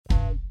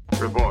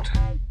Report.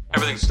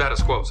 Everything's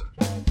status quo, sir.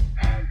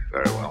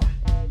 Very well.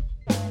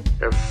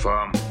 If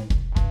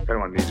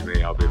anyone needs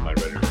me, I'll be in my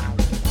ready room.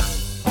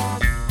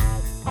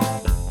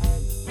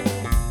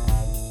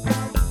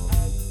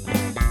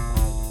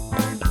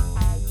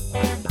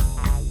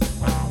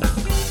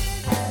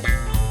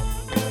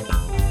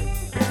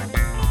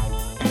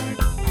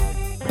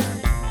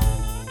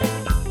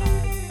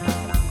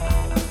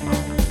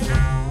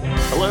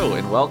 Hello,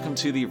 and welcome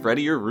to the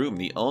Readier Room,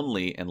 the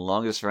only and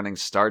longest-running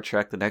Star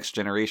Trek The Next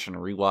Generation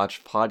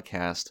rewatch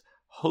podcast,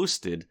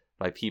 hosted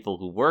by people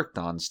who worked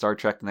on Star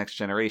Trek The Next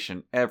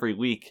Generation every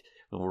week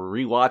when we're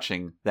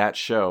rewatching that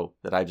show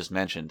that I just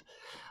mentioned.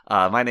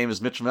 My name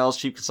is Mitchell Mells,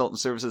 Chief Consultant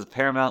Services at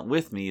Paramount.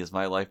 With me is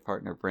my life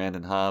partner,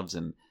 Brandon Hobbs,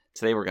 and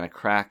today we're going to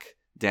crack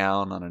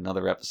down on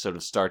another episode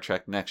of Star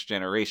Trek Next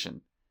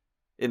Generation.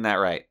 Isn't that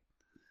right?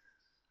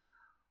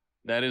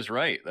 That is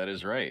right.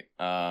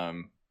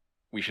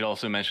 We should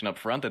also mention up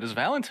front that it's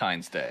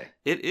Valentine's Day.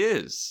 It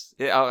is.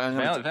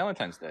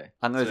 Valentine's Day.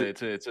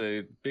 It's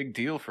a big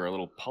deal for a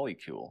little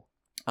polycule.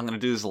 I'm going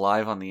to do this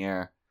live on the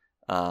air.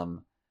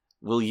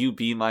 Will you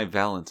be my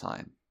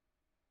Valentine?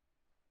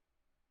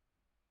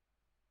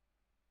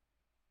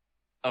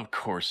 Of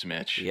course,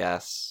 Mitch.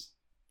 Yes.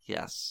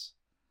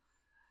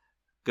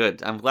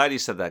 Good. I'm glad you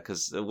said that,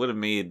 because it would have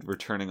made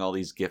returning all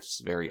these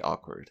gifts very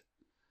awkward.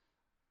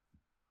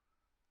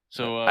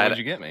 So, what did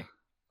you get me?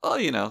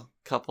 Oh,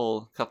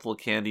 couple of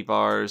candy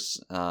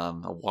bars, a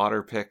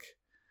water pick,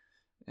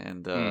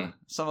 and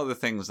some other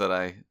things that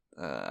I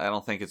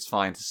don't think it's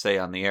fine to say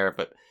on the air,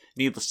 but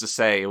needless to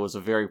say, it was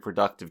a very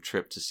productive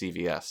trip to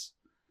CVS.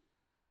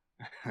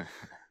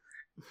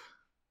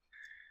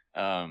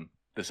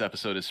 This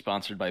episode is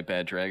sponsored by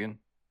Bad Dragon.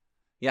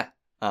 Yeah.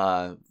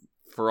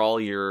 For all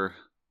your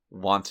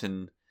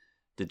wanton,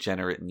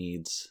 degenerate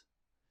needs,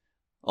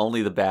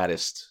 only the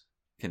baddest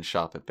can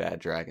shop at Bad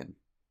Dragon.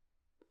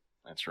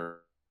 That's right.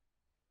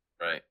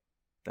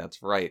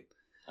 That's right.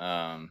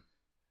 We're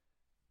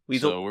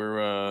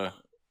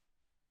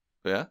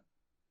yeah.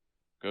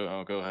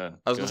 Go ahead.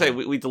 I was gonna say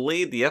we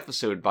delayed the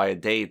episode by a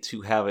day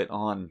to have it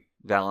on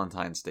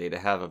Valentine's Day, to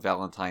have a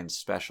Valentine's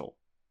special.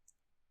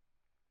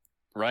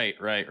 Right.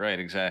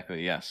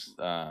 Exactly. Yes.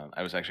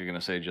 I was actually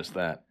gonna say just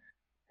that,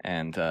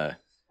 and we're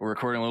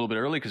recording a little bit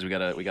early because we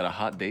got a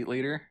hot date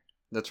later.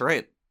 That's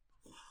right.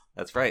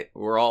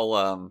 We're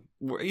all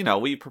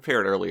we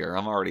prepared earlier.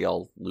 I'm already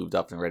all lubed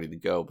up and ready to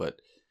go,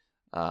 but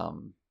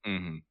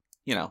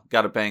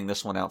got to bang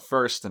this one out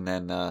first, and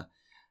then the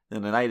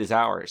night is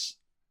ours.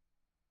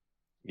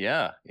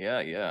 Yeah.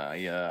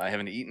 I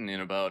haven't eaten in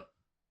about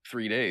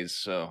 3 days,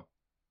 so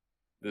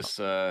this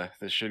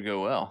should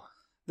go well.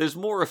 There's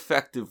more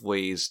effective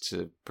ways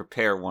to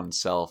prepare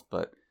oneself,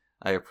 but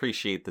I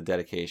appreciate the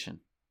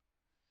dedication.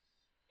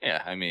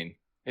 Yeah, I mean,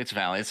 it's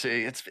valid.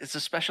 It's a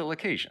special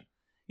occasion.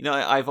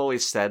 I've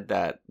always said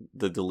that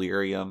the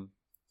delirium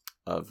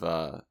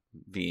of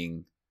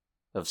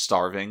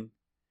starving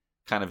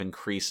kind of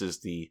increases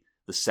the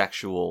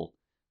sexual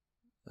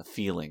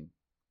feeling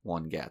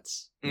one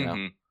gets. You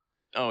know?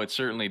 Oh, it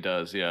certainly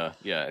does. Yeah.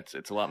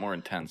 It's a lot more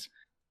intense.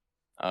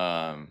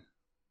 You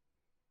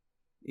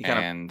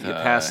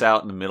pass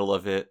out in the middle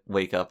of it,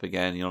 wake up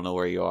again, you don't know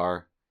where you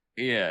are.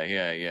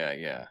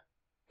 Yeah.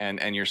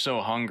 And you're so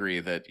hungry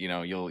that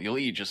you'll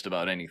eat just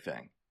about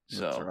anything.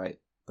 So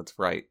That's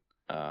right.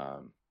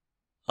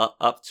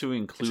 Up to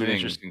including it's an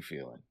interesting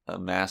feeling. A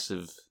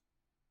massive,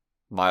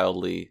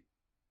 mildly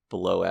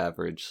below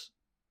average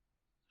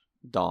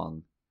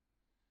dong.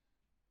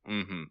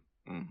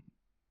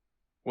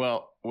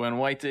 Well, when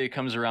White Day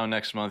comes around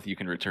next month, you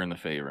can return the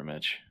favor,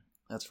 Mitch.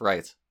 That's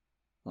right.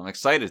 I'm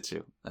excited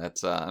to.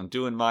 I'm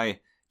doing my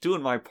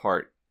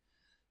part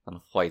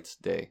on White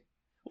Day.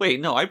 Wait,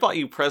 no, I bought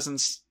you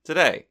presents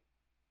today.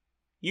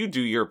 You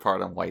do your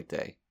part on White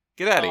Day.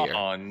 Get out of here.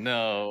 Oh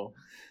no.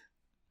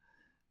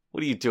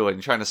 What are you doing?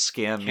 You trying to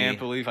scam me? Can't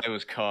believe I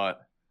was caught.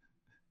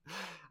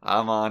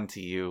 I'm on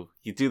to you.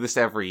 You do this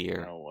every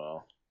year. Oh,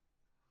 well.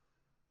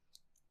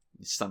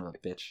 You son of a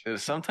bitch.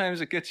 Sometimes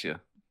it gets you.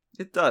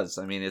 It does.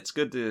 I mean, it's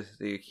good that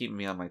you're keeping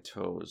me on my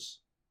toes.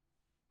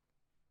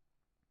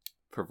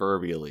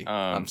 Proverbially.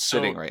 I'm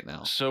sitting right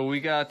now. So we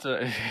got...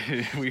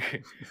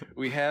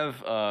 we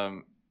have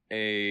an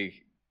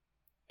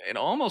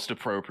almost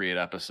appropriate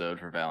episode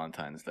for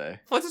Valentine's Day.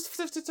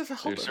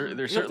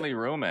 There's certainly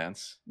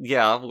romance.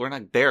 Yeah, we're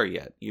not there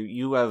yet.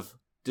 You have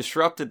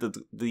disrupted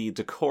the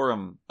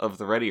decorum of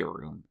the Readier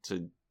Room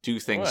to do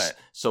things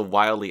so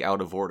wildly out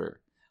of order.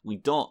 We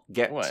don't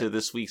get to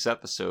this week's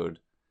episode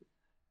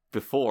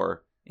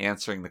before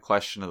answering the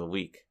question of the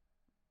week.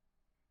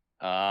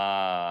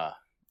 Have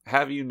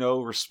you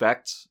no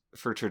respect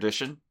for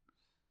tradition?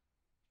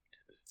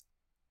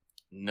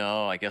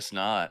 No, I guess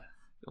not.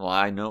 Well,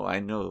 I know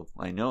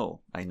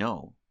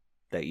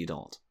that you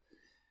don't.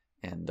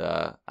 And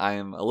I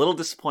am a little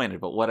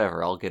disappointed, but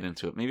whatever, I'll get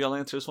into it. Maybe I'll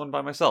answer this one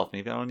by myself.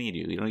 Maybe I don't need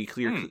you.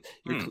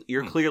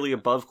 You're clearly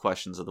above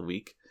questions of the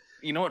week.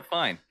 You know what?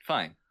 Fine.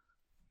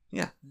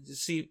 Yeah,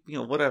 just see,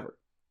 whatever.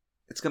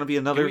 It's going to be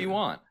another... Do what you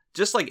want.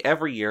 just like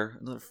every year,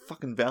 another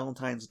fucking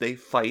Valentine's Day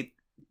fight.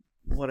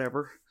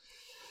 Whatever.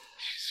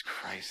 Jesus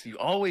Christ, you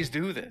always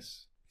do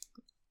this.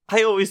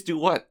 I always do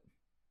what?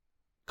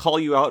 Call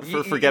you out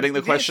for forgetting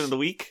the question of the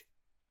week?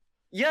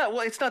 Yeah,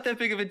 well, it's not that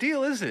big of a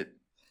deal, is it?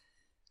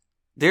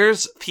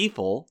 There's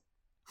people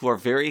who are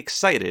very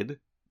excited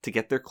to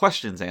get their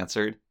questions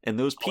answered, and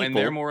those people... and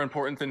they're more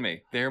important than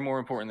me. They're more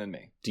important than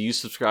me. Do you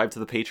subscribe to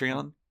the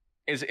Patreon?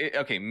 Is it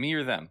okay, me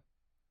or them?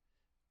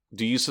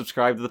 Do you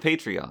subscribe to the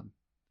Patreon?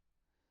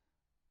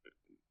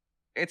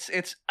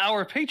 It's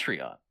our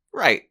Patreon.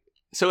 Right.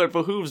 So it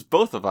behooves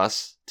both of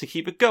us to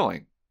keep it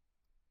going.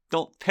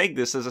 Don't peg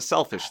this as a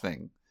selfish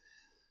thing.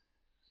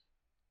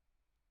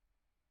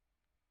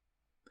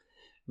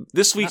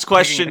 This week's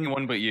question...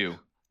 anyone but you.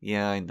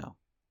 Yeah, I know.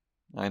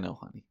 I know,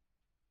 honey.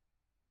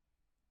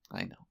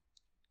 I know.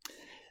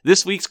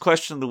 This week's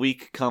question of the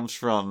week comes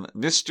from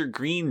Mr.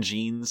 Green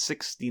Jean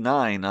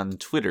 69 on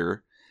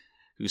Twitter,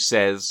 who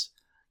says,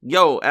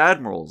 "Yo,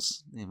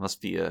 Admirals." He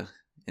must be an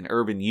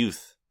urban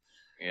youth.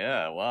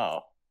 Yeah,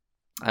 wow.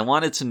 "I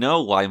wanted to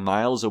know why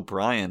Miles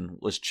O'Brien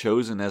was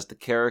chosen as the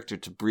character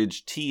to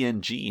bridge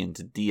TNG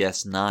into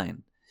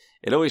DS9.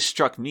 It always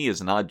struck me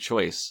as an odd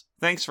choice.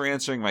 Thanks for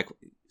answering my...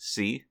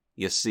 See?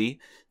 You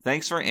see?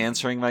 Thanks for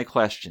answering my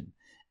question,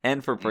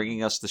 and for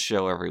bringing us the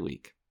show every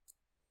week."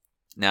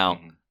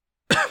 Now,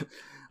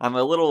 I'm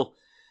a little...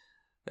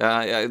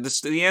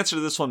 the answer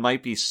to this one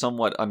might be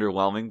somewhat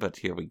underwhelming, but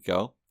here we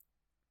go.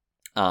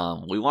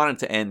 We wanted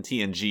to end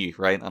TNG,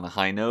 right, on a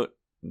high note.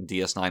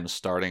 DS9 was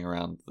starting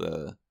around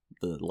the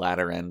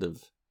latter end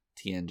of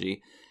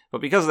TNG.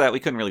 But because of that, we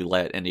couldn't really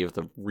let any of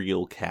the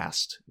real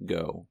cast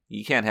go.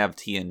 You can't have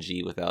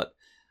TNG without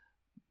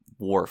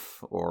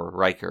Worf or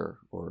Riker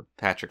or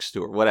Patrick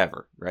Stewart,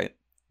 whatever, right?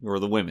 Or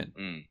the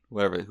women,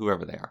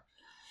 whoever they are.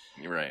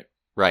 You're right.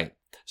 Right.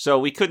 So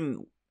we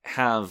couldn't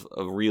have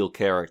a real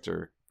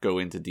character go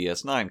into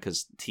DS9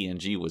 because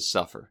TNG would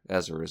suffer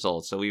as a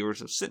result. So we were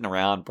just sitting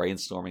around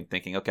brainstorming,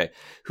 thinking, okay,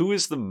 who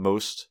is the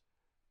most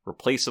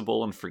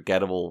replaceable and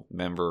forgettable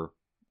member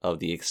of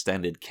the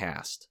extended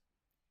cast?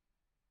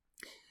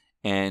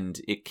 And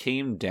it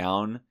came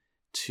down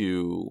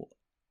to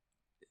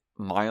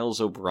Miles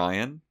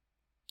O'Brien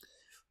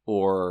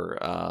or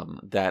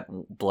that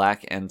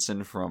black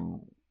ensign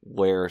from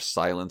Where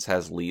Silence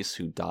Has Lease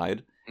who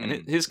died.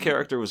 And his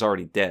character was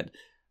already dead.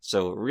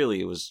 So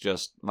really it was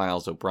just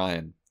Miles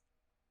O'Brien.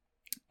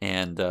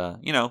 And,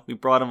 we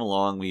brought him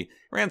along. We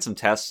ran some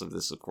tests of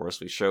this, of course.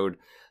 We showed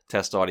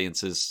test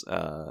audiences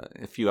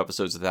a few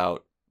episodes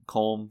without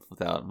Colm,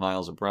 without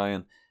Miles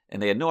O'Brien.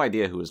 And they had no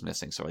idea who was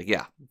missing. So,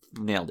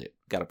 nailed it.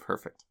 Got it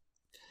perfect.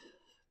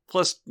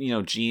 Plus,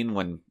 Gene,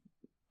 when...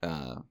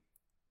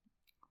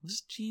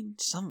 was Gene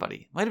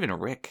somebody? Might have been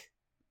Rick.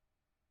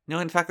 No,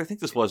 in fact, I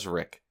think this was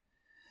Rick.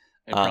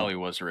 It probably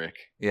was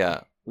Rick.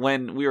 Yeah.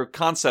 When we were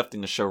concepting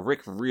the show,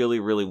 Rick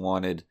really, really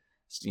wanted,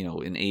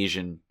 an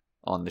Asian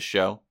on the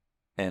show.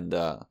 And,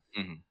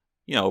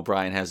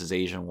 O'Brien has his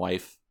Asian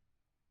wife,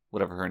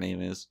 whatever her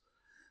name is.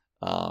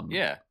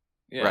 Yeah.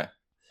 Right.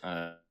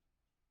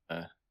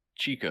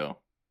 Chico.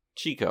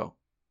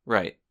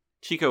 Right.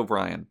 Chico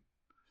O'Brien.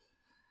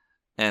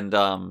 And,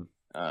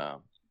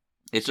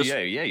 it's just... Yeah,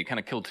 you kind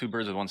of killed two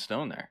birds with one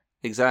stone there.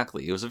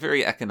 Exactly. It was a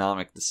very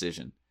economic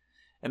decision.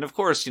 And of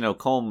course,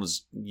 Colm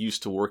was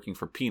used to working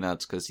for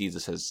peanuts because he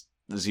just has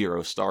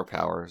 0 star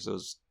power, so it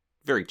was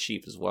very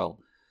cheap as well.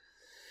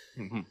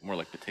 More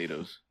like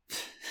potatoes.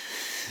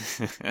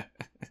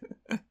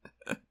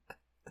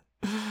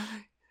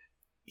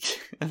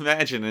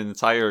 Imagine an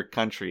entire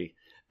country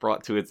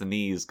brought to its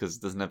knees because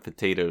it doesn't have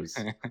potatoes.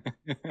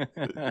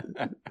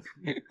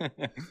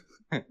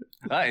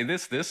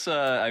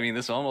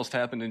 This almost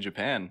happened in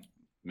Japan,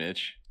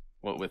 Mitch.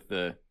 What with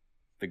the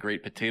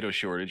great potato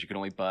shortage, you can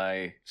only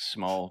buy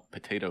small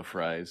potato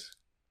fries.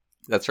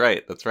 That's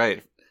right.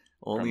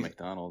 Only from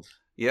McDonald's.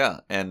 Yeah,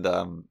 and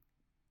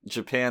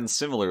Japan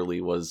similarly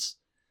was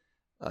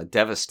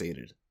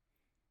devastated.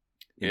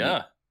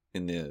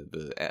 In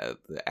the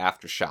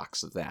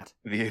aftershocks of that.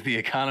 The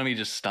economy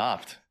just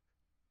stopped.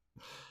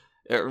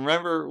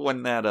 Remember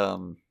when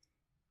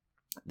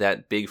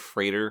that big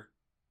freighter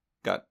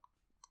got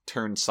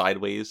turned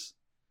sideways?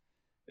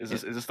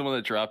 Is this the one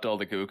that dropped all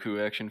the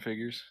Goku action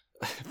figures?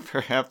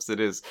 Perhaps it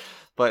is.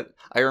 But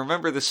I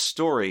remember this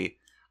story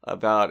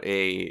about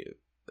a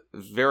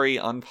very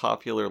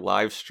unpopular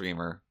live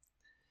streamer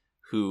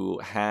who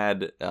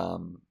had a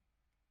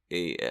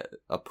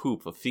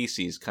poop, a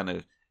feces, kind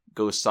of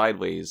go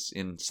sideways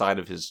inside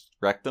of his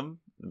rectum,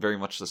 very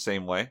much the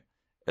same way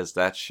as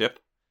that ship.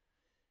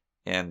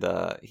 And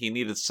he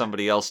needed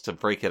somebody else to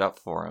break it up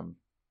for him.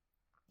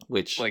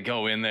 Which... like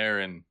go in there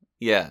and...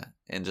 yeah,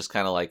 and just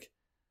kind of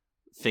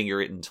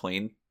finger it in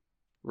twain.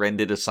 Rend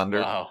it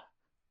asunder. Wow.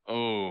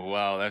 Oh,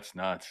 wow, that's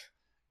nuts.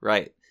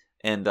 Right.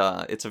 And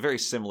it's a very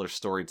similar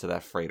story to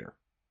that freighter.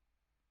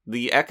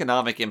 The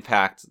economic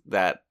impact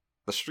that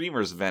the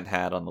streamers event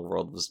had on the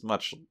world was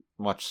much,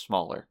 much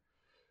smaller.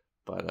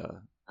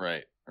 But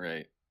Right.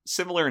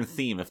 Similar in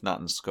theme, if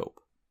not in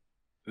scope.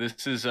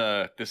 This is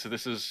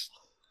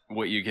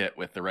what you get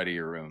with the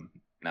Readier Room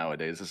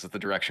nowadays. This is the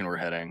direction we're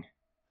heading.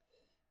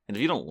 And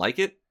if you don't like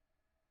it,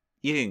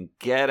 you can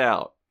get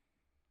out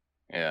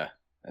Yeah,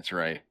 that's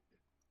right.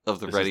 of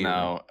the This Readier is Room.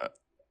 now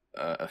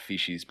a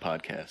Fishies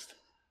podcast.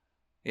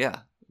 Yeah,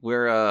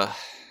 we're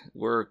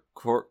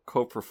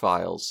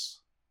coprophiles.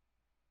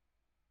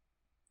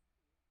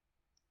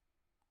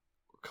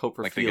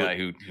 Like the guy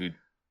who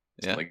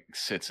like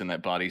sits in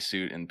that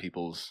bodysuit in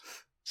people's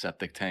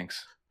septic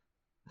tanks.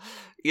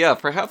 Yeah,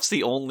 perhaps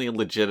the only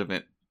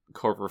legitimate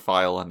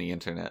coprophile on the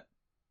internet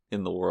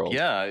in the world.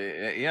 Yeah.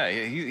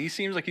 He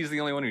seems like he's the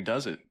only one who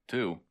does it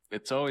too.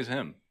 It's always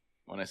him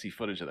when I see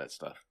footage of that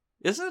stuff.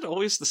 Isn't it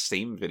always the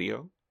same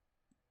video?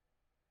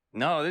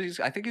 No,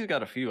 I think he's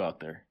got a few out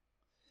there.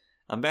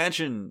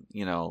 Imagine,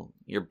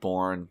 you're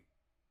born,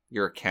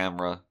 you're a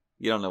camera,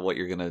 you don't know what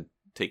you're gonna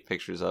take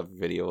pictures of,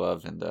 video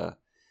of, and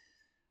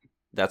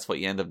that's what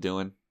you end up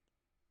doing.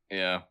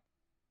 Yeah.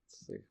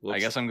 I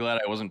guess I'm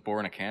glad I wasn't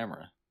born a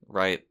camera.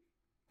 Right.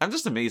 I'm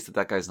just amazed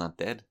that guy's not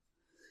dead.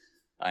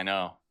 I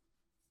know.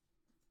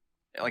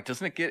 Like,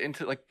 doesn't it get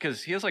into, like,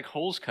 because he has, like,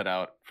 holes cut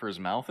out for his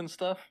mouth and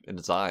stuff? In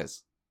his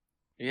eyes.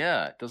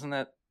 Yeah, doesn't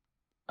that...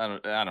 I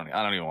don't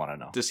even want to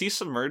know. Does he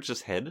submerge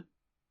his head?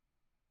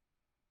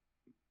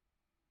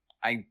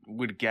 I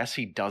would guess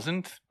he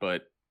doesn't,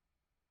 but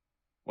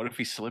what if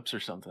he slips or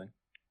something?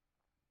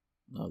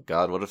 Oh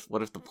God, what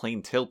if the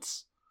plane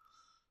tilts?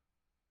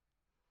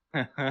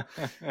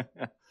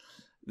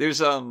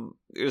 There's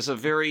a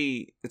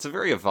very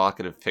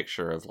evocative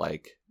picture of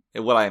like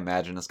what I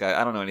imagine this guy.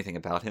 I don't know anything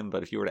about him,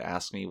 but if you were to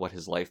ask me what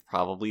his life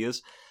probably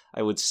is,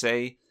 I would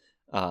say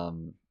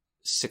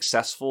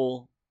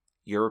successful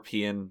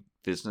European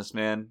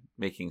businessman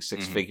making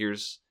six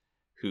figures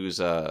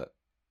who's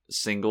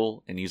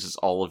single and uses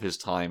all of his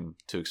time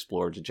to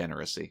explore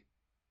degeneracy.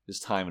 His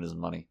time and his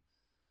money.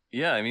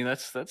 Yeah, I mean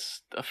that's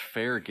a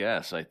fair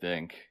guess, I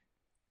think.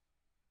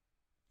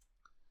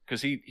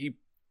 Because he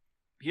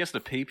has to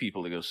pay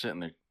people to go sit in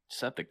their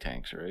septic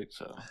tanks, right?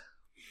 So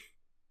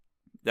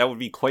that would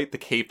be quite the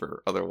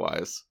caper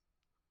otherwise.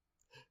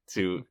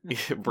 To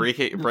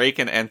break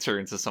and enter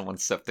into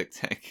someone's septic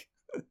tank.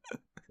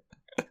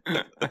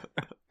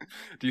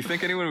 Do you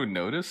think anyone would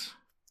notice?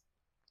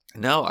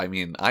 No, I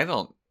mean, I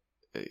don't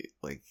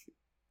like.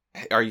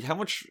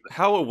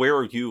 How aware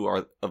are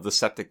you of the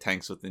septic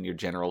tanks within your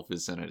general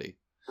vicinity?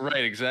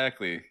 Right,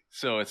 exactly.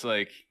 So it's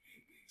like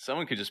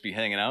someone could just be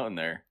hanging out in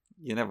there.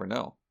 You never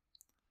know.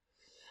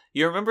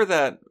 You remember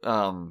that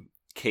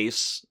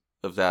case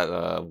of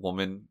that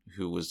woman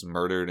who was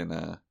murdered in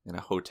a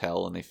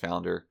hotel, and they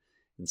found her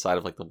inside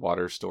of like the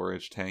water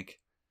storage tank?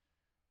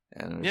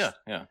 And yeah.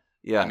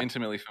 I'm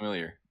intimately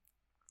familiar.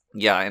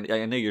 Yeah, and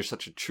I know you're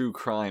such a true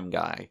crime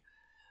guy.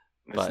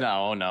 But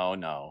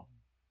No.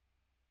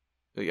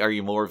 Are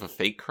you more of a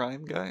fake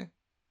crime guy?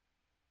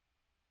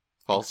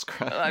 False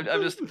crime?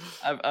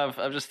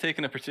 I've just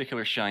taken a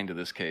particular shine to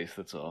this case.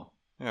 That's all.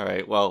 All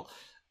right. Well,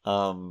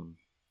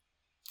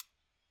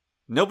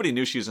 nobody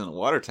knew she was in a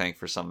water tank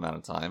for some amount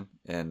of time,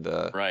 and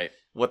right.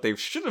 What they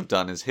should have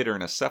done is hit her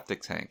in a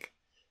septic tank,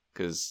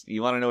 because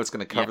you want to know what's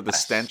going to cover the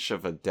stench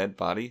of a dead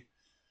body?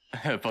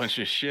 A bunch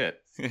of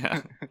shit.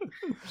 Yeah.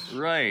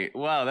 Right.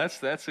 Wow.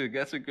 That's a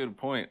good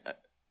point.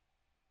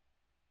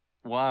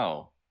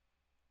 Wow.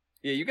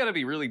 Yeah, you got to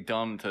be really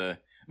dumb to.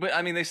 But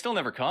I mean, they still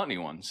never caught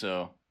anyone,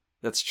 so.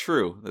 That's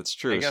true.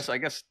 I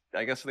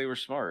guess they were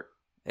smart.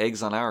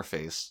 Eggs on our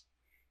face.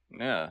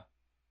 Yeah.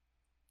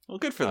 Well,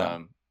 good for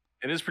them.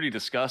 It is pretty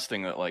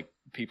disgusting that like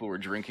people were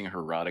drinking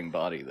her rotting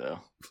body,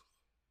 though.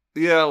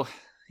 Yeah,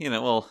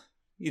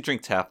 you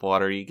drink tap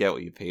water, you get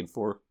what you paid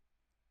for.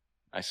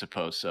 I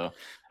suppose so.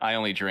 I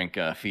only drink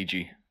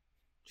Fiji.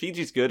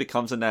 Fiji's good. It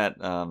comes in that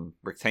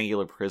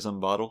rectangular prism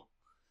bottle.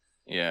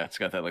 Yeah, it's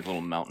got that like little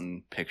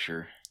mountain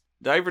picture.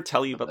 Did I ever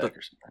tell you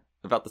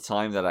about the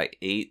time that I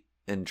ate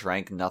and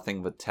drank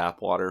nothing but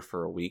tap water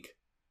for a week?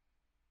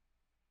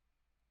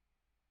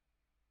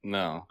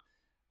 No.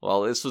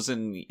 Well, this was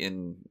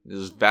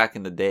back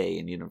in the day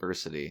in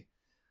university.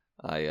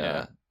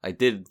 I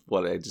did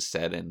what I just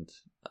said, and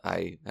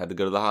I had to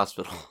go to the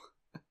hospital.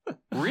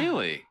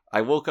 Really?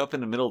 I woke up in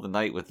the middle of the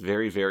night with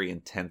very, very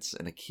intense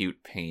and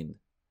acute pain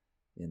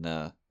in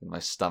my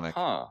stomach.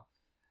 Huh.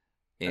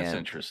 That's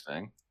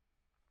interesting.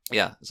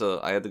 Yeah, so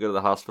I had to go to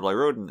the hospital. I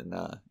rode in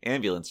an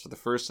ambulance for the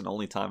first and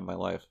only time in my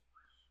life.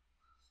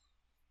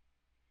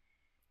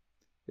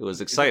 It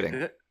was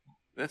exciting.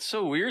 That's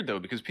so weird, though,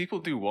 because people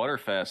do water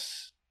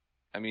fasts.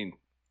 I mean...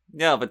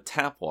 Yeah, but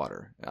tap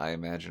water, I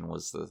imagine,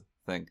 was the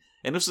thing.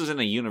 And this was in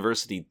a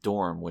university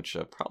dorm, which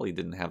probably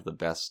didn't have the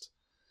best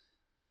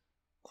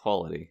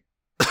quality.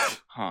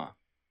 Huh.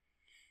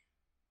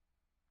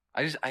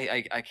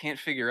 I can't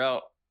figure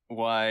out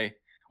why...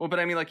 Well,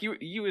 but I mean, like,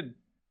 you would...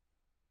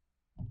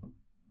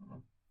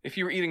 If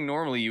you were eating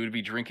normally, you would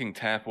be drinking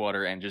tap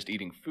water and just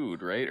eating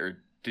food, right?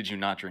 Or did you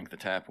not drink the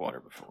tap water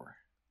before?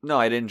 No,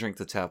 I didn't drink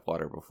the tap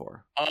water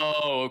before.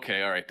 Oh,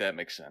 okay. All right. That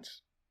makes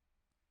sense.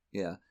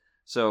 Yeah.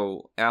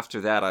 So after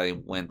that, I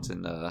went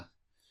and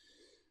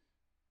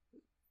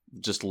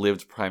just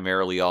lived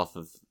primarily off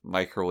of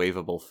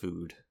microwavable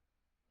food.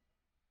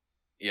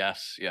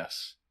 Yes.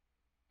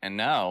 And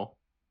now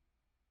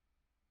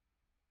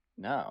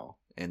And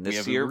we this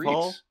have year, Uber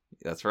Paul? Eats.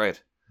 That's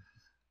right.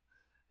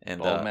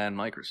 And Bald man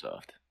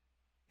Microsoft.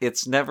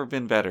 it's never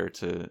been better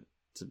to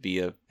be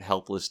a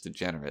helpless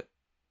degenerate.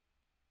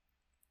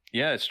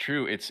 Yeah, it's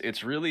true.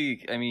 It's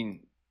really, I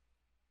mean,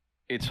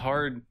 it's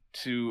hard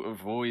to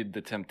avoid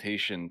the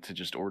temptation to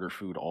just order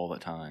food all the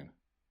time.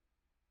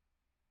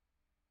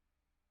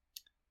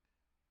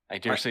 I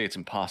dare say it's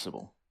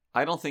impossible.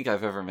 I don't think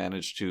I've ever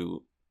managed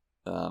to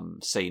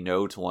say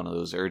no to one of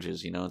those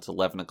urges. You know, it's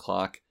 11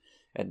 o'clock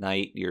at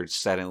night, you're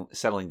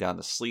settling down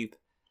to sleep,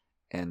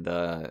 and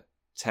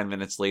 10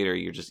 minutes later,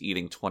 you're just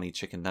eating 20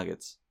 chicken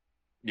nuggets.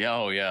 Yeah,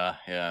 oh yeah.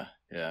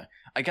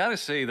 I gotta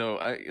say though,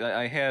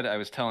 I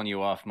was telling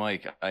you off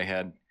mic, I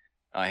had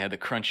the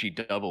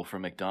crunchy double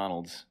from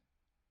McDonald's,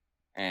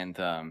 and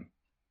I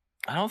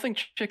don't think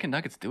chicken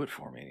nuggets do it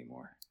for me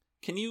anymore.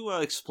 Can you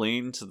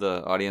explain to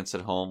the audience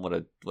at home what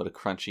a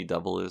crunchy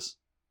double is?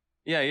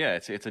 Yeah,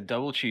 it's a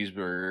double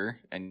cheeseburger,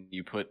 and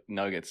you put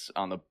nuggets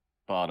on the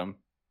bottom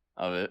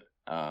of it.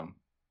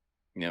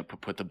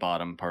 Put the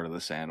bottom part of the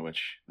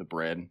sandwich, the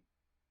bread,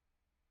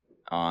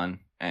 on,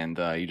 and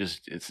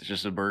it's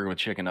just a burger with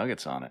chicken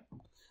nuggets on it.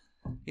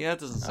 Yeah, it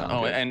doesn't sound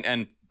good.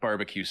 And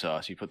barbecue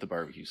sauce. You put the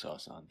barbecue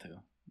sauce on too.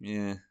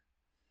 Yeah.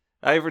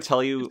 I ever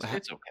tell you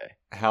it's okay.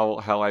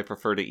 how I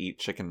prefer to eat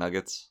chicken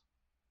nuggets?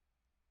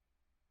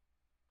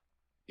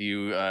 Do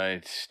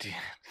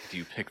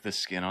you pick the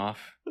skin off?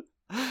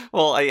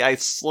 Well, I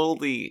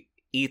slowly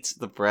eat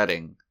the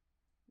breading,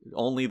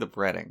 only the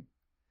breading,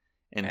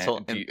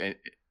 until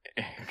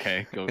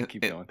okay,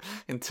 keep going.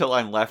 Until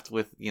I'm left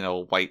with a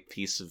white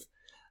piece of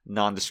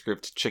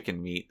nondescript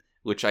chicken meat,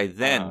 which I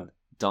then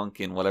dunk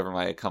in whatever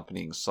my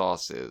accompanying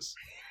sauce is.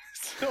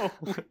 So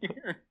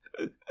weird.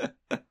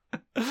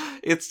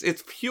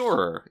 It's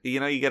purer.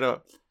 You get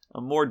a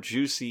more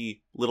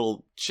juicy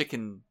little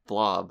chicken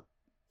blob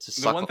to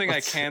suck. The one thing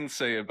I can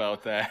say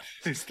about that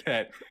is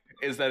that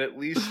at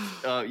least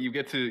you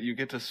get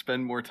to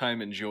spend more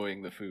time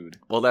enjoying the food.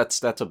 Well,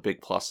 that's a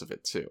big plus of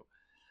it too.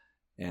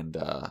 And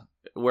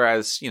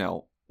whereas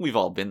we've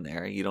all been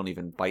there. You don't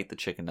even bite the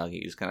chicken nugget.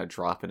 You just kind of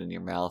drop it in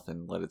your mouth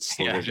and let it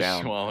slither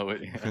down. Swallow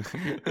it.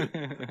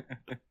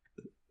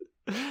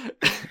 Yeah.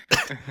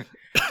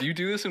 Do you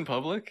do this in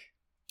public?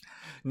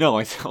 No,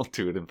 I don't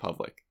do it in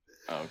public.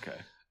 Oh, okay.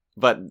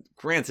 But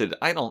granted,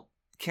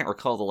 can't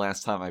recall the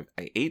last time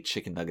I ate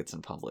chicken nuggets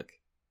in public.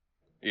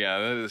 Yeah,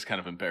 that is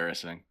kind of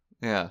embarrassing.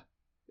 Yeah.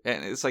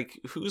 And it's like,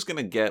 who's going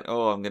to get,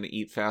 I'm going to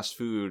eat fast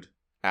food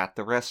at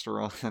the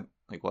restaurant?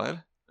 Like, what?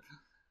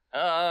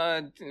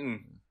 Yeah,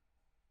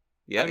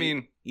 I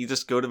mean, you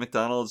just go to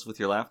McDonald's with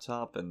your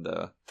laptop and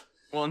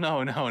Well, no.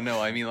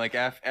 I mean, like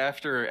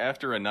after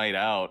a night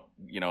out,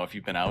 if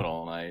you've been out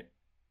all night,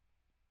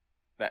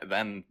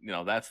 then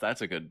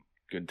that's a good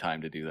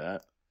time to do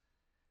that.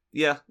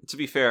 Yeah, to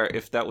be fair,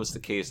 if that was the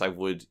case, I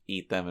would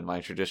eat them in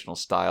my traditional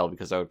style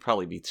because I would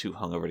probably be too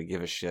hungover to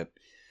give a shit.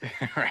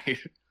 Right.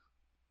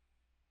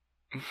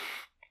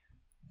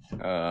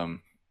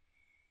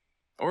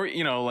 Or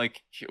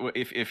like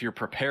if you're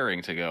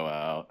preparing to go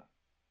out,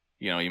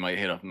 you might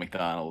hit up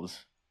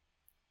McDonald's.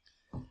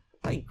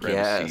 I grab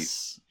guess. A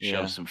seat,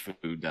 shove some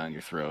food down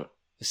your throat.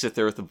 Sit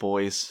there with the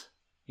boys,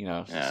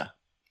 Yeah.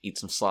 Eat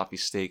some sloppy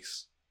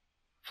steaks.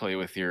 Play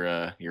with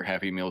your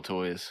Happy Meal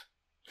toys.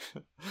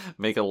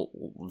 Make a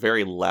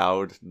very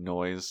loud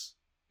noise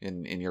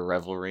in your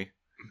revelry.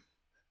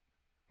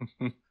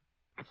 Let's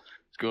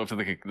go up to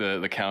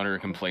the counter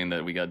and complain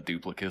that we got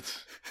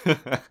duplicates.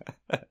 I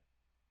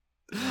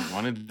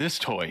wanted this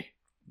toy.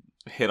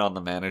 Hit on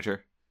the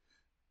manager.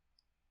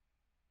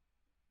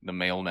 The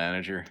male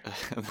manager.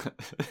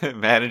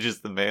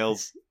 Manages the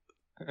males.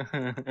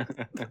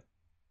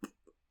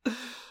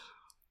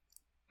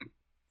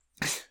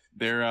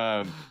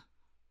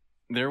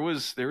 There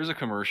was a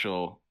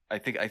commercial. I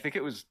think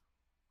it was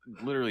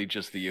literally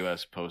just the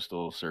U.S.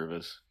 Postal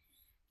Service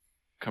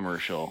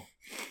commercial,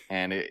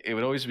 and it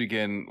would always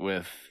begin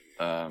with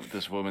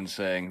this woman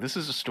saying, "This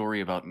is a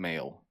story about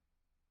mail,"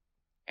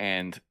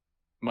 and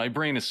my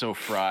brain is so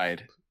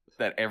fried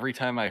that every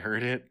time I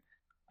heard it,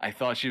 I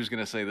thought she was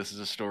going to say, "This is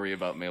a story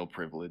about male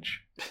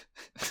privilege."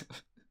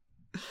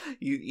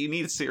 You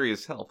need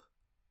serious help.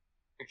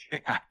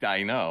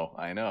 I know.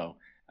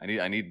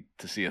 I need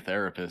to see a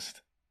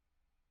therapist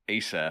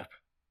ASAP.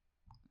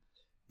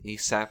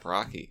 ASAP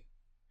Rocky.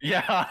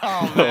 Yeah,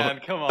 oh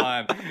man, come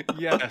on.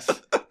 Yes.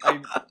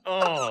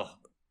 All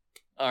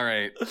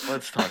right,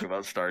 let's talk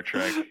about Star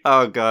Trek.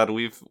 Oh god,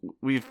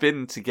 we've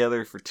been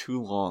together for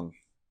too long.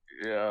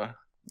 Yeah.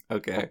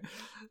 Okay.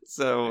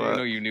 So I didn't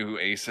know you knew who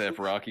ASAP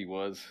Rocky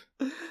was.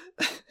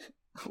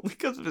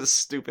 Because of his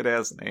stupid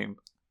ass name.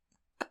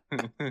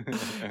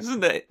 Isn't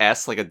the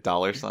S like a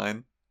dollar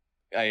sign?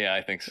 Yeah,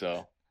 I think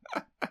so.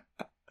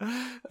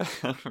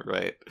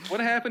 Right. What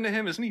happened to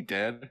him? Isn't he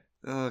dead?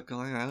 Oh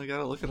god, I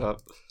gotta look it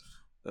up.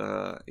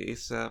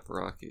 ASAP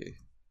Rocky.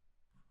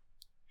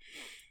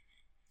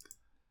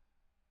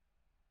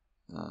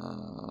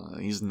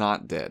 He's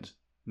not dead.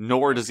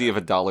 Nor does he have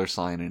a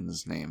 $sign in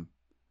his name.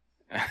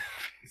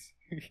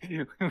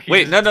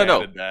 Wait,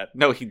 no.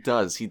 No, he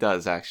does. He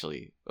does,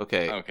 actually.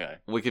 Okay.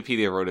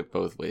 Wikipedia wrote it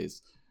both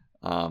ways.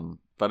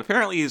 But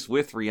apparently he's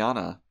with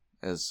Rihanna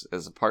as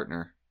a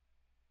partner.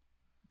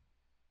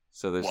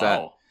 So there's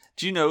that.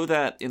 Do you know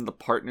that in the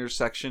partners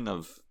section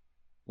of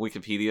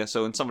Wikipedia,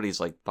 so in somebody's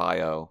like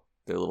bio,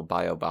 their little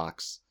bio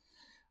box,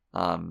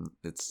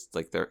 it's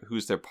like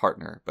who's their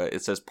partner, but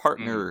it says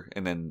partner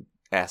and then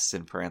S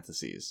in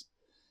parentheses.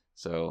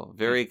 So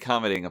very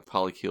accommodating of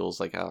polycules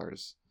like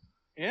ours.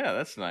 Yeah,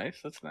 that's nice.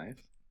 That's nice.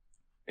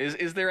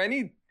 Is there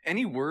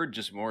any word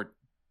just more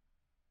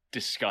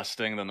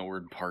disgusting than the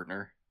word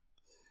partner?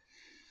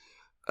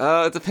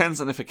 It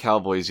depends on if a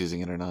cowboy's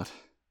using it or not.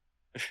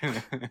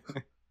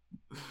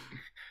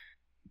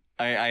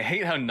 I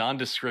hate how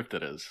nondescript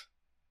it is.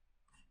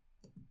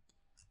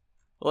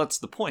 Well, that's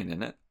the point,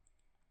 isn't it?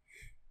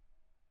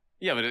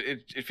 Yeah, but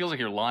it feels like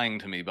you're lying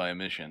to me by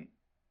omission.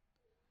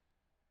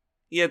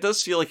 Yeah, it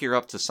does feel like you're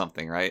up to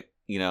something, right?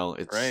 You know,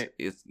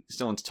 it's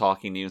someone's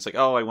talking to you. It's like,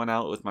 oh, I went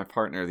out with my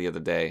partner the other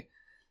day,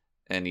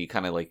 and you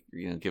kind of like,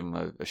 you know, give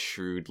them a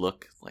shrewd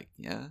look, like,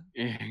 yeah.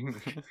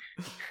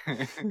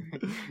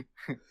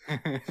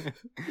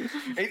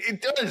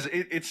 It does.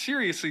 It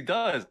seriously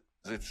does.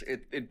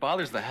 It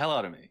bothers the hell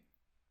out of me.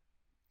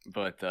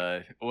 But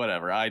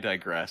whatever. I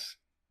digress.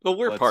 Well,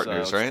 we're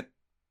partners, right?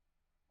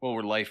 Well,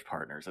 we're life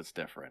partners. That's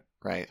different.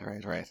 Right.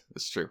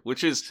 That's true.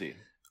 Which is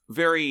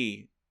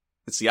very.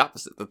 It's the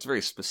opposite. That's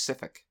very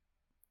specific.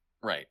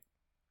 Right.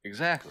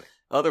 Exactly.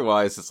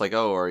 Otherwise, it's like,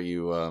 oh, are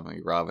you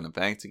robbing a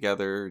bank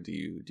together? Do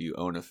you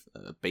own a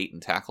bait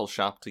and tackle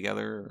shop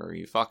together? Or are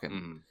you fucking?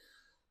 Mm-hmm.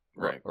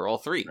 Right. Or all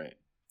three. Right.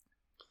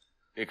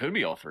 It could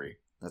be all three.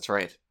 That's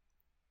right.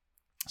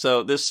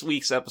 So this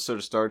week's episode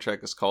of Star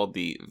Trek is called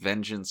The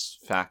Vengeance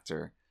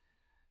Factor.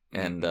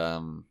 And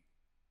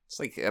it's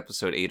like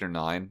episode 8 or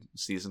 9,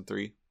 season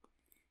 3.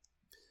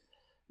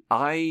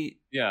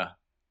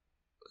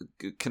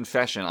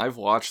 Confession, I've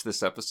watched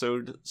this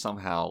episode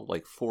somehow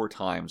like 4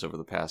 times over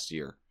the past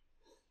year.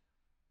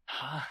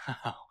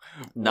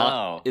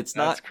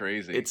 That's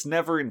crazy. It's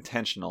never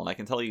intentional, and I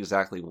can tell you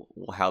exactly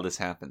how this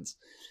happens.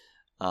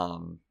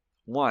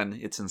 One,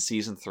 it's in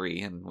season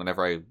 3, and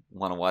whenever I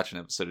want to watch an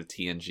episode of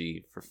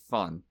TNG for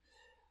fun,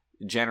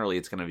 generally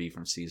it's going to be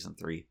from season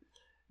 3.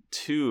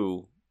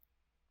 2,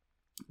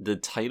 the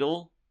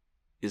title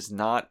is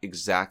not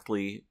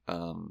exactly,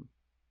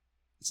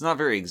 it's not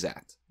very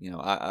exact. You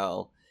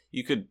know,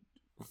 you could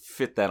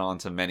fit that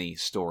onto many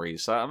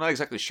stories. So I'm not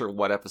exactly sure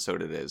what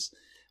episode it is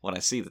when I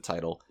see the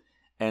title.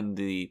 And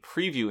the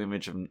preview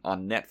image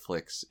on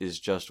Netflix is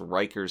just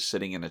Riker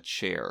sitting in a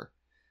chair.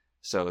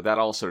 So that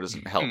also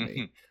doesn't help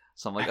me.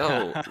 So I'm like,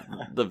 oh,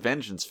 The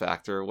Vengeance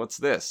Factor, what's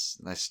this?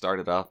 And I start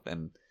it up,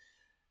 and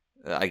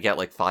I get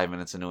like 5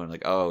 minutes into it, and I'm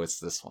like, oh, it's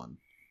this one.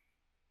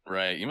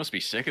 Right. You must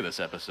be sick of this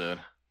episode.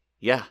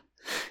 Yeah.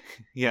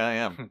 Yeah, I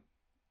am.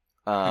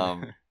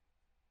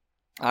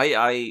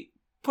 I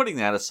putting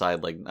that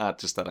aside, like, not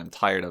just that I'm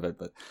tired of it,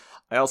 but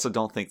I also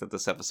don't think that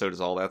this episode is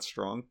all that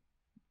strong.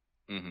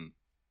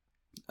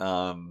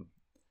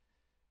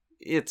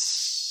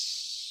 It's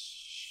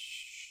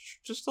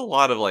just a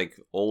lot of like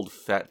old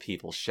fat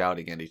people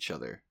shouting at each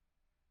other.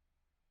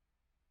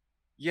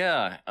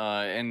 Yeah,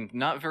 and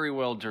not very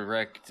well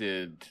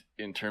directed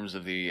in terms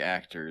of the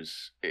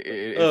actors.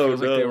 It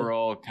feels like they were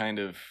all kind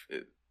of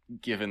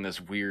given this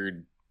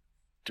weird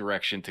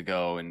direction to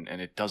go, and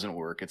it doesn't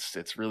work.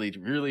 It's really,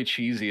 really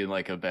cheesy in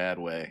like a bad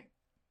way.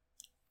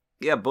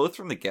 Yeah, both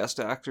from the guest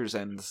actors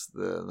and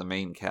the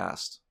main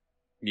cast.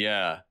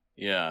 Yeah.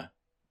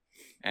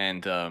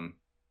 And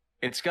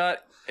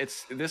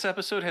this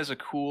episode has a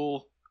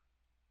cool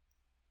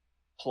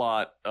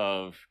plot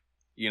of,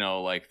 you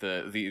know, like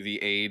the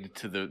aide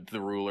to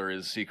the ruler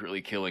is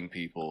secretly killing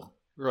people.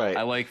 Right.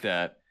 I like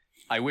that.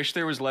 I wish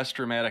there was less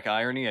dramatic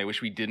irony. I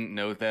wish we didn't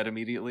know that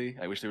immediately.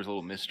 I wish there was a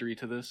little mystery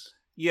to this.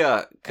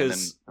 Yeah,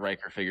 because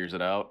Riker figures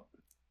it out.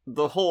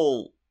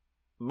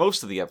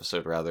 Most of the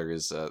episode, rather,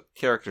 is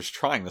characters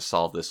trying to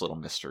solve this little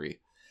mystery.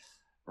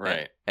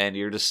 Right. And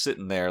you're just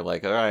sitting there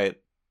like, all right,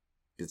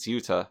 it's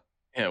Utah.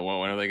 Yeah, well,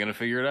 when are they going to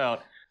figure it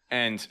out?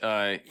 And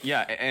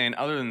and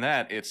other than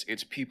that,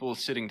 it's people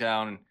sitting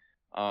down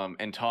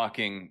and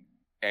talking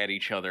at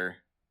each other.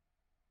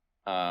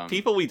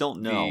 People we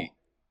don't know.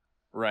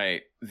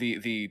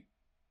 The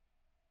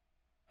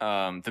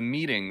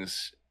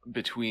meetings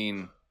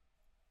between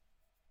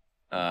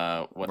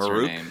what's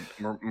her name?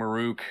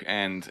 Maruk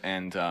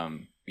and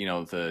you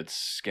know, the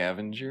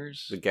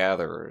scavengers? The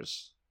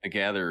gatherers.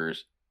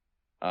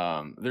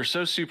 They're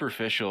so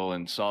superficial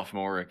and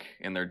sophomoric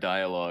in their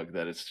dialogue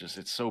that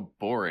it's so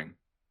boring.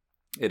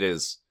 It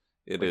is.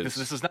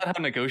 This is not how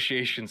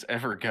negotiations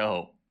ever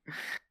go.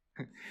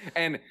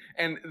 and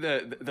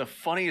the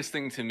funniest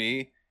thing to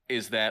me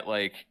is that,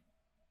 like,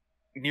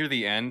 near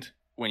the end,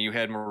 when you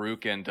had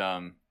Maruk and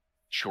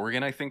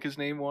Chorgan, I think his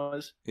name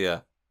was. Yeah.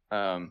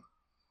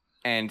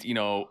 And, you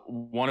know,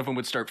 one of them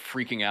would start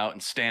freaking out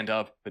and stand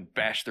up and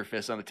bash their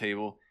fist on the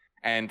table.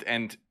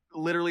 And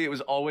literally, it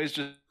was always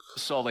just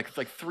solved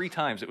like 3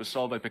 times. It was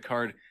solved by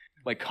Picard,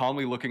 like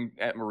calmly looking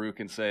at Maruk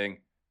and saying,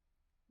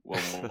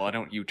 "Well, why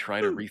don't you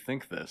try to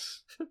rethink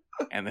this?"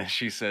 And then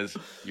she says,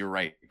 "You're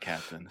right,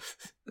 Captain."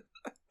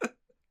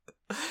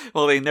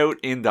 Well, they note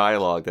in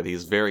dialogue that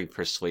he's very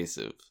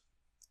persuasive.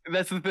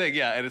 That's the thing,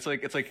 yeah. And it's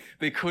like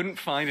they couldn't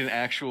find an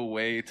actual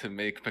way to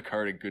make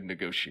Picard a good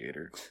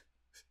negotiator.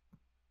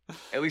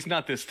 At least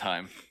not this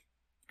time.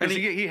 Because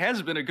he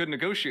has been a good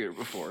negotiator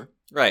before.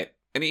 Right.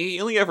 And he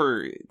only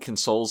ever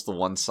consoles the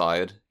one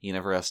side. He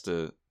never has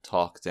to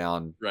talk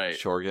down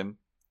Shorgan.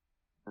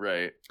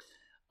 Right.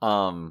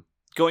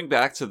 Going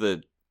back to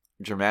the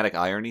dramatic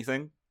irony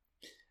thing,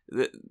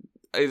 I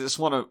just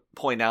want to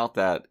point out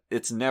that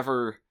it's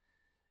never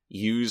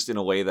used in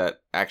a way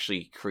that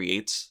actually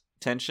creates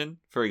tension.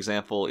 For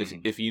example,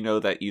 if you know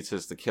that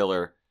Yuta's the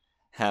killer,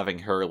 having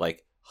her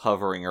like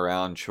hovering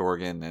around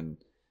Shorgan and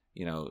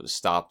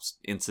stops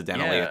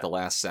incidentally at the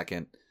last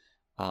second,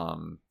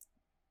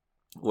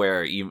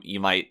 where you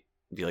might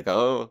be like,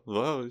 oh,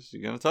 whoa, is she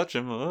gonna touch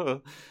him?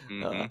 Oh.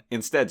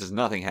 Instead, just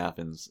nothing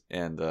happens,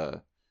 and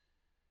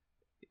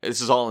this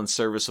is all in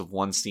service of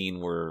one scene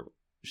where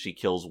she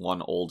kills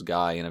one old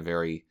guy in a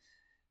very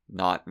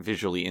not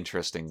visually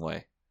interesting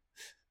way.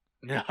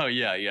 No,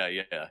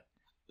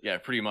 yeah,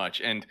 pretty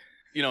much. And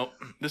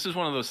this is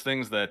one of those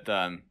things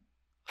that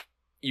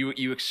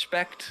you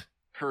expect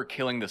her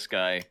killing this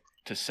guy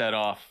to set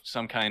off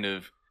some kind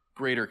of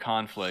greater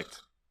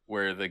conflict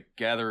where the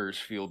gatherers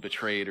feel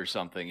betrayed or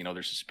something.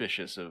 They're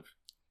suspicious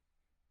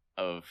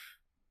of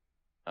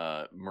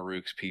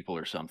Maruk's people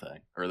or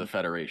something, or the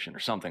Federation or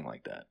something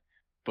like that.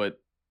 But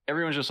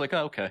everyone's just like,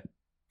 oh, okay.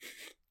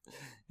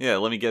 Yeah,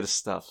 let me get his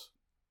stuff.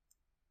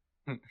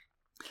 I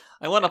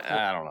don't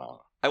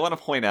know. I want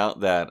to point out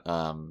that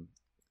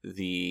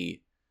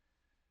the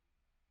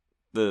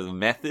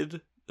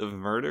method of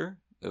murder,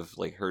 of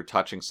like her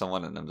touching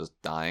someone and them just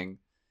dying,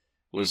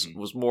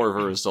 was more of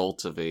a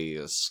result of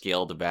a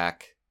scaled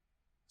back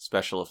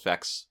special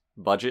effects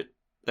budget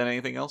than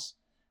anything else.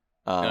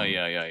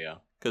 Yeah.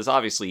 Because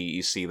obviously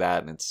you see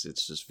that, and it's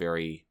just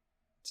very,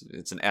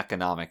 it's an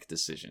economic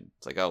decision.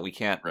 It's like, oh, we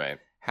can't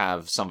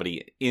have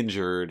somebody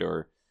injured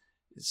or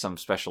some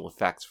special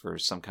effects for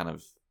some kind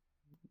of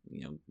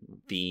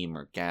beam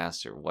or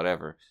gas or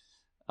whatever.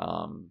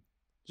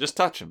 Just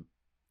touch him.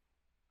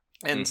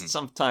 And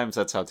sometimes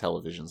that's how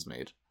television's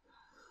made.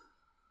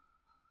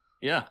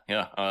 Yeah.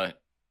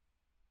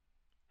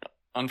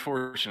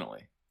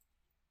 Unfortunately.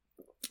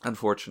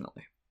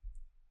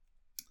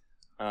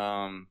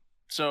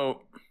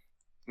 So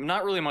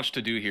not really much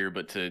to do here,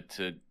 but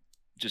to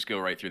just go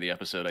right through the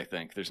episode. I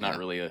think there's not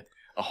really a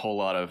whole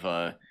lot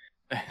of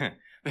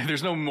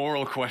there's no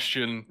moral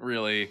question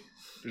really.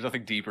 There's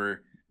nothing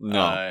deeper.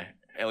 No.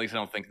 At least I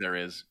don't think there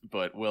is,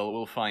 but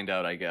we'll find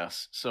out, I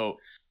guess. So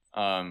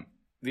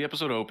the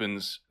episode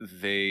opens.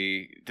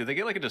 Did they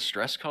get like a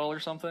distress call or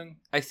something?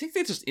 I think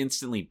they just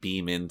instantly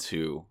beam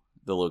into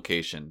the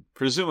location,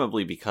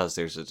 presumably because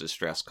there's a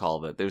distress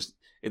call, but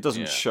it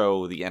doesn't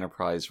show the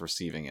Enterprise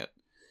receiving it.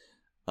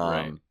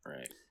 Right.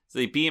 So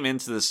they beam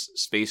into this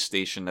space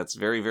station that's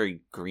very,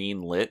 very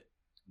green lit.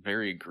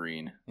 Very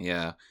green.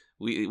 Yeah,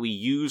 we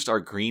used our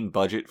green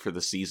budget for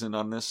the season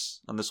on this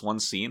one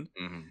scene.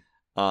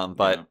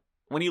 But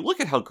when you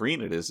look at how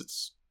green it is,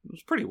 it's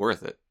pretty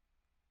worth it.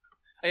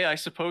 Yeah, I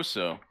suppose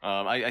so.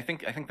 I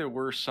think there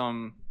were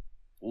some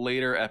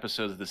later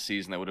episodes of the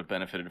season that would have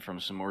benefited from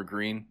some more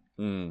green.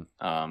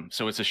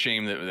 So it's a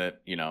shame that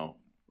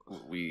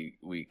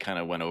we kind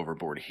of went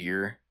overboard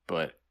here,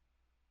 but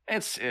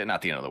it's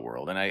not the end of the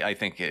world, and I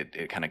think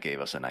it kind of gave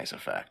us a nice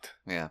effect.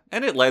 Yeah,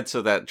 and it led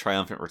to that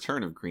triumphant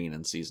return of green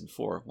in season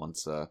 4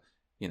 once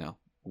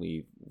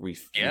we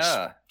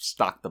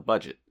stocked the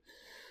budget.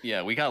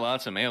 Yeah, we got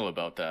lots of mail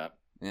about that.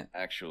 Yeah,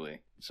 actually.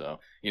 So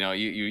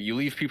you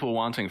leave people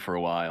wanting for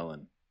a while,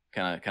 and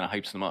kind of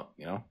hypes them up.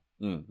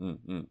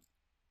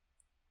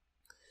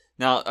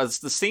 Now it's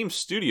the same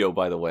studio,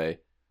 by the way.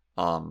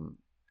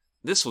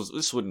 This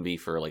wouldn't be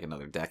for like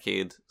another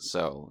decade,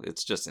 so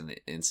it's just an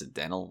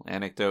incidental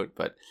anecdote.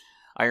 But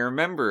I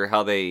remember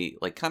how they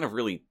like kind of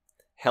really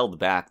held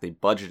back. They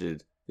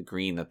budgeted the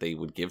green that they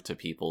would give to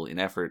people in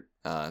effort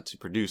to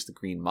produce the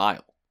Green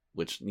Mile,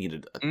 which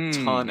needed a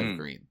ton of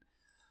green.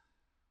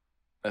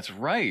 That's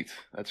right.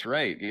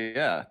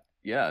 Yeah.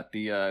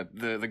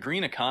 The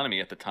green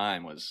economy at the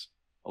time was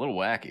a little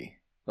wacky.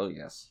 Oh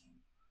yes.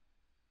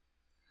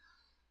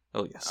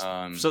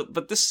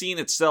 But this scene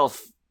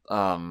itself,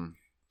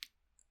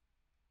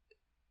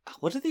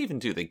 what did they even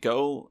do? They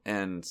go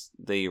and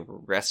they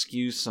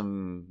rescue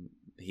some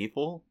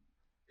people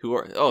who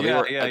are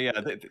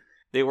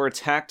they were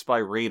attacked by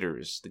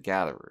raiders, the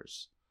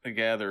gatherers. The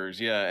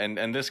gatherers, yeah,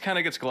 and this kind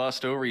of gets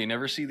glossed over. You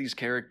never see these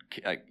scare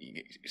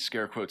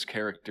quotes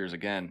characters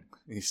again.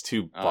 These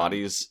two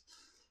bodies.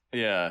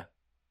 Yeah,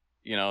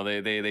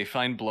 they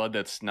find blood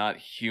that's not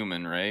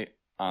human, right?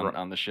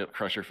 On the ship,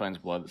 Crusher finds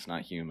blood that's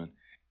not human.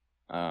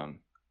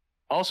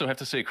 Also, have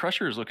to say,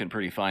 Crusher is looking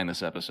pretty fine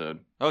this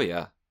episode. Oh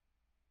yeah.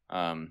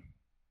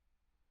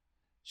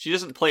 She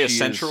doesn't play a She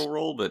central is-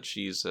 role, but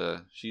she's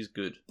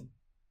good.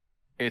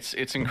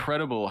 It's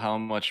incredible how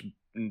much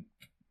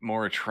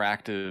more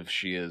attractive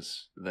she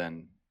is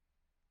than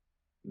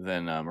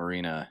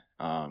Marina.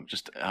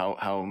 Just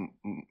how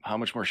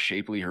much more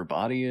shapely her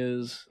body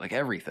is, like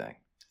everything.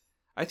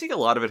 I think a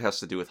lot of it has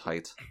to do with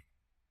height.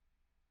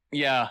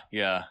 Yeah,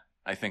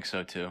 I think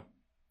so too.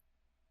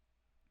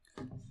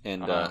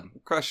 And Um,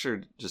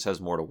 Crusher just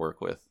has more to work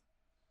with.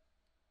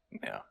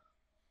 Yeah.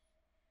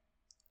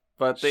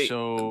 But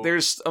So-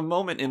 there's a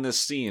moment in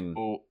this scene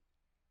Oh,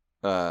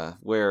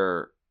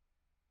 where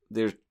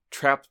they're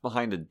trapped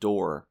behind a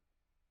door,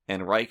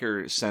 and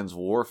Riker sends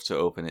Worf to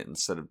open it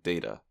instead of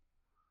Data.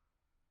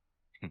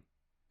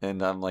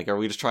 And I'm like, are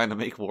we just trying to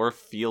make Worf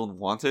feel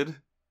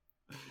wanted?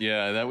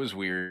 yeah, that was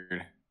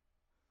weird.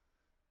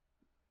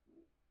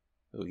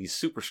 Oh, he's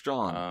super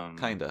strong,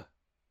 kinda.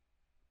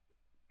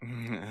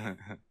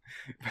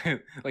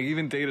 Like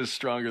even Data's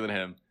stronger than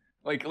him.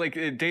 Like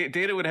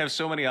Data would have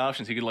so many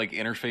options. He could like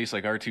interface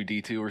like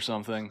R2D2 or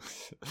something.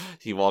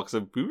 He walks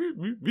up.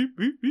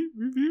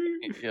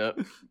 Yep.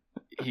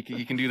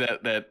 He can do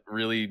that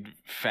really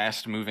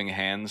fast moving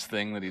hands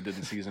thing that he did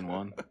in season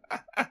 1.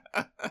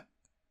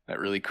 That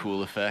really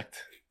cool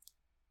effect.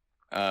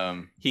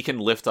 He can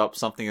lift up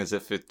something as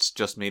if it's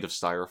just made of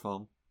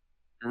styrofoam.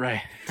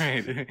 Right.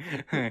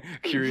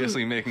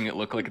 Curiously making it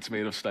look like it's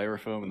made of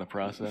styrofoam in the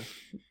process.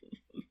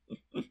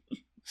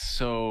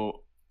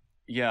 So,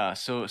 yeah,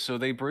 so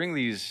they bring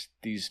these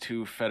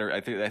two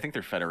I think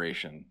they're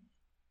Federation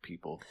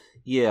people.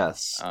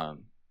 Yes.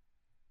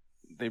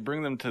 They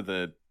bring them to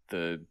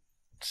the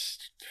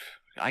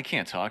I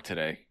can't talk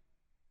today.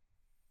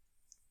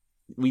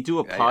 We do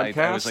a podcast.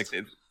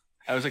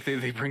 I was like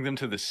they bring them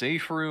to the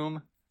safe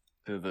room,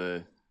 to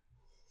the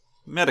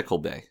medical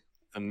bay.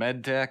 The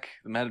med deck,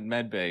 the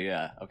med bay,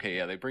 yeah. Okay,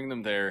 yeah, they bring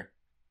them there,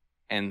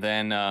 and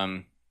then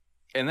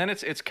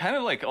it's kind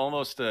of like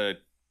almost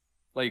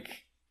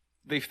like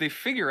they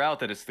figure out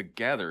that it's the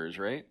Gatherers,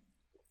 right?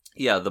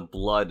 Yeah, the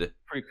blood.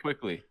 Pretty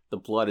quickly. The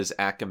blood is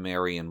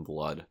Acamarian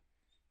blood.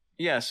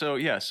 Yeah, so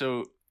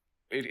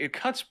it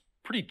cuts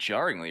pretty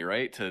jarringly,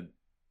 right? To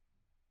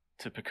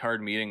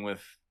Picard meeting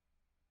with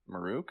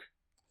Maruk.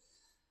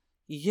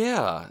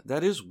 Yeah,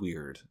 that is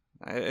weird.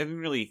 I didn't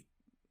really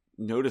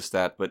notice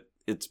that, but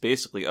it's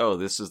basically,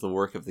 this is the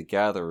work of the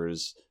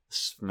Gatherers.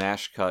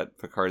 Smash cut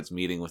Picard's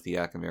meeting with the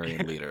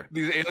Acamarian leader.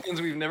 These aliens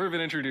we've never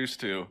been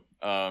introduced to.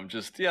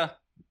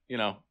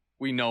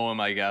 We know them,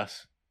 I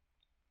guess.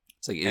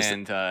 It's like,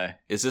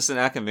 is this an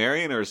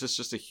Acamarian or is this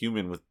just a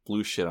human with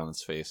blue shit on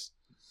its face?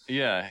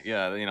 Yeah,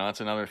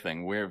 that's another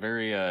thing. We're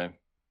very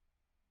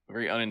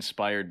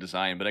uninspired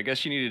design, but I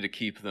guess you needed to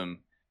keep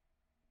them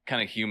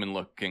kind of human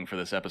looking for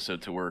this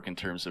episode to work in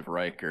terms of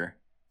Riker,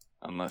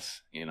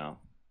 unless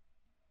I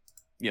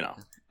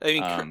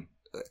mean,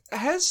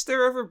 has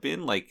there ever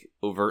been like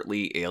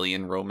overtly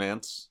alien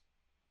romance?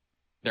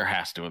 There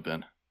has to have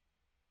been.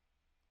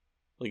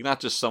 Like not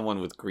just someone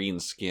with green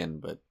skin,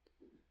 but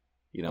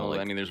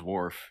I mean, there's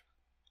Worf.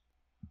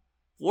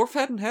 Worf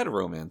hadn't had a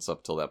romance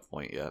up till that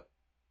point yet.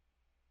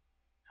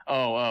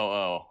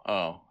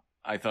 Oh.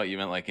 I thought you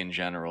meant like in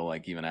general,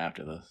 like even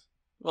after this.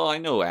 Well, I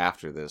know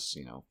after this,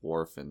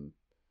 Worf and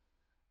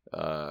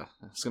I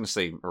was gonna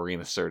say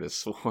Marina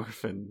Sirtis,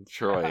 Worf and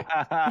Troy.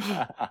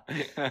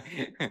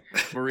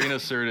 Marina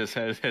Sirtis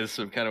has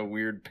some kind of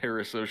weird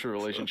parasocial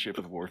relationship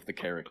with Worf, the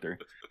character.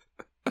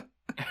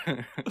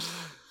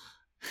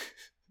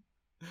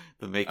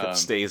 The makeup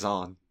stays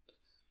on.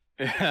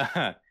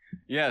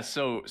 Yeah.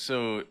 So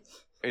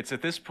it's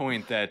at this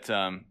point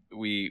that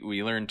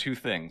we learn two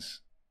things.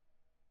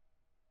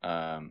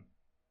 The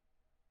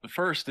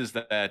first is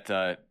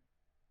that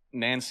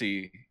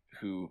Nancy,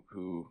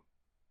 who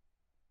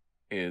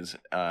is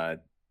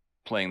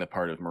playing the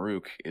part of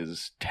Maruk,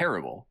 is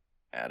terrible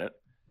at it.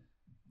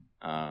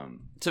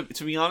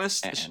 To be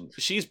honest,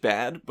 she's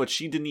bad, but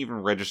she didn't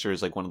even register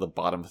as like one of the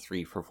bottom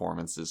 3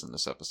 performances in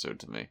this episode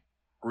to me.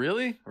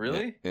 Really?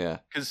 Yeah.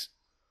 Because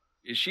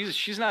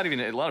she's not even.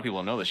 A lot of people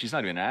don't know that she's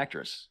not even an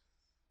actress.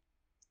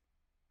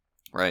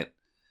 Right.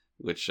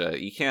 Which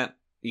you can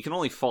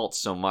only fault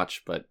so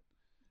much, but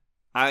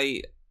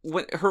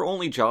her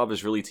only job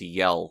is really to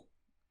yell,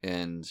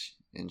 and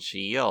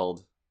she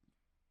yelled.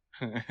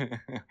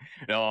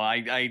 No,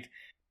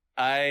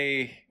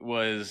 I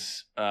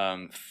was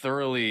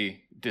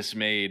thoroughly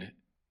dismayed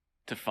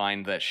to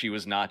find that she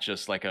was not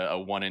just like a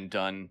one and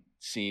done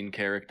scene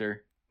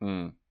character.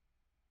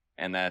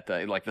 And that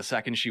like the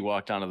second she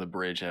walked onto the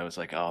bridge, I was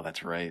like, oh,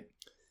 that's right,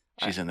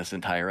 she's in this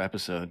entire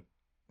episode.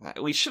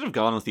 We should have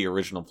gone with the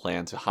original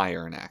plan to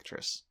hire an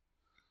actress.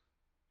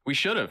 We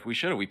should have.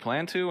 We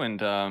planned to,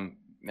 and I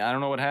don't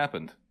know what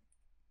happened.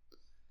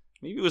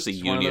 Maybe it was a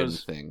union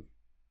thing.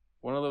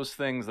 One of those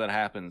things that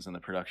happens in the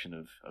production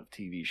of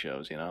TV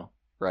shows,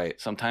 Right.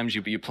 Sometimes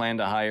you plan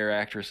to hire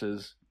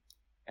actresses,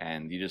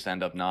 and you just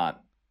end up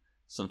not.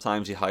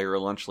 Sometimes you hire a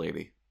lunch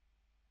lady.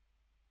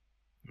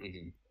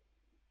 Mm-hmm.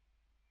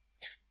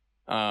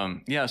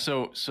 Yeah.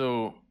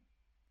 So,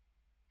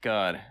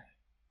 God,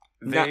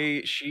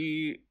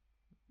 she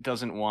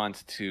doesn't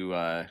want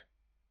to.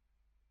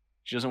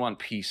 She doesn't want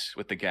peace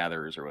with the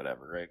gatherers or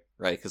whatever, right?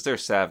 Right, because they're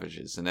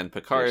savages. And then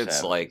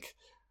Picard's like,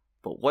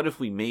 but what if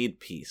we made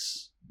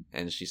peace?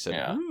 And she said,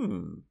 Yeah.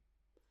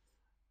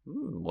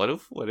 What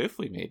if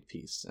we made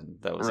peace? And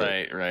that was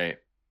it. Right.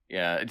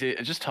 Yeah,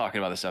 just talking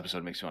about this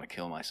episode makes me want to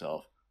kill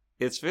myself.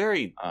 It's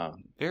very,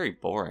 very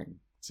boring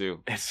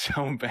too. It's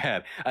so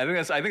bad. I think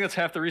that's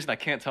half the reason I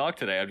can't talk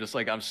today. I'm just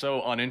like, I'm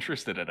so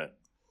uninterested in it.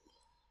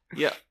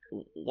 Yeah,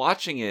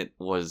 watching it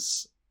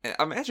was.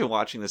 Imagine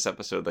watching this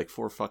episode like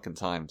 4 fucking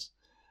times.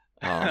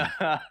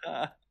 I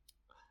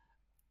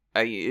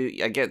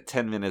get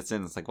 10 minutes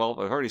in. It's like, well,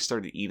 I've already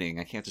started eating.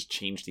 I can't just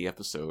change the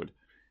episode.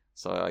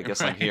 So I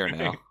guess I'm here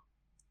now.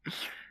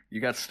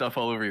 You got stuff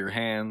all over your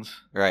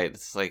hands. Right.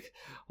 It's like,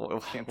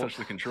 Can't touch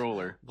the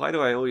controller. Why do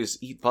I always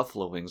eat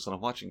buffalo wings when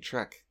I'm watching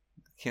Trek?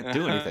 Can't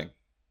do anything.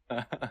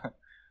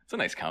 It's a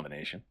nice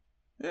combination.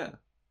 Yeah.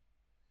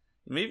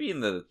 Maybe in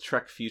the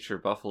Trek future,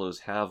 buffaloes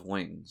have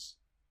wings.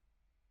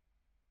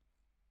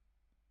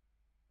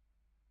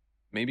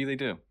 Maybe they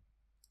do.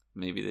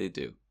 Maybe they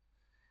do.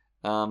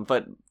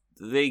 But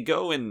they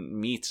go and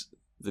meet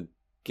the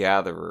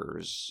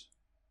gatherers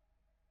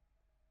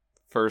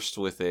first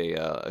with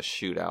a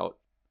shootout.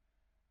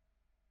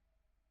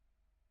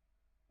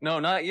 No,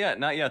 not yet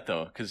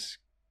though, because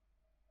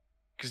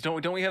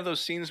don't we have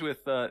those scenes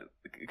with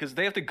because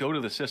they have to go to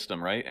the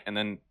system, right? And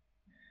then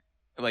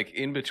like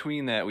in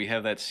between that we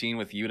have that scene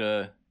with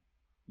Yuta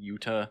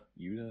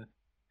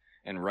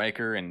and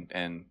Riker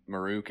and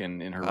Maruk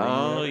and in her room.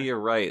 Oh, you're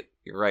right.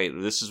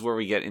 This is where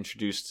we get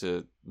introduced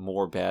to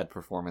more bad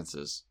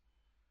performances.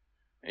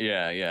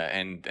 Yeah,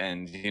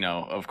 and you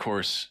know, of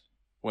course,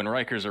 when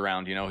Riker's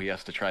around, you know, he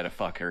has to try to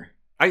fuck her.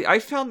 I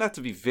found that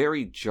to be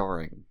very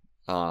jarring.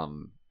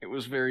 It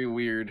was very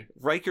weird.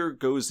 Riker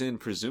goes in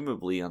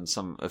presumably on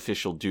some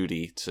official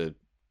duty to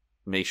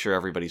make sure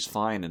everybody's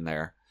fine in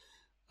there,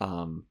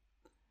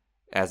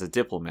 as a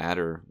diplomat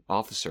or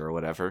officer or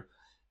whatever,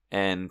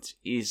 and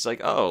he's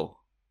like, "Oh,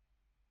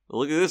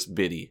 look at this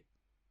biddy.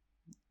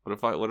 What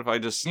if I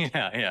just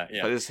yeah.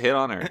 If I just hit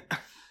on her?"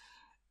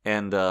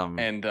 And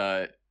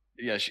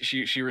yeah,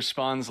 she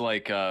responds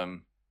like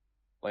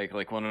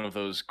one of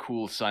those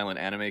cool silent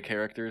anime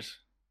characters.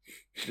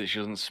 She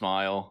doesn't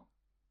smile.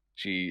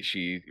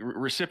 She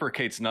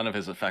reciprocates none of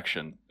his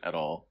affection at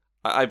all.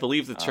 I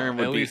believe the term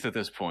at least at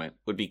this point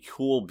would be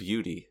cool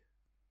beauty.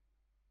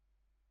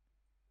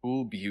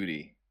 Cool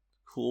beauty.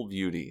 Cool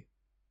beauty.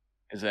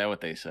 Is that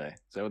what they say?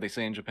 Is that what they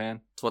say in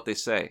Japan? It's what they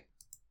say.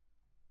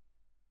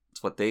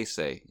 It's what they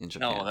say in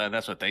Japan. No,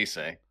 that's what they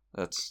say.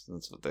 That's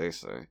what they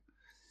say.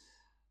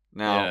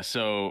 Now, yeah.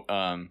 So,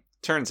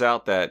 turns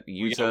out that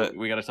Yuta.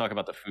 We got to talk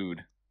about the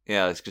food.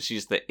 Yeah, it's because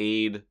she's the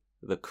aide,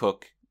 the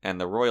cook,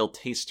 and the royal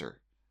taster.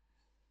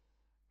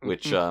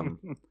 Which,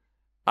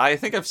 I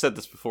think I've said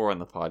this before on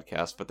the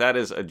podcast, but that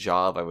is a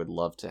job I would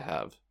love to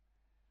have.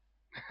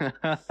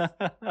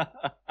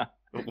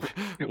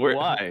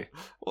 Why?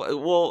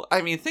 Well,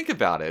 I mean, think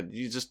about it.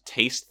 You just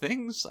taste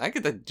things? I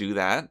could do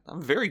that.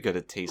 I'm very good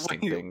at tasting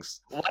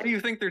things. Why do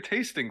you think they're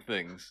tasting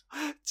things?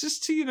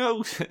 Just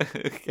to,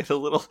 get a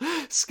little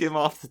skim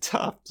off the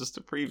top, just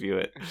to preview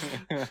it.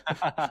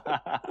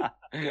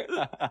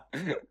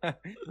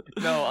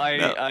 No,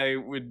 I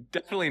would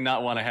definitely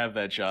not want to have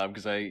that job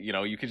because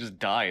you could just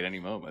die at any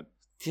moment.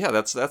 Yeah,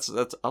 that's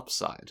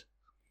upside.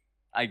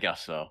 I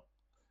guess so.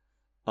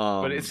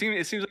 But it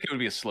seems like it would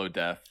be a slow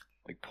death.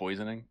 Like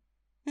poisoning?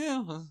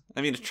 Yeah.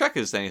 I mean, if Trek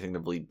is anything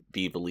to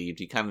be believed,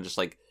 you kind of just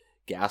like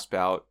gasp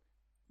out,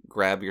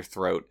 grab your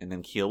throat, and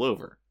then keel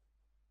over.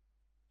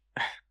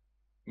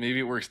 Maybe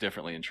it works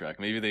differently in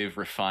Trek. Maybe they've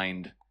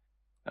refined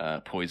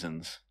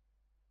poisons.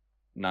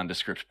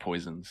 Nondescript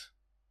poisons.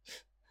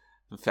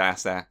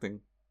 Fast acting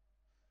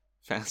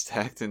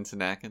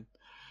Tanakin.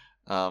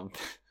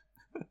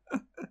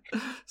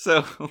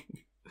 So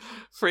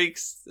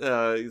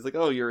Frakes, he's like,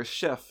 "Oh, you're a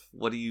chef.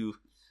 What do you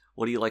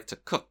like to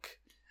cook?"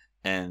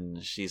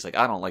 And she's like,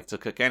 "I don't like to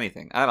cook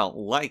anything. I don't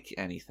like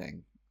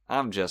anything.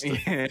 I'm just a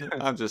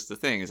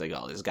thing." He's like,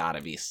 "Oh, there's got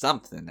to be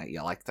something that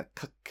you like to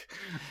cook."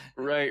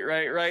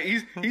 Right.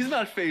 He's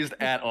not fazed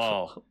at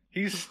all.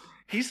 He's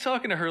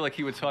talking to her like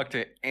he would talk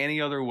to any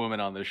other woman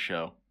on this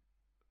show.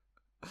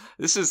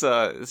 This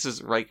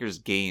is Riker's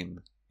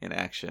game in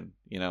action.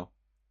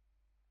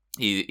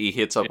 He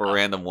hits up a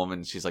random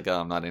woman. She's like,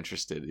 "Oh, I'm not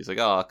interested." He's like,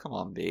 "Oh, come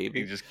on, babe."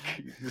 He just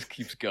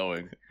keeps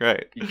going.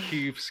 Right. He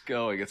keeps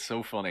going. It's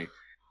so funny.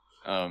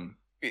 I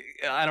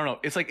don't know.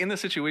 It's like in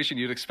this situation,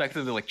 you'd expect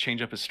him to like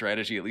change up his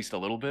strategy at least a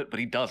little bit, but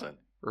he doesn't.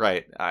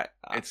 Right.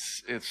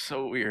 It's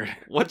so weird.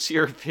 What's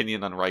your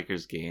opinion on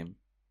Riker's game?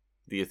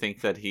 Do you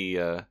think that he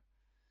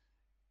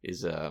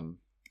is I don't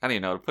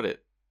even know how to put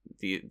it.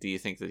 Do you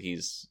think that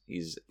he's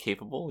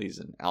capable? He's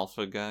an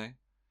alpha guy?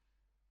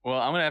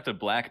 Well, I'm gonna have to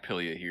black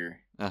pill you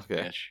here.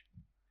 Okay. Mitch.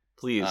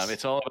 Please.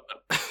 It's all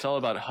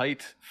about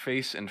height,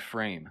 face, and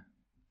frame.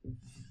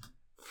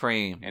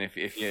 Frame. And if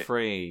you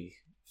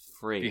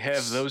If you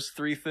have those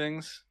three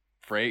things,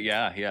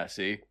 yeah.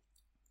 See,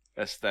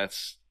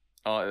 that's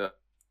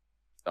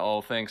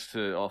all thanks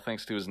to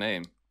his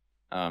name.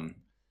 I mean,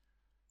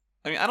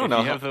 I don't if know.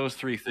 you have those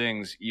three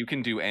things, you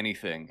can do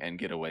anything and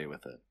get away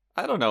with it.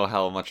 I don't know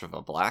how much of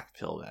a black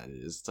pill that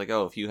is. It's like,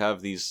 oh, if you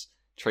have these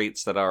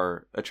traits that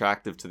are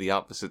attractive to the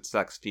opposite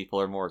sex, people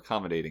are more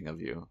accommodating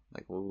of you.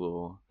 Like,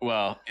 ooh.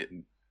 Well,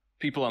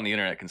 people on the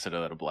internet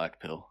consider that a black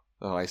pill.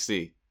 Oh, I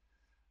see.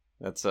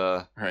 That's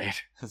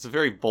right. That's a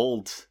very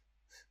bold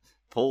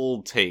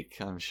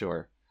take, I'm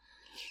sure.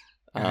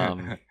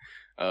 Yeah.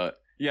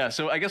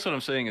 So I guess what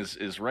I'm saying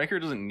is Riker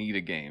doesn't need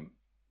a game.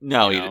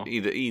 No,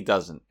 he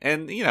doesn't,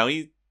 and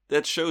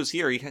that shows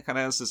here. He kind of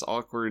has this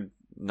awkward,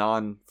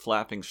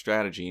 non-flapping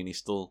strategy, and he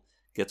still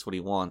gets what he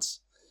wants.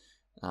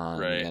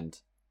 Right. And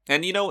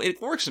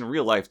it works in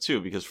real life too,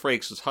 because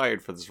Frakes was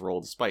hired for this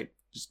role despite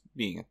just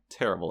being a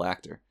terrible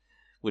actor,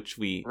 which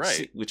we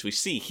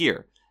see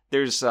here.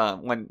 There's so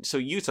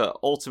Yuta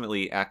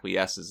ultimately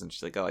acquiesces, and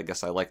she's like, "Oh, I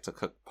guess I like to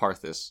cook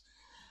Parthis,"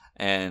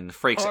 and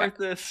Frakes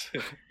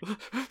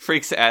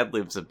Frakes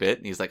ad-libs a bit,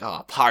 and he's like,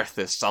 "Oh,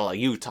 Parthis a la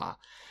Yuta,"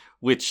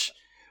 which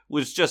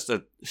was just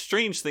a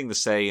strange thing to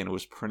say, and it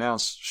was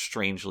pronounced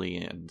strangely,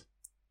 and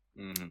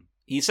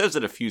he says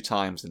it a few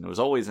times, and it was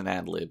always an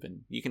ad-lib,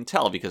 and you can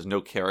tell because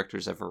no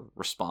characters ever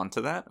respond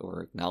to that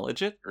or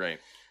acknowledge it. Right.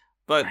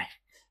 But,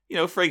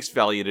 Frakes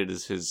valued it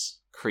as his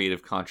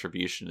creative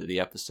contribution to the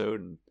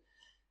episode, and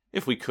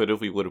if we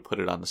would have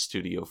put it on the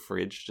studio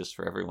fridge just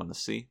for everyone to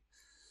see.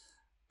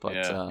 But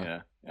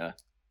yeah.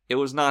 It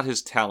was not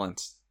his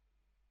talent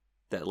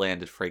that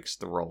landed Frakes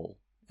the role,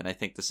 and I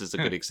think this is a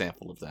good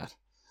example of that.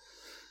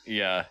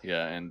 Yeah,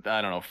 and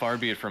I don't know. Far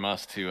be it from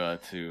us to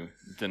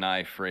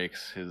deny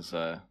Frakes his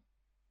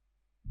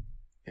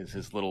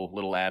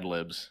little ad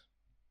libs.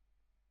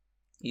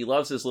 He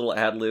loves his little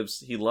ad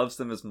libs. He loves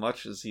them as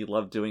much as he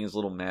loved doing his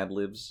little mad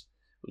libs,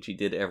 which he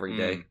did every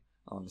day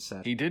on the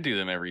set. He did do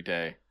them every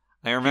day.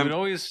 I remember.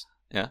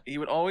 He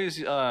would always.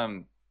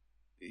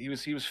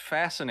 He was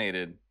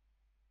fascinated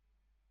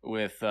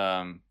with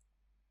the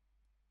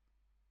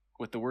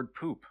word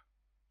poop.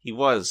 He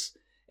was.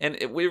 And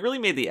it really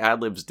made the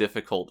ad-libs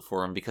difficult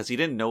for him because he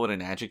didn't know what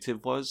an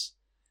adjective was.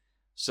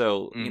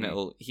 So,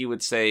 he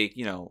would say,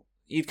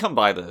 he'd come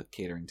by the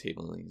catering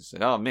table and he'd say,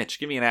 "Oh, Mitch,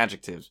 give me an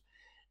adjective."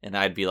 And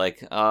I'd be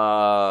like,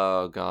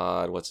 "Oh,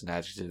 God, what's an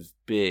adjective?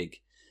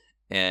 Big."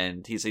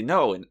 And he'd say,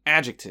 "No, an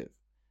adjective."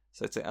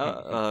 So I'd say,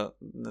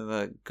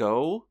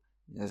 "Go?"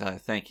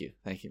 Thank you,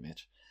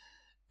 Mitch.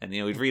 And,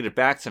 he'd read it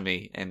back to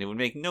me and it would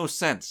make no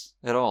sense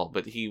at all,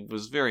 but he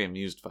was very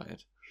amused by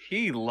it.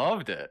 He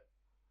loved it.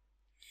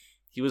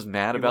 He was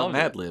mad about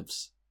Mad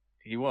Libs.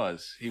 He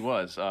was. It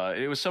was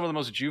some of the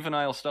most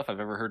juvenile stuff I've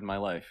ever heard in my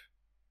life.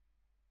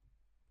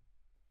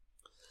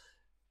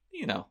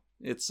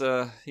 It's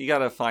you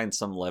gotta find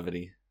some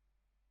levity,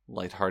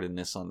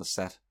 lightheartedness on the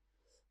set,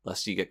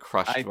 lest you get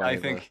crushed by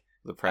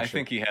the pressure. I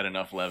think he had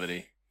enough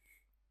levity.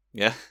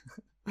 Yeah,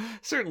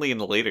 certainly in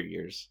the later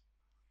years.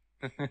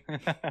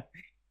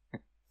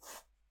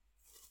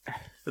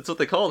 That's what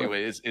they call it.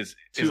 Anyway, is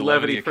Two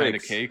levity levity a kind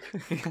of Frakes. cake?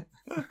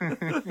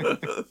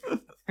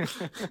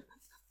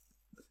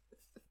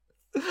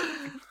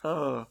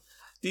 Oh,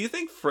 do you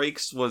think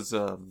Frakes was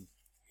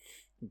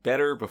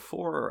better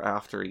before or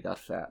after he got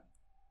fat?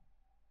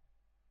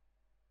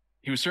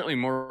 He was certainly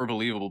more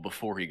believable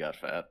before he got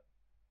fat.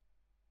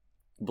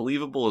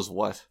 Believable as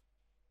what?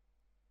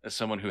 As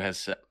someone who has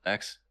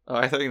sex. Oh,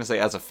 I thought you were going to say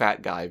as a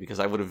fat guy, because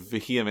I would have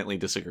vehemently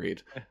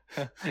disagreed.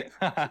 I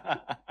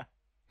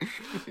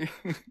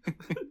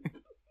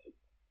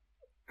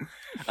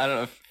don't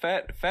know.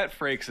 Fat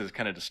Frakes is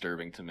kind of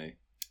disturbing to me.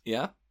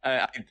 Yeah.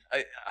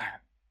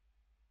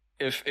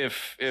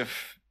 If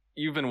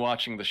you've been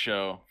watching the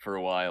show for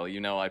a while,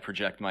 I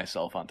project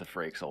myself onto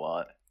Frakes a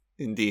lot.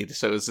 Indeed.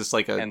 So is this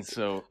like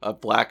a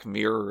black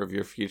mirror of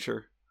your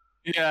future?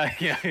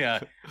 Yeah.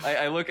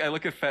 I look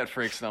at Fat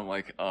Frakes and I'm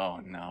like,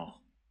 oh no.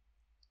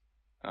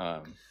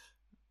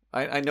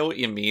 I know what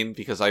you mean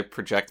because I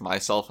project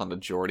myself onto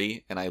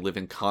Geordi and I live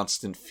in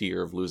constant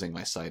fear of losing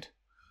my sight.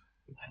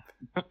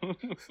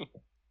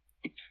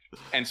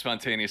 And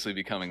spontaneously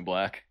becoming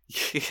black.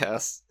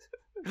 Yes.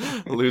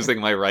 Losing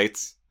my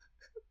rights.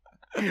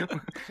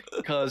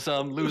 Because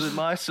I'm losing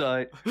my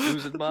sight,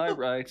 losing my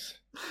rights.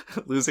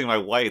 Losing my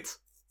white.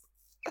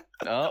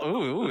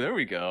 Oh, there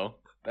we go.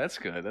 That's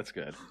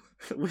good.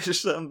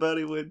 Wish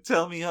somebody would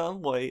tell me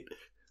I'm white.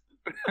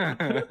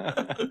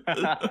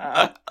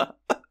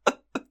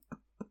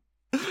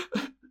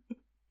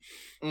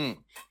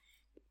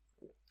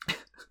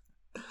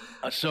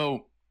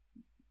 So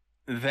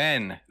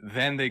then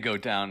they go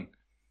down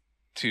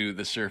to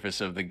the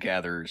surface of the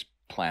Gatherer's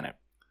planet.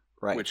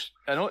 Right. Which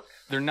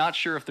they're not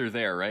sure if they're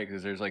there, right?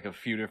 Because there's like a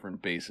few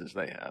different bases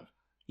they have.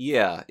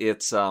 Yeah,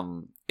 it's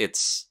a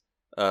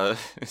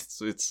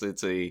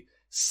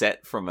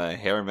set from a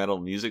hair metal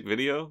music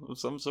video of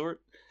some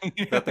sort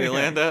that they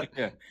land at.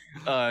 Yeah.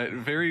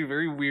 Very,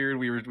 very weird.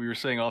 We were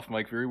saying off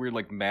mic, very weird,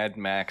 like Mad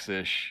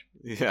Max-ish.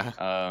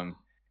 Yeah.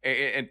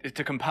 And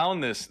to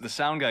compound this, the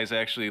sound guys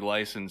actually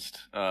licensed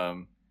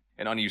an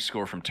unused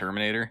score from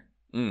Terminator.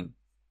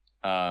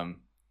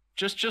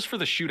 Just for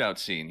the shootout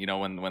scene,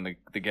 when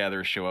the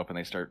gatherers show up and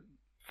they start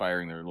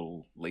firing their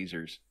little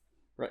lasers.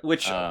 Right.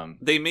 Which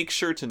they make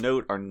sure to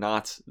note are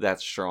not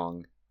that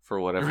strong for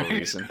whatever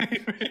reason.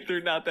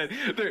 They're not that.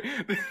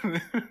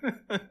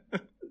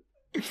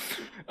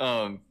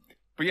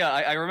 But yeah,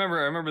 I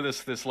remember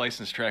this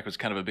licensed track was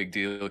kind of a big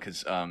deal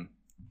because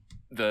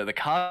the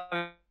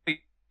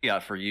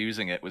caveat for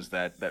using it was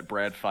that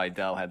Brad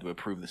Fiedel had to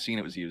approve the scene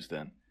it was used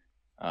in.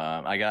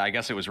 I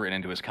guess it was written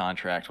into his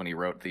contract when he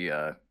wrote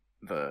the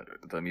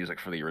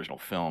music for the original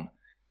film.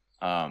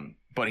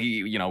 But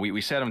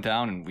we sat him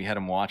down and we had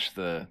him watch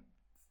the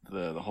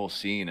whole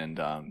scene,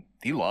 and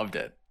he loved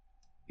it.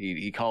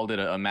 He called it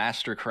a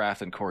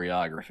mastercraft in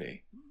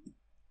choreography.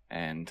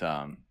 And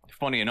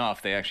funny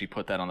enough, they actually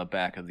put that on the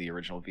back of the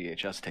original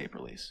VHS tape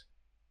release.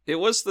 It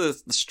was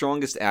the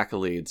strongest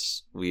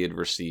accolades we had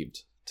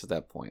received to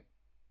that point.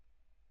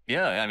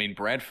 Yeah, I mean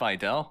Brad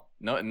Fiedel,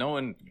 no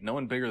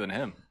one bigger than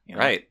him,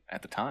 right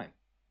at the time.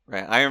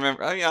 Right, I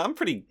remember. I'm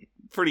pretty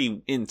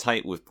in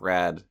tight with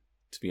Brad,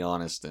 to be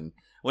honest. And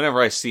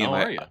whenever I see him,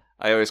 I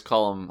always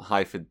call him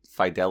High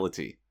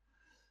Fidelity.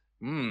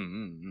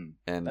 And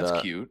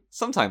that's cute.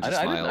 Sometimes he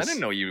smiles. I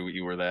didn't know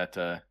you were that.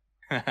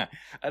 I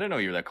didn't know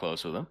you were that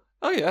close with him.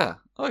 Oh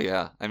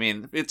yeah. I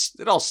mean,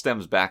 it all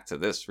stems back to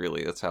this.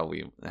 Really, that's how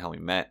we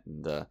met,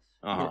 and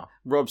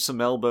rub some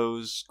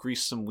elbows,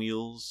 grease some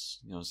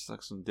wheels,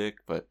 suck some dick.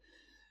 But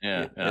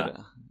you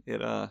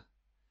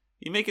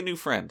make a new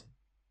friend.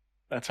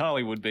 That's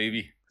Hollywood,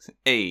 baby.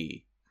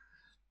 Hey.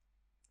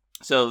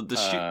 So the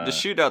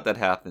shootout that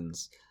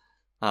happens,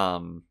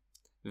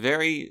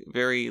 very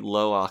very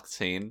low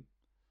octane,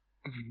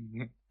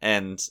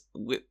 and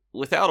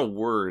without a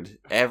word,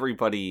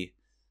 everybody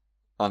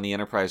on the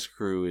Enterprise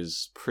crew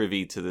is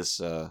privy to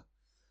this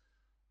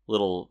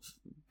little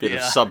bit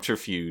of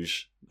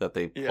subterfuge that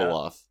they pull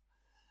off.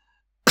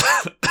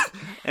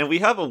 And we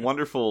have a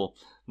wonderful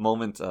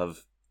moment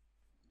of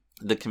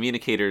the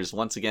communicators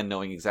once again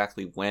knowing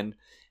exactly when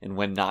and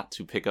when not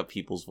to pick up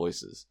people's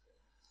voices.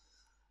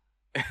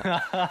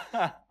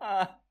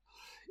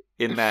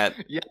 In that,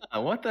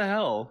 what the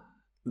hell?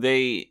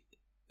 The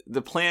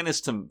plan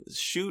is to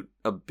shoot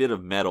a bit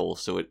of metal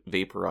so it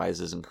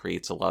vaporizes and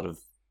creates a lot of,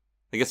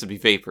 I guess it'd be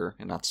vapor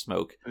and not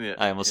smoke. Yeah,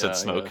 I almost said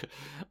smoke.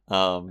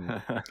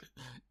 Yeah.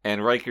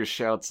 And Riker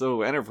shouts,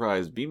 "Oh,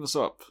 Enterprise, beam us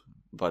up!"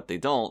 But they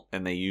don't,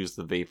 and they use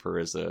the vapor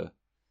as a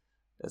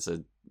what is the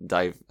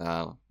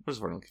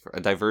word I'm looking for? A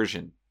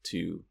diversion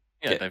to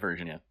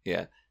diversion.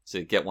 Yeah,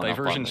 to get one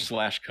diversion up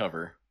on /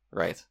 cover.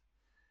 Right.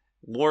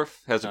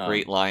 Worf has a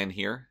great line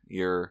here.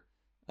 Your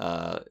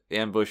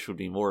ambush would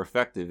be more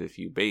effective if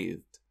you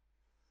bathed.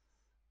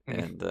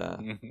 And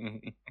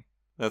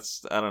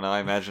that's, I don't know, I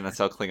imagine that's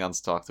how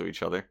Klingons talk to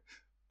each other.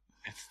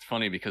 It's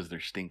funny because they're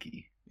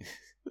stinky.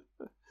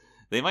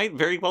 They might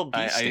very well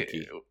be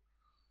stinky.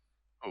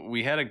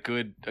 We had a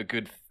good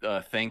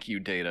thank you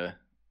Data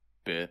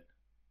bit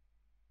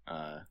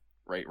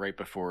right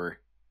before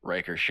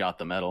Riker shot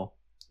the metal.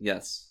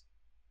 Yes.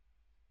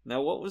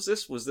 Now what was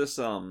this? Was this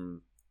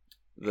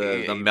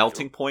the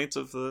melting point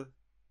of the...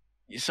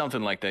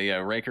 Something like that, yeah.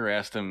 Riker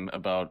asked him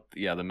about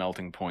the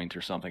melting point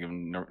or something of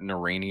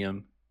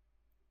neuranium.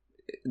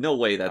 No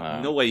way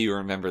no way you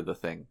remember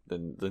the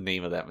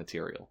name of that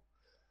material.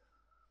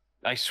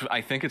 I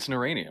think it's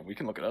neuranium. We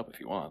can look it up if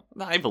you want.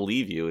 No, I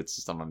believe you. It's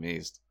just I'm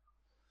amazed.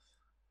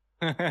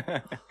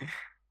 I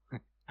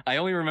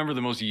only remember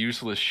the most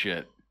useless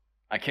shit.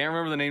 I can't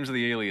remember the names of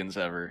the aliens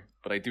ever,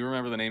 but I do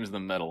remember the names of the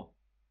metal.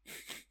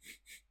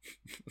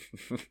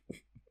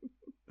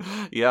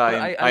 Yeah,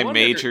 I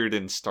majored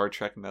in Star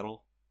Trek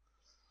metal.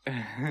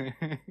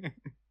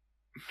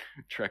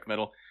 Trek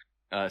metal.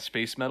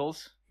 Space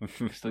metals. I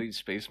studied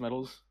space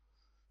metals.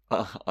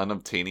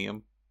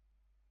 Unobtainium.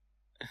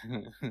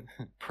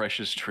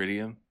 Precious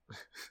tritium.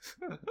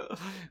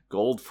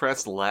 Gold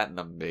pressed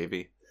latinum,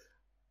 baby.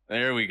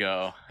 There we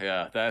go.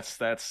 Yeah, that's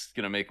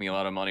gonna make me a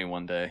lot of money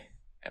one day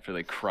after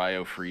they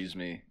cryo freeze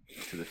me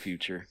to the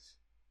future.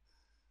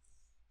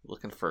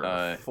 Looking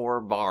for 4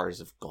 bars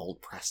of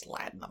gold pressed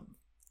latinum.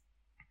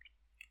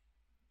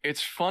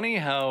 It's funny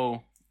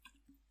how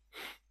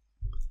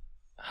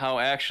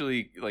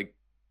actually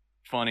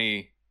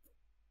funny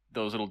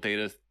those little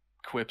Data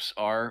quips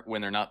are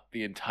when they're not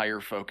the entire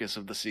focus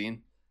of the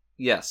scene.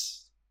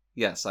 Yes,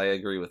 I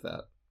agree with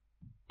that.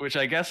 Which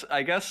I guess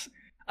I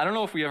don't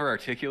know if we ever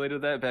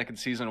articulated that back in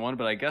season 1,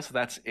 but I guess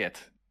that's it.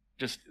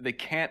 Just they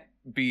can't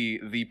be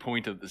the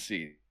point of the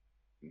scene.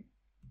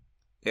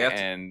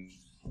 And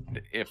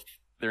if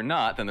they're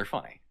not, then they're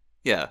funny.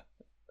 Yeah.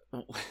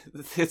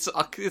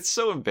 It's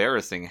so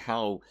embarrassing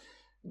how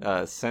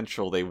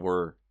central they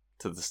were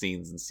to the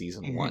scenes in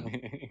season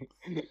 1.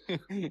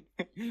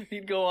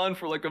 He'd go on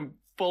for like a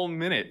full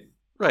minute.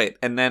 Right,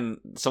 and then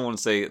someone would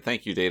say,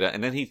 "Thank you, Data,"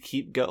 and then he'd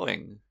keep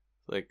going.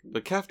 Like,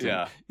 "But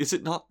Captain, is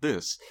it not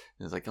this?"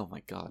 And it's like, oh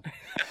my god.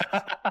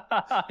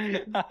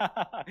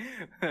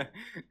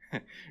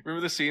 Remember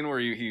the scene where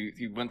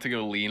he went to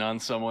go lean on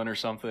someone or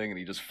something and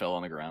he just fell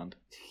on the ground?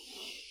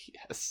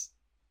 Yes.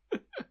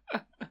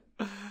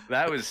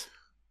 That was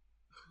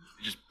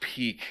just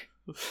peak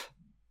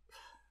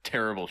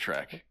terrible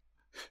Trek.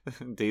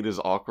 Data's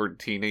awkward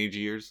teenage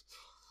years.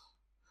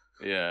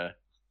 Yeah.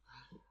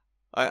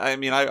 I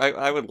mean,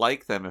 I would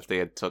like them if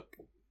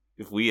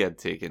we had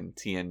taken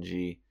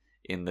TNG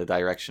in the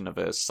direction of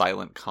a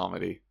silent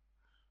comedy.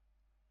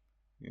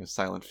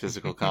 Silent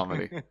physical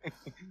comedy.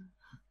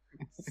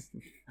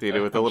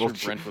 Data with a little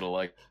Brent would have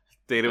liked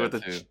Data with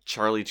that a too.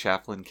 Charlie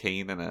Chaplin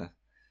cane and a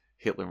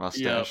Hitler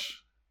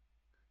mustache.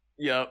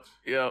 Yep.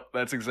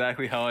 That's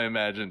exactly how I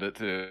imagined it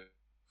too.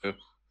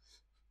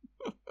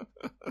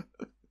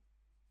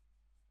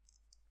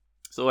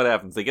 So what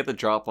happens? They get the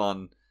drop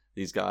on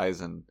these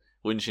guys, and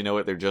wouldn't you know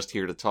it, they're just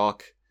here to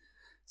talk.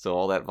 So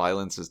all that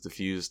violence is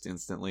diffused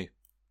instantly.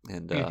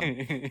 And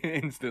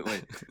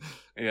instantly.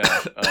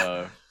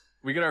 Yeah.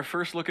 We get our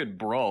first look at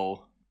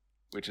Brull,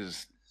 which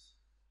is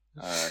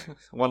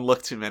one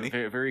look too many.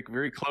 very, very,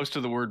 very close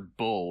to the word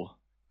bull.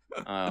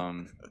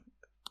 But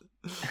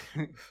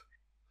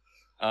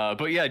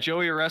yeah,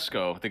 Joey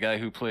Oresco, the guy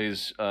who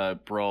plays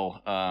Brull,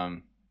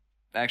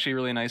 actually a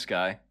really nice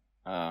guy.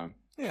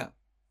 Yeah.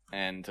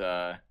 And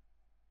I'll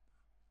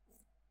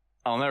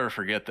never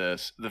forget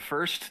this. The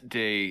first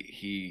day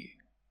he,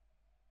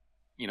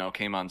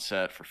 came on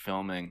set for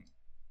filming,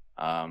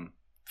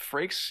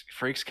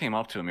 Frakes came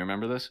up to him. You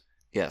remember this?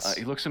 Yes.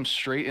 He looks him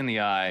straight in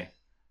the eye,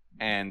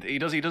 and he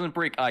doesn't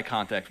break eye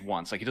contact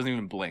once. Like, he doesn't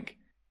even blink.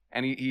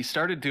 And he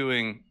started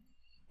doing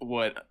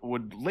what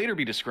would later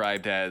be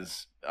described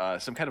as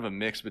some kind of a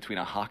mix between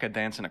a haka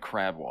dance and a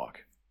crab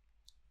walk.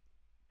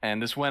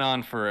 And this went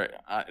on for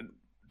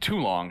too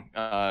long,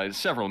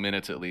 several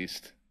minutes at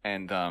least.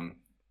 And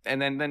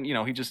then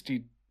he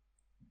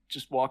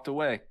just walked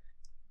away.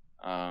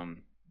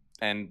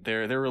 And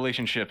their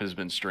relationship has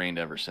been strained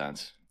ever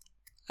since.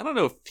 I don't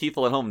know if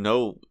people at home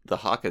know the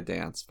haka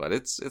dance, but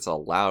it's a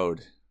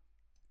loud,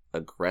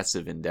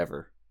 aggressive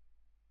endeavor.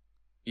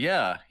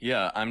 Yeah.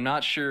 I'm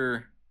not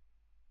sure.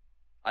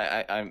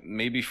 I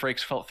maybe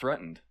Frakes felt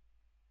threatened.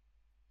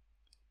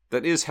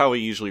 That is how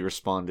he usually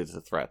responded to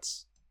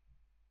threats.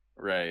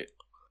 Right.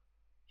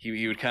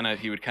 He would kind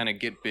of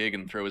get big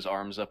and throw his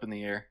arms up in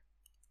the air,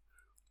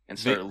 and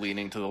start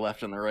leaning to the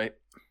left and the right.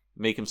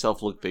 Make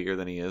himself look bigger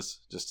than he is,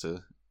 just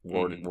to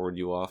ward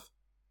you off.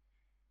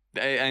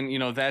 And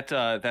that's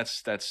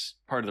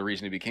part of the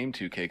reason he became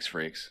Two Cakes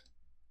Frakes.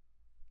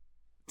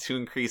 To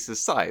increase his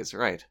size,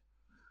 right?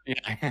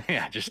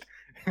 Yeah, just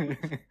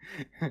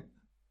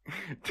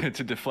to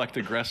deflect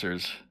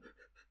aggressors.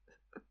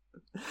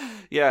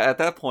 Yeah, at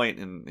that point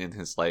in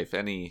his life,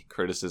 any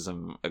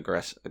criticism,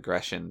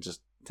 aggression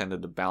just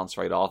tended to bounce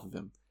right off of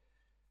him.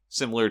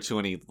 Similar to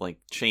any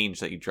change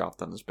that you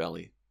dropped on his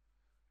belly.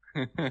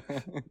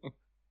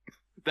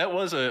 That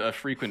was a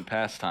frequent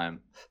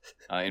pastime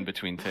in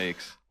between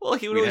takes. Well,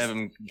 he would We'd have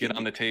him get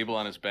on the table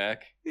on his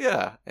back.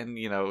 Yeah, and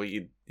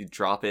you'd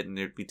drop it, and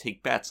we'd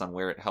take bets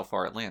on how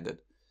far it landed.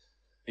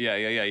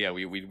 Yeah.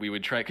 We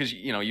would try, because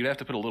you'd have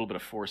to put a little bit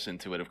of force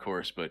into it, of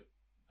course, but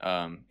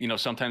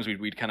sometimes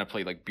we'd kind of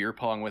play beer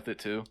pong with it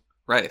too.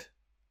 Right.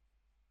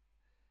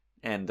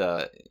 And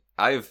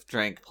I've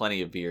drank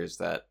plenty of beers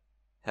that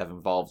have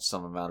involved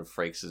some amount of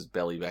Frakes'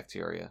 belly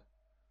bacteria.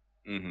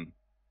 Mm-hmm.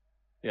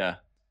 Yeah.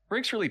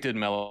 Frakes really did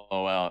mellow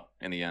out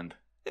in the end.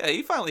 Yeah,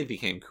 he finally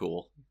became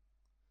cool.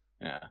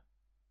 Yeah.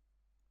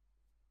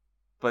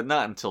 But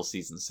not until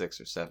season 6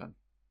 or 7.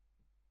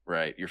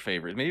 Right, your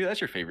favorite. Maybe that's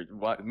your favorite.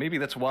 Maybe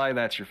that's why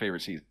that's your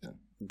favorite season.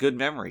 Good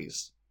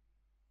memories.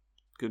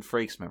 Good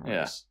Frakes memories.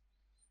 Yeah.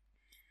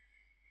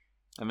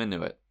 I'm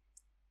into it.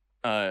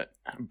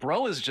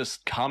 Brull is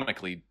just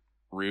comically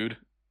rude.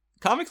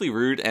 Comically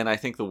rude, and I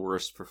think the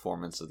worst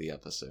performance of the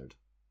episode.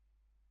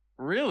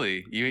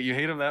 Really? You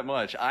hate him that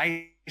much?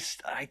 I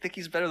think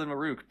he's better than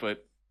Maruk,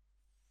 but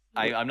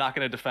I'm not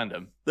going to defend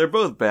him. They're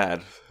both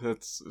bad.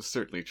 That's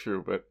certainly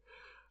true, but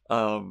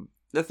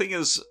the thing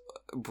is,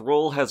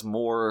 Brull has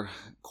more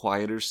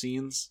quieter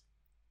scenes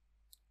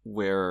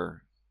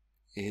where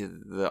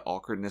the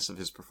awkwardness of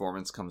his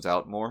performance comes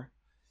out more.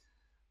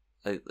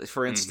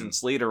 For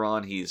instance, later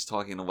on, he's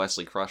talking to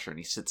Wesley Crusher, and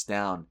he sits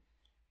down,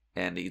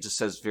 and he just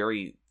says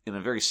in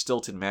a very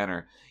stilted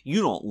manner,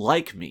 "You don't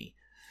like me,"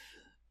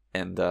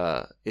 and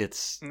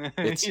it's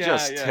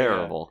just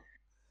terrible.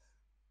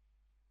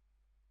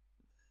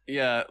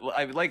 Yeah,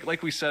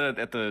 like we said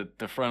at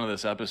the front of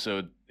this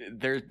episode,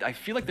 I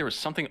feel like there was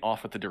something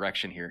off with the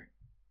direction here,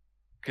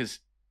 because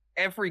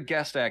every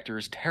guest actor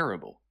is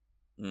terrible.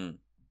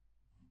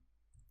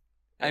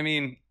 I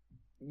mean,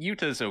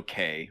 Yuta's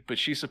okay, but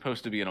she's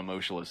supposed to be an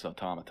emotionless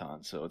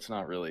automaton, so it's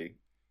not really,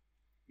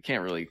 you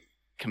can't really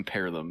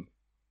compare them.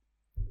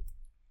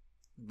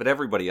 But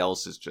everybody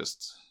else is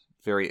just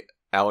very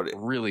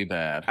really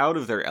bad, out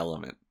of their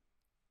element.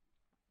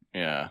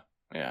 Yeah.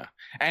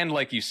 And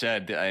like you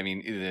said, I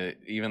mean,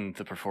 even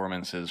the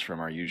performances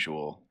from our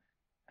usual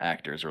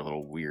actors are a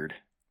little weird.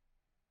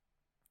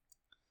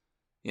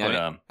 Yeah,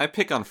 but, I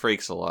pick on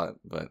Frakes a lot,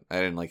 but I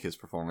didn't like his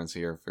performance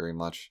here very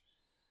much.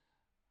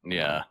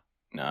 Yeah.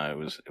 No,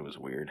 it was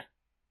weird.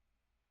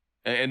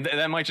 And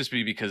that might just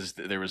be because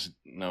there was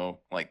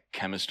no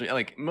chemistry.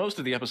 Most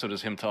of the episode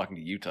is him talking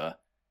to Yuta,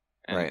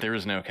 And there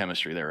was no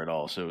chemistry there at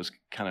all. So it was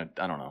kind of,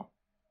 I don't know.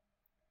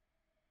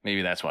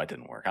 Maybe that's why it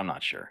didn't work. I'm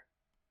not sure.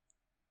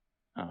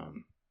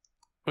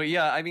 But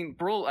yeah, I mean,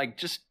 Brule, I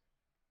guess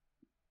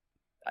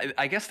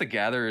the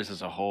Gatherers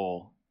as a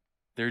whole,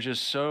 they're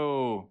just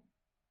so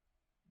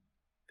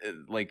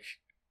like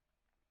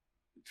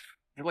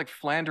they're like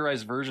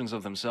Flanderized versions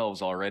of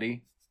themselves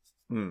already.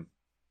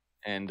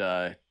 And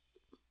I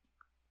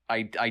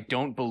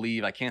don't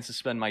believe, I can't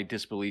suspend my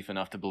disbelief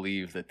enough to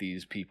believe that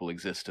these people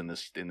exist in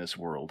this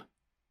world.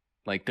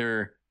 Like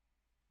they're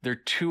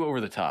too over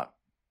the top.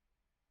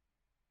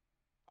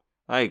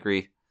 I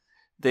agree.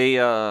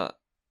 They're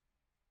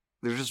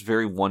just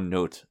very one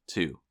note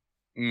too.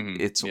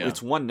 Mm-hmm.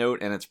 It's one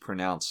note and it's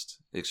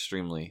pronounced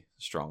extremely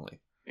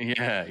strongly.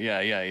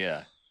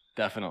 Yeah.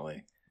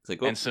 Definitely. It's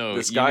like, and so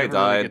this guy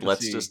died.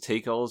 Let's just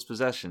take all his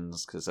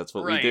possessions because that's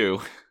what we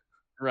do.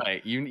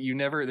 Right. You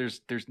never.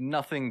 There's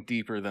nothing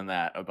deeper than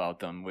that about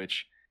them,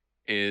 which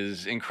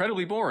is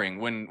incredibly boring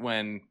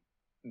when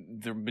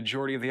the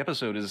majority of the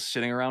episode is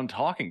sitting around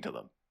talking to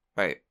them.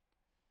 Right.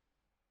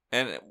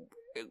 And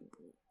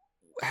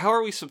how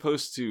are we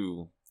supposed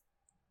to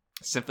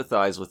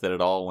sympathize with it at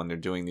all when they're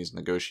doing these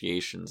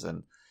negotiations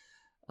and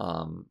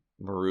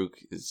Maruk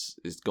is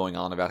going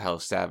on about how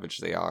savage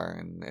they are,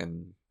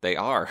 and they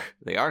are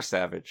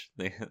savage.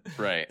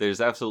 Right.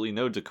 There's absolutely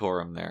no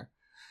decorum there.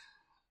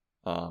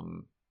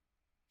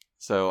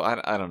 So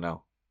I don't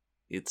know.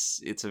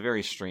 It's a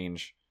very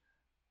strange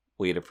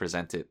way to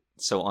present it.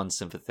 So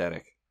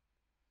unsympathetic.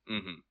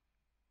 Mm-hmm.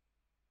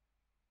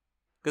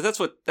 Because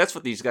that's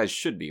what these guys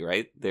should be,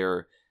 right?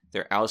 They're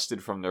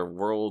ousted from their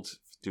world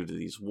due to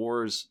these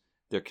wars.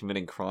 They're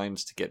committing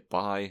crimes to get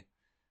by.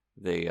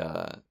 They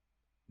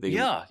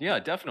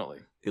definitely.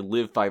 They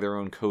live by their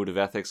own code of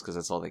ethics because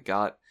that's all they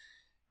got,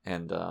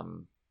 and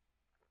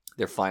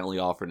they're finally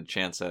offered a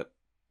chance at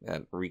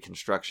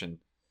reconstruction,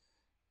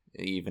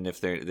 even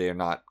if they're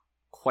not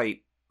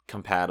quite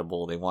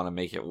compatible. They want to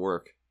make it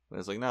work. But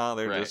it's like, no,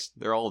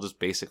 they're all just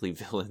basically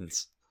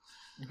villains.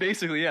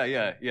 Basically,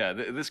 yeah.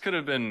 This could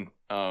have been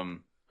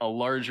a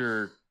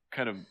larger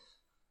kind of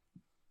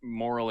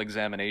moral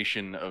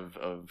examination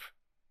of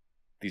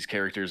these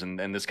characters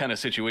and this kind of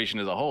situation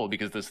as a whole,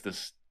 because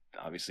this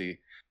obviously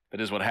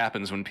that is what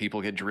happens when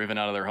people get driven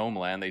out of their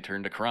homeland. They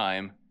turn to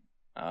crime.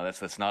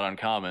 That's not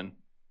uncommon.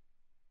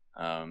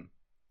 And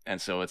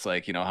so it's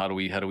like, how do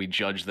we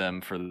judge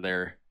them for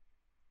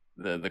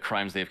the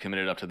crimes they've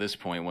committed up to this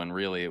point, when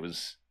really it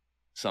was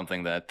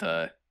something that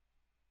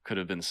could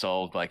have been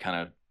solved by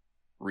kind of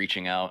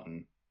reaching out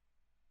and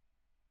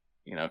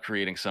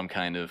creating some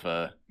kind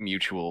of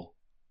mutual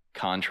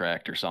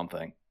contract or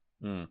something.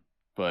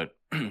 But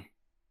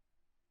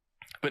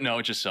no,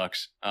 it just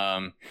sucks.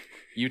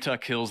 Utah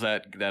kills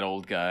that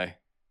old guy.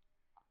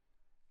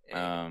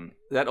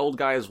 That old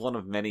guy is one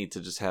of many to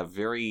just have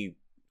very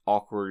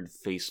awkward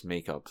face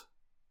makeup.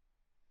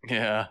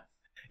 Yeah.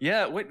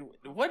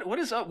 What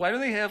is up? Why do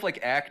they have like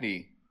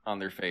acne on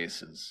their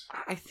faces?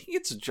 I think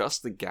it's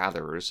just the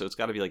Gatherers, so it's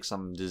got to be like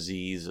some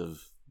disease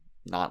of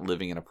not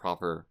living in a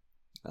proper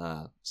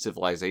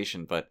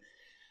civilization. But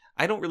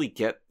I don't really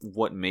get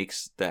what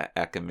makes the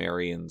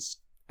Acamarians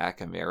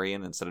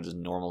Acamarian instead of just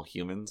normal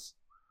humans.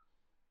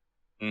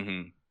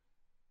 Mm-hmm.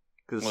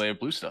 Because they have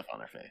blue stuff on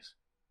their face.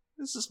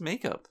 It's just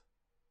makeup.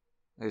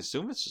 I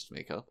assume it's just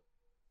makeup.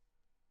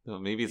 Well,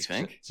 maybe it's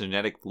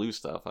genetic blue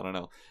stuff. I don't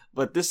know.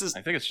 But this is...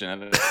 I think it's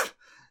genetic.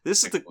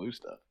 This is the blue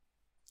stuff.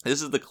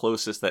 This is the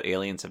closest that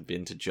aliens have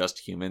been to just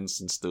humans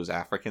since those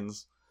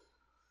Africans.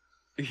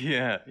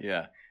 Yeah.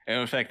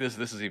 And in fact, this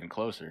is even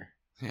closer.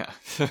 Yeah.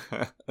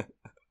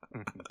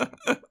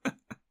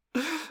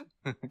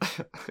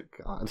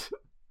 God.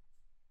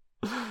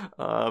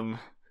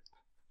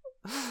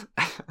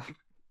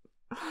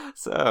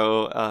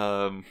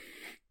 So,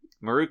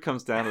 Maruk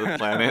comes down to the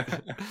planet,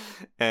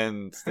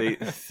 and they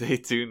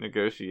do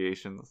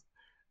negotiations,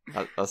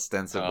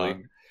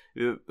 ostensibly.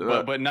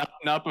 But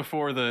not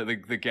before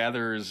the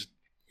gatherers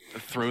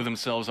throw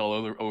themselves all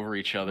over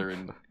each other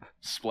and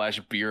splash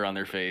beer on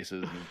their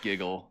faces and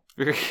giggle.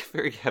 Very,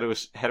 very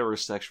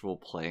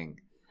heterosexual playing.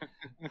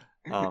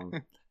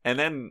 And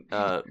then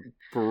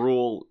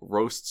Barul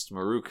roasts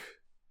Maruk.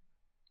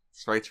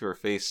 It's right to her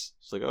face.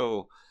 She's like,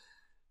 "Oh,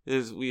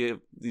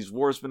 these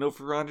wars been over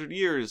for 100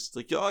 years." It's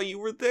like, "Oh, you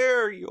were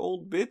there, you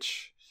old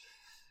bitch."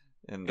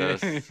 And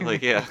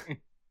like, yeah,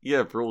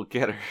 Barul,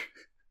 get her.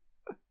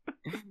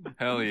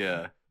 Hell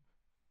yeah.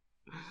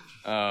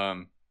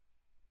 Oh,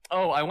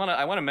 I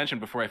want to mention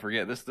before I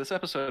forget, this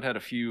episode had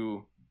a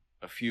few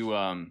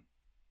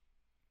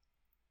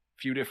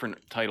different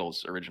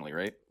titles originally,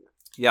 right?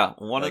 Yeah,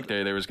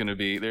 there was going to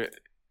be there,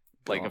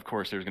 like, of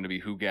course there's going to be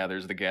Who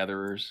Gathers the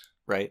Gatherers.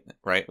 Right.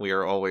 We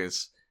are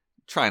always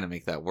trying to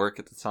make that work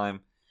at the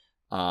time.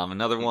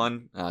 Another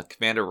one,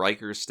 Commander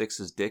Riker Sticks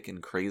His Dick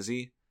in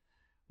Crazy,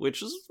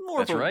 which is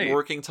more of a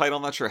working title.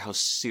 I'm not sure how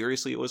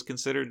seriously it was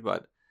considered,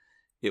 but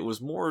it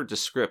was more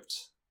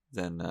descript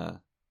than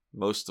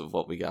most of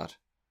what we got.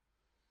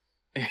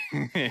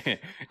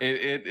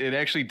 it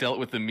actually dealt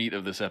with the meat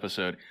of this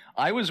episode.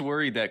 I was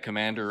worried that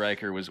Commander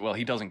Riker was, well,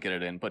 he doesn't get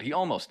it in, but he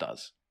almost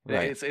does.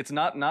 Right. It's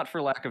not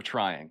for lack of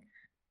trying.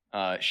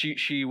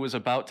 She was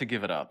about to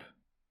give it up.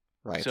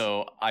 Right.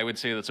 So I would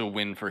say that's a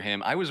win for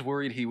him. I was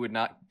worried he would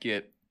not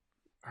get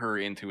her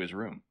into his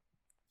room.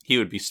 He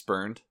would be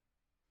spurned.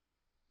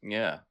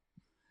 Yeah.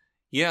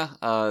 Yeah,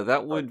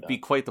 that would be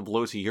quite the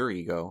blow to your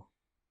ego.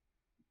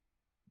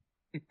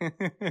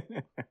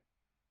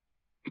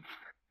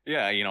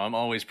 Yeah, I'm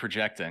always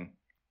projecting.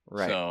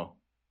 Right. So,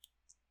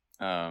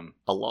 a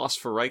loss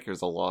for Riker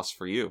is a loss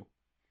for you.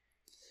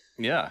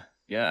 Yeah,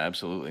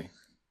 absolutely.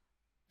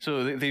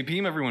 So they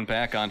beam everyone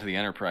back onto the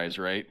Enterprise,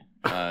 right?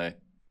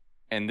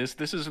 And this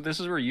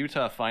is where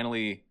Utah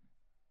finally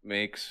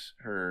makes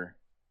her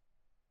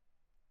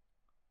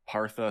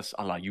Parthas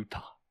a la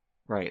Utah.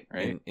 Right.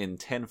 In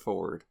 10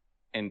 forward.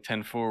 In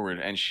 10 forward,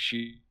 and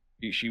she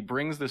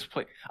brings this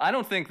plate. I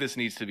don't think this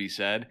needs to be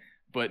said,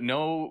 but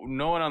no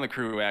one on the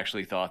crew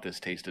actually thought this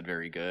tasted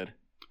very good,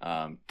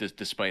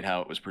 despite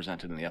how it was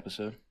presented in the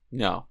episode.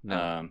 No.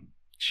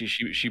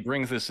 She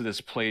brings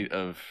this plate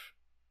of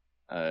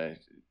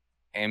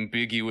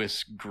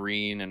ambiguous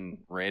green and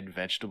red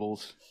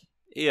vegetables.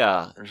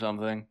 Yeah. Or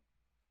something.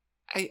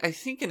 I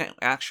think in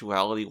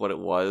actuality what it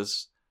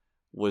was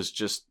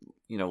just,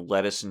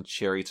 lettuce and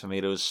cherry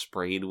tomatoes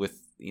sprayed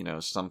with,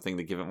 something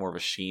to give it more of a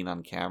sheen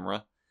on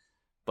camera.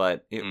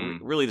 But it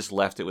really just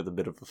left it with a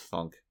bit of a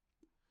funk.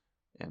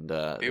 And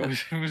it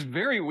was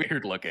very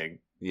weird looking.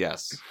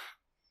 Yes.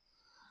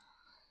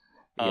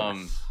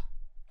 And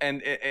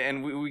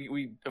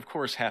we of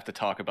course have to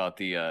talk about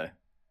the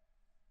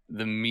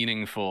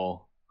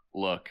meaningful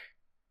look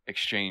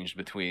exchanged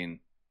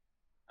between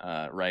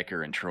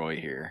Riker and Troy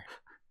here.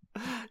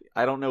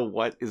 I don't know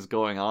what is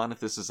going on, if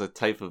this is a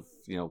type of,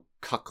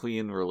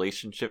 Cucklian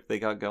relationship they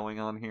got going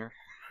on here.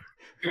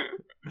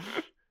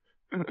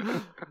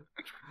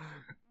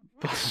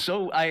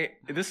 So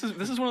this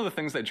is one of the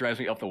things that drives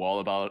me up the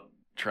wall about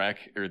Trek,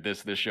 or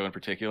this show in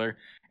particular,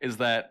 is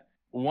that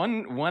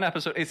one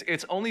episode,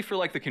 it's only for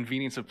like the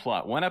convenience of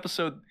plot. One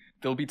episode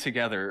they'll be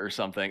together or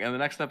something, and the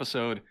next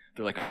episode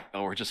they're like,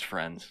 oh, we're just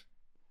friends.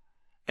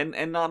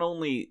 And not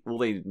only will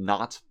they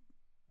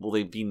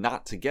be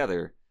not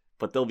together,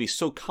 but they'll be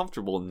so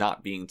comfortable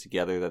not being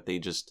together that they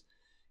just,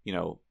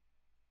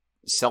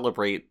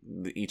 celebrate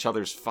each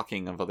other's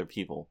fucking of other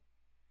people.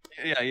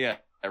 Yeah.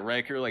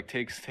 Riker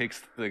takes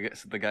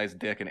the guy's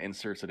dick and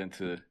inserts it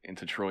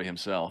into Troy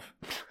himself.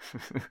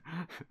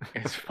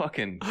 It's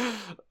fucking.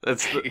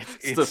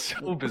 It's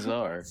so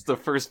bizarre. It's the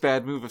first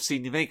bad move I've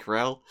seen you make,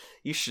 Rel.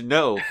 You should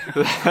know.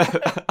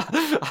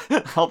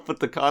 I'll put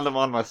the condom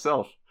on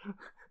myself.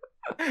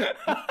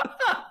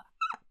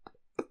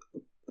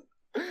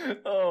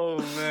 Oh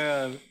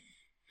man.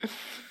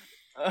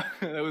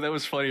 That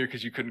was funnier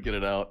because you couldn't get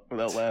it out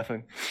without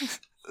laughing.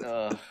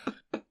 That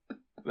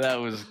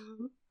was.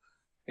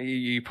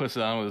 He puts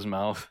it on with his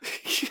mouth.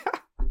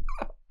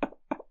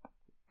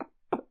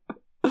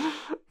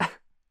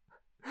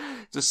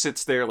 Just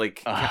sits there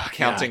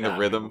counting the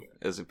rhythm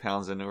as it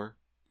pounds into her.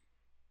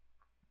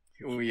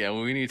 Yeah,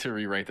 we need to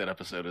rewrite that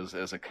episode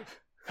as a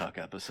cock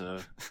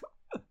episode.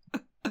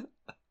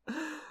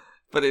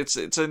 But it's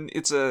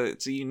a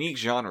unique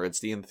genre. It's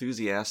the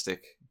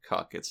enthusiastic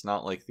cuck. It's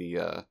not like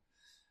the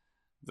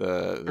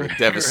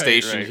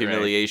devastation, right.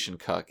 humiliation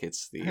cuck.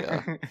 It's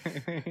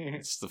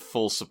the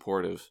full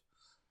supportive.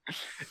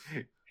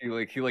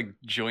 He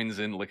joins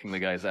in licking the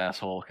guy's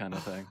asshole kind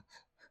of thing.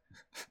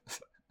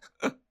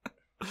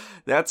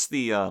 That's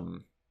the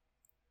I'm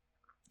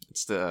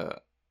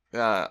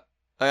not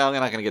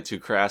gonna get too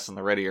crass in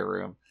the Readier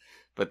Room,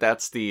 but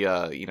that's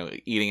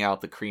the eating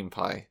out the cream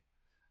pie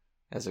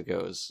as it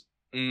goes.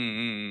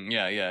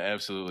 Yeah,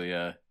 absolutely,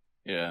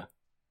 yeah.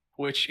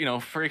 Which,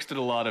 Frakes did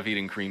a lot of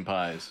eating cream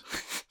pies.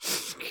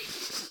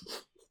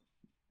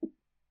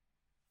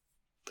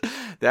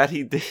 That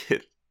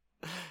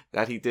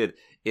he did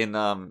in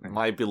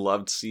my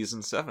beloved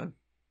season 7.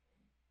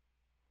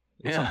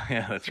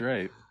 Yeah, that's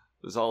right. It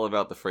was all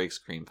about the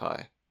Frakes cream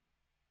pie.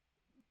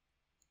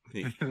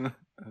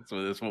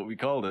 That's what we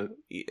called it.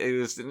 It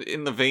was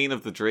in the vein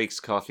of the Drake's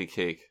coffee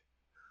cake.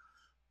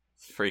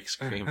 Frakes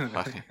cream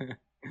pie.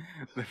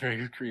 The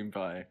Frakes cream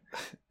pie.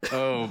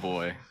 Oh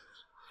boy.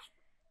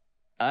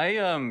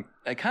 Bad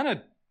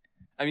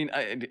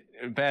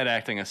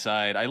acting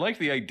aside, I like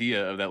the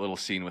idea of that little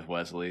scene with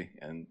Wesley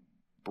and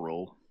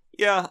Brule.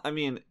 Yeah,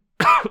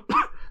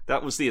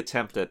 that was the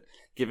attempt at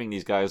giving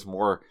these guys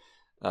more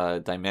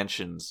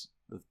dimensions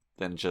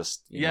than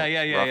just yeah.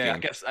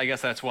 I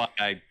guess that's why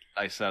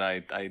I said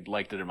I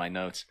liked it in my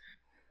notes.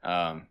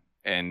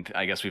 And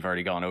I guess we've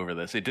already gone over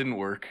this. It didn't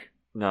work.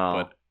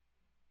 No, but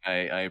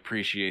I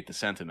appreciate the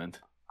sentiment.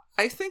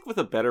 I think with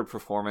a better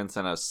performance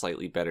and a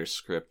slightly better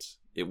script,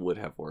 it would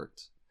have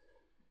worked.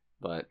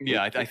 But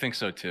yeah, I think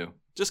so too.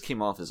 Just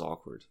came off as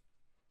awkward.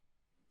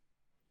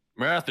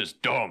 Math is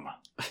dumb.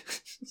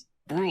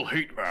 Brule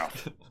hate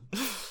math.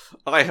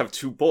 I have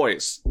 2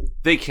 boys.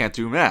 They can't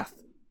do math.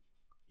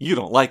 You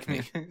don't like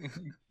me.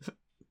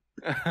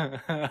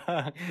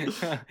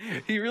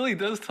 He really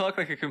does talk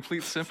like a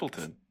complete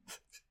simpleton.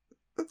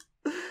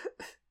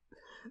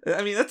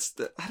 I mean,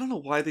 I don't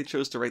know why they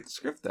chose to write the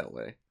script that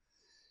way.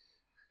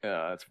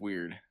 Yeah, that's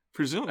weird.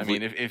 Presumably, I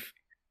mean, if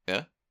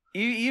yeah,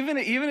 even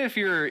if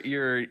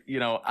you're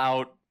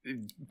out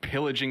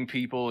pillaging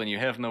people and you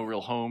have no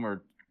real home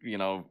or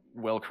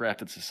well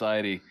crafted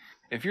society,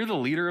 if you're the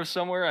leader of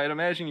somewhere, I'd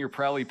imagine you're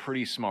probably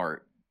pretty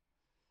smart.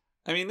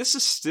 I mean, this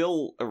is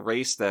still a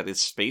race that is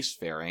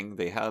spacefaring.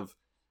 They have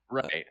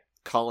Right.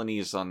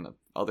 colonies on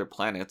other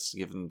planets,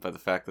 given by the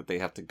fact that they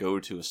have to go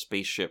to a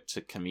spaceship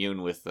to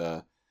commune with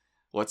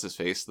what's his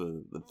face,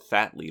 the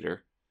fat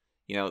leader.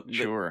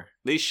 Sure.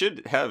 They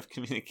should have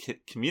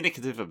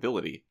communicative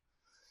ability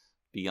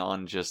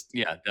beyond just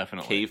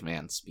definitely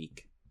caveman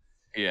speak.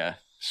 Yeah,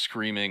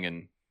 screaming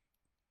and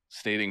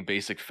stating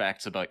basic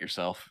facts about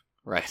yourself.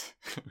 Right.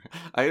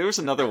 There was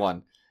another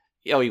one.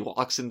 He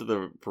walks into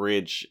the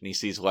bridge and he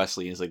sees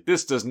Wesley and he's like,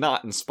 "This does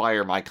not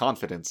inspire my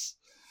confidence."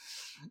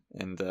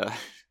 And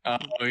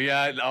oh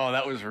yeah,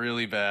 that was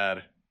really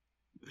bad.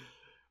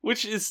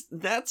 Which is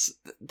that's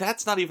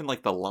not even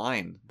like the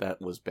line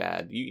that was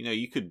bad.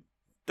 You could,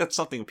 that's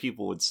something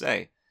people would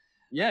say.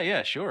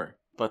 Yeah, sure.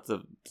 But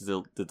the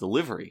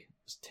delivery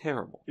was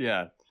terrible.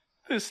 Yeah.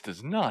 This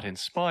does not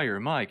inspire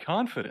my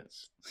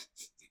confidence.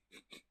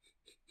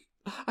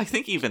 I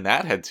think even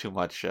that had too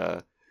much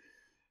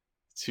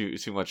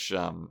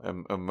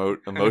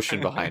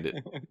emotion behind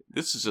it.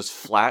 This is just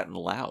flat and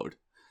loud.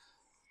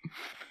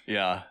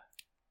 Yeah.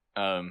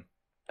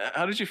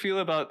 How did you feel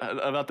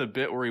about the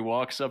bit where he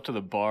walks up to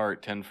the bar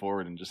at 10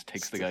 forward and just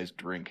takes the guy's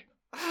drink?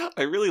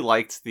 I really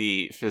liked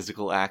the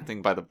physical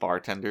acting by the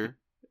bartender.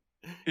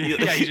 He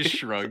just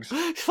shrugs.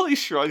 He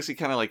shrugs. He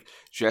kind of like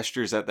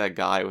gestures at that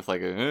guy with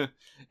like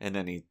and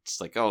then he's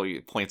like, he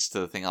points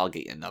to the thing. "I'll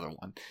get you another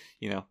one."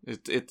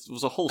 It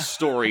was a whole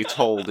story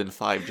told in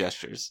 5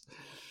 gestures.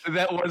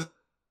 That was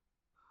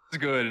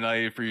good, and I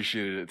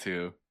appreciated it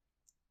too.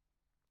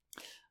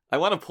 I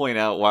want to point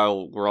out,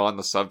 while we're on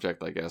the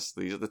subject, I guess,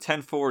 the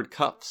 10 forward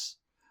cups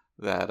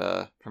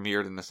that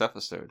premiered in this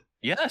episode.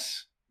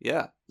 Yes.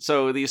 Yeah.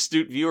 So the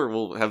astute viewer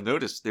will have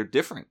noticed they're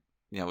different.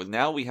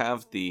 Now we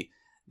have the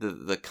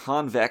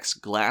convex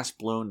glass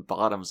blown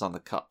bottoms on the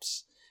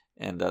cups,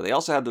 and they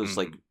also have those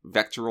like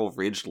vectoral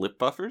ridged lip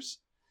buffers.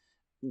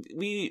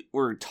 We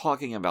were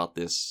talking about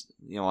this,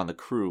 on the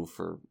crew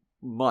for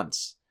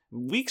months,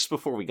 weeks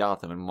before we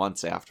got them, and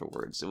months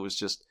afterwards. It was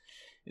just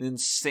an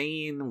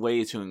insane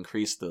way to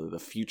increase the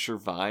future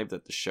vibe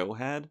that the show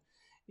had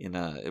in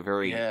a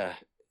very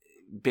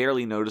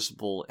barely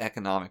noticeable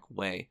economic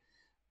way.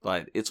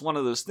 But it's one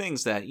of those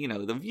things that,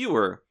 the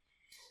viewer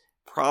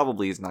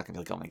probably is not going to be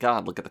like, "Oh my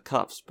god, look at the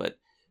cups," but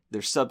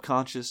their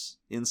subconscious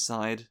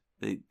inside,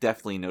 they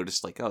definitely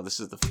noticed like, "Oh, this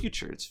is the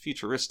future. It's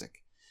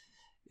futuristic."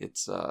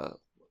 It's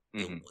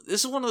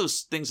this is one of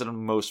those things that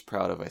I'm most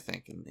proud of, I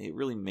think, and it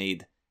really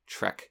made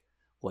Trek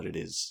what it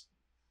is.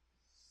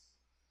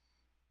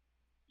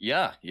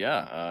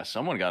 Yeah.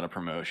 Someone got a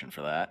promotion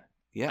for that.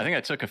 Yeah, I think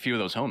I took a few of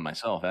those home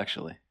myself,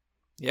 actually.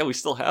 Yeah, we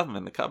still have them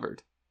in the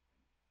cupboard.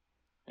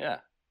 Yeah.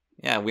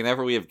 Yeah,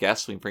 whenever we have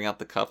guests, we bring out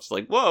the cups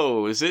like,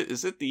 "Whoa, is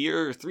it the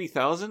year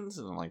 3000?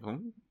 And I'm like,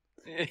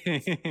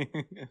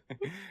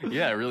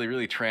 Yeah, it really,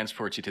 really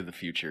transports you to the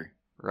future.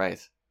 Right.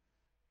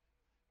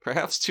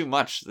 Perhaps too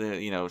much.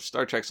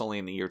 Star Trek's only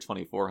in the year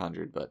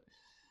 2400, but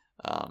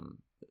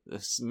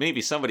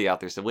maybe somebody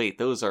out there said, "Wait,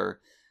 those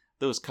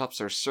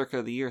cups are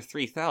circa the year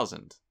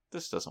 3000.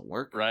 This doesn't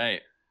work."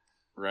 Right.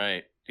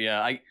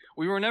 Yeah,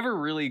 we were never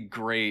really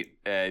great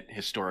at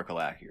historical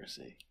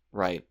accuracy.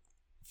 Right.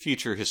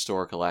 Future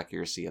historical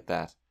accuracy at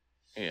that.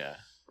 Yeah,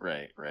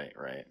 right.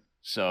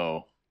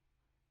 So,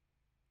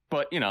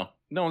 but, no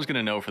one's going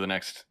to know for the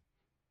next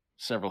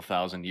several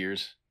thousand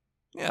years.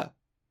 Yeah.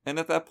 And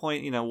at that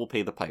point, we'll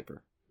pay the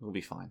piper. We'll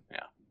be fine.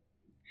 Yeah.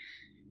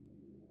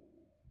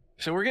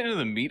 So we're getting to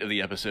the meat of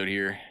the episode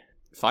here.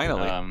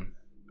 Finally.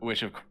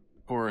 Which, of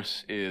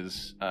course,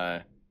 is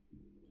the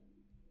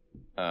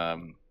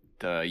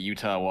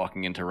Utah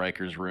walking into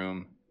Riker's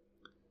room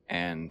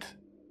and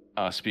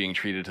us being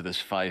treated to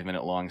this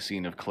 5-minute long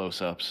scene of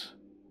close-ups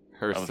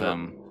of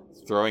them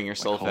throwing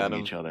yourself at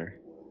each other.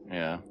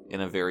 Yeah,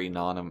 in a very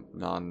non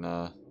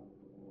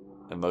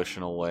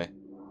emotional way.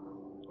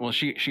 Well,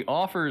 she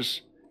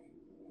offers.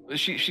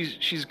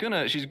 She's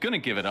gonna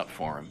give it up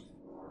for him.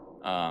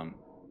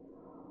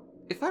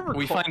 If I recall,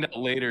 we find out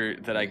later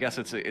that I guess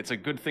it's a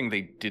good thing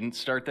they didn't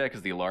start that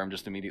because the alarm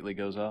just immediately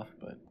goes off.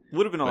 But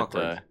would have been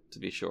awkward, to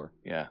be sure.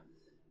 Yeah.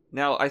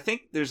 Now I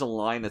think there's a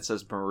line that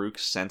says Maruk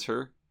sent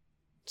her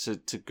to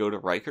go to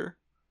Riker.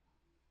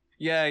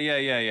 Yeah.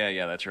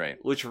 That's right.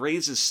 Which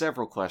raises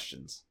several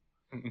questions.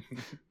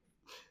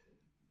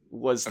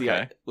 Was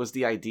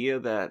the idea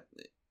that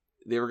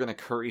they were going to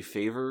curry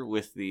favor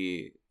with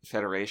the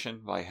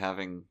Federation by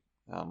having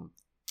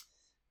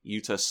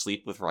Yuta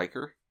sleep with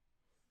Riker?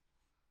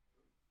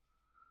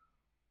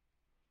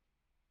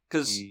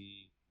 Because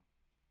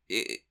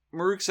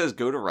Maruk says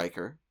go to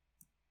Riker.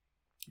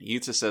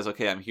 Yuta says,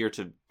 "Okay, I'm here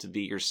to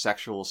be your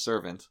sexual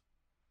servant."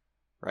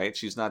 right?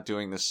 She's not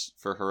doing this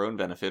for her own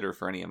benefit or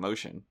for any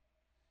emotion.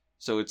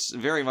 So it's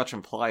very much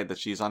implied that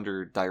she's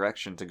under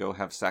direction to go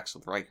have sex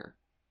with Riker.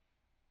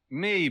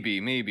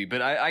 Maybe,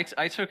 but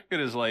I took it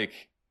as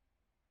like...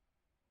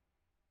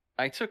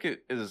 I took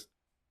it as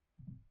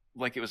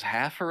like it was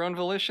half her own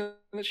volition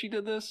that she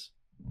did this.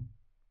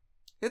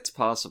 It's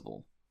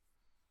possible.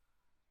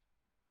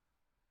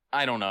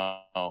 I don't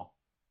know.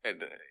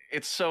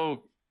 It's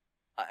so...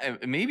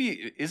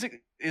 Maybe... Is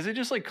it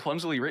just like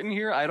clumsily written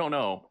here? I don't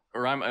know.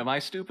 Or am I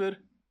stupid?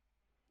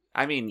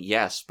 I mean,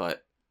 yes,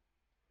 but...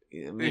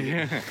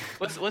 Maybe...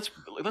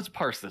 let's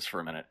parse this for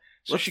a minute.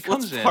 So let's, she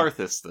comes let's in... parse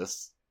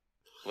this.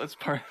 Let's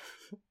parse...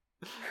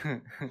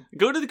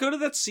 Go to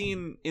that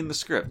scene in the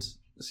script.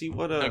 See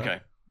what okay.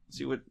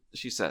 See what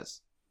she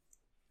says.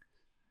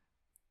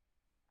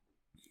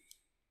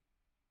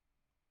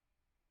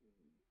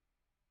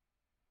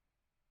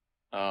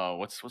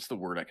 What's the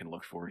word I can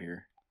look for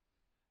here?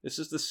 This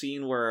is the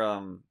scene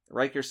where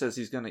Riker says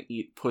he's gonna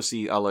eat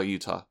pussy a la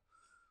Utah.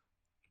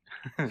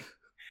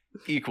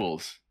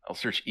 Equals. I'll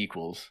search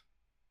equals.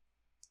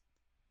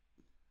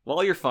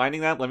 While you're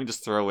finding that, let me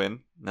just throw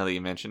in, now that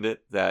you mentioned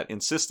it, that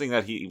insisting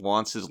that he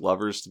wants his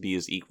lovers to be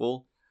his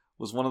equal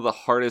was one of the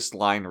hardest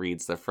line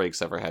reads that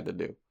Frakes ever had to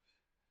do.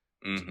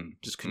 Mm-hmm.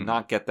 Just could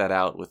not get that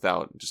out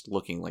without just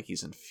looking like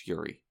he's in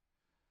fury.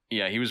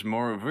 Yeah, he was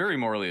very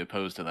morally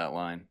opposed to that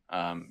line.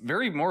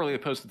 Very morally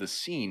opposed to the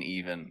scene,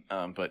 even.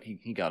 But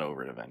he got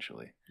over it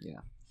eventually.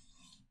 Yeah.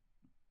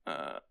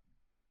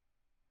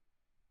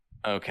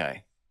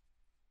 Okay.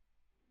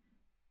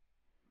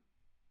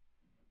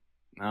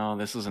 No,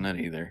 this isn't it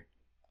either.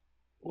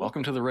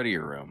 Welcome to the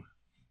Readier Room.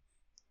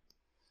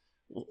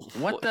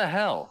 What the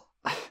hell?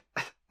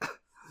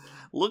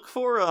 Look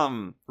for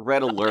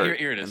red alert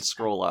here it is. And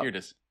scroll up. Here it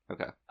is.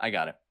 Okay. I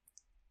got it.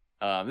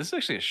 This is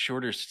actually a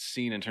shorter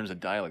scene in terms of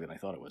dialogue than I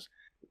thought it was.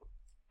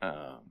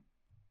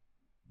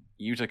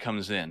 Yuta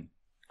comes in.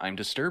 I'm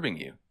disturbing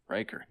you,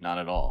 Riker. Not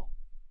at all.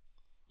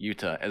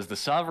 Yuta, as the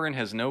Sovereign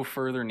has no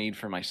further need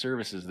for my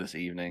services this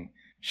evening,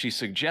 she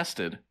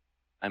suggested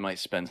I might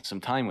spend some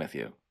time with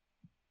you.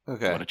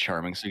 Okay. What a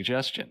charming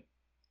suggestion.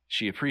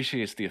 She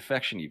appreciates the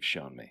affection you've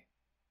shown me.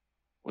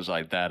 Was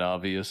I that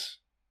obvious?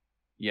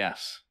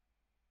 Yes.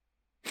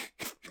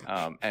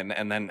 And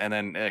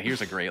then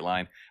here's a great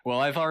line. Well,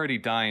 I've already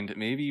dined.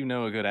 Maybe you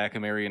know a good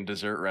Akamarian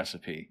dessert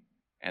recipe.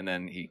 And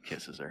then he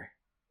kisses her.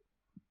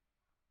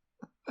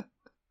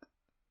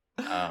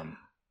 Do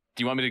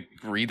you want me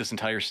to read this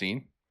entire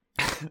scene?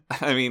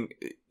 I mean,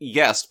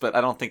 yes, but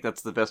I don't think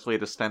that's the best way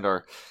to spend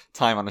our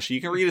time on the show.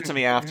 You can read it to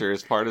me after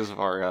as part of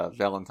our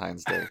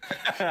Valentine's Day.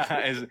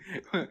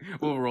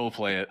 We'll role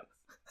play it.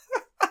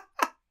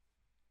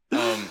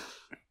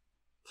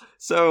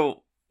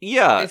 So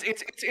yeah,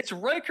 it's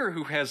Riker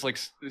who has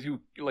who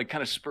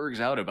kind of spurgs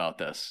out about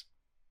this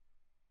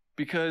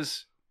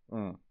because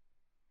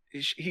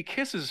he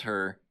kisses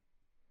her.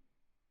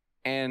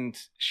 And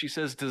she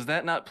says, "Does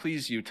that not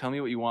please you? Tell me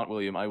what you want,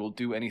 William. I will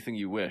do anything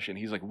you wish." And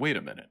he's like, "Wait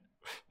a minute."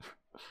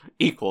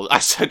 Equals. I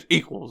said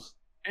equals.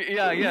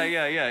 Yeah.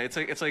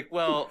 It's like,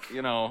 well,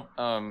 no,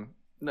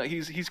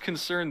 he's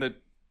concerned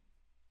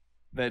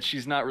that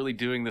she's not really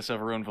doing this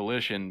of her own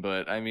volition,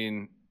 but I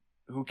mean,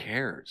 who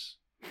cares?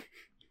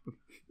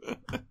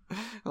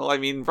 Well, I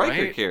mean,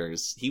 Riker right?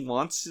 cares. He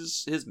wants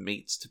his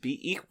mates to be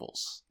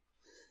equals.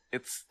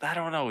 I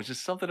don't know. It's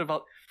just something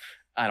about,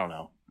 I don't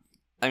know.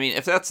 I mean,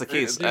 if that's the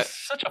case... There's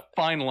such a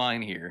fine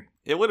line here.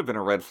 It would have been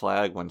a red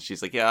flag when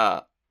she's like, yeah,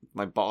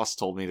 my boss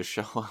told me to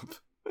show up.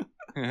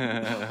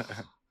 I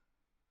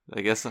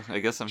guess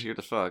I'm here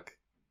to fuck.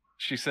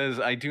 She says,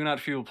 I do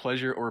not feel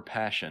pleasure or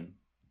passion.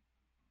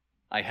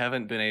 I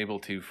haven't been able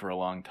to for a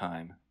long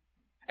time.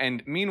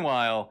 And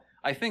meanwhile,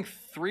 I think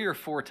 3 or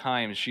 4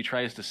 times she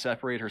tries to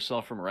separate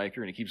herself from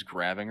Riker and he keeps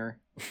grabbing her.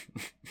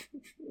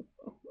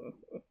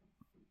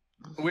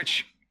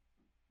 Which...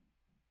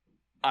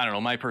 I don't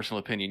know, my personal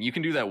opinion. You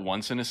can do that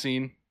once in a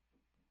scene,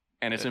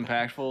 and it's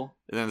impactful.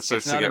 And then it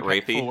starts to get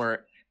rapey?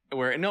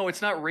 Where no,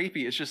 it's not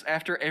rapey. It's just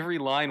after every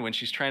line when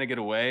she's trying to get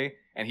away,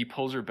 and he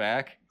pulls her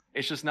back.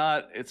 It's just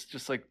not... It's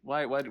just like,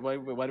 why do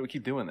we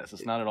keep doing this?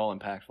 It's not at all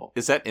impactful.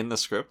 Is that in the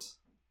script?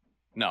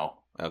 No.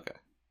 Okay.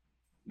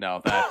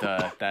 No,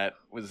 that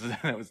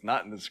was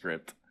not in the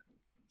script.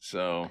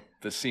 So,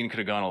 the scene could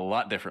have gone a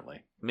lot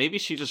differently. Maybe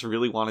she just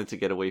really wanted to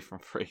get away from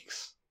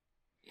Frakes.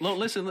 No,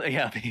 listen,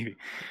 yeah, maybe.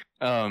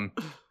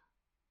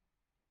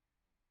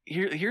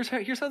 Here's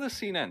how this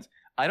scene ends.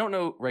 I don't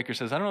know, Riker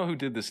says, I don't know who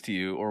did this to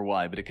you or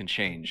why, but it can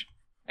change.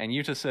 And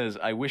Yuta says,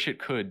 I wish it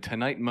could,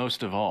 tonight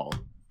most of all.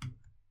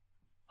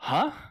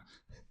 Huh?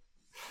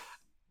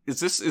 Is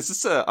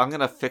this a I'm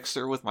gonna fix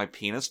her with my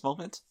penis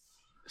moment?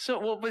 So,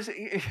 well, but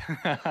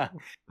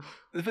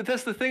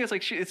that's the thing, it's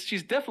like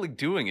she's definitely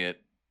doing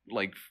it,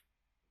 like,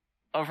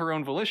 of her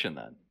own volition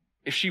then.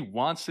 If she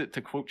wants it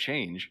to, quote,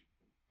 change...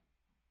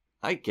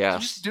 I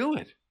guess. Just do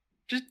it.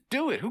 Just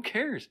do it. Who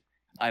cares?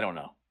 I don't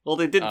know. Well,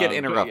 they did get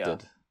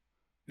interrupted.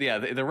 Yeah,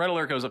 the red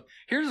alert goes up.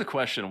 Here's the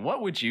question.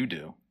 What would you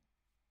do?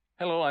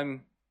 Hello,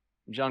 I'm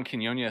John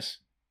Quinones.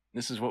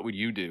 This is what would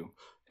you do?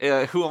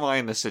 Who am I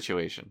in this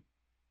situation?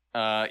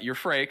 You're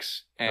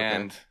Frakes,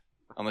 and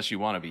unless you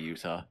want to be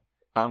Utah,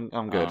 I'm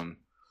good.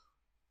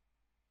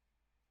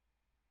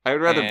 I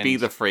would rather be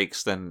and- the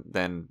Frakes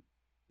than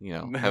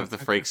have the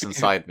Frakes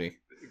inside me.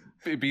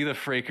 be the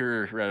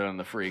Fraker rather than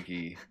the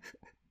Freaky.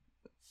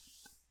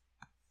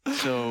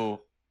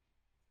 So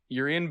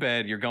you're in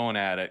bed, you're going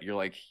at it,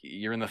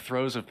 you're in the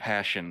throes of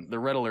passion. The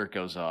red alert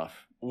goes off.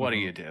 What do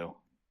you do?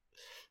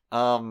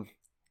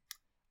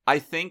 I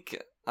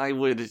think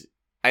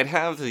I'd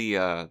have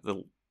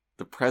the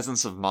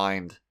presence of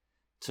mind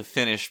to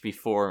finish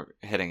before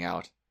heading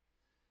out.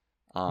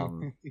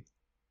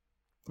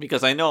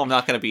 Because I know I'm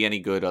not going to be any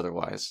good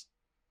otherwise.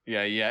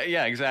 Yeah,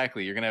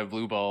 exactly. You're gonna have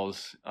blue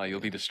balls.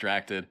 You'll be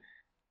distracted.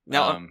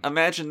 Now,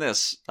 imagine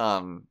this.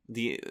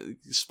 The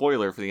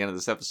spoiler for the end of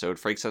this episode,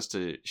 Frakes has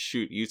to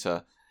shoot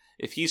Yuta.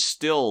 If he's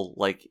still,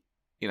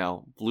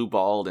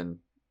 blue-balled and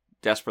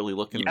desperately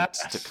looking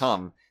to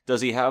come,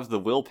 does he have the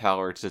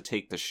willpower to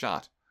take the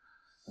shot?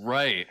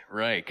 Right.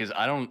 Because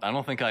I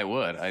don't think I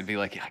would. I'd be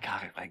like,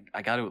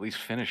 I got to at least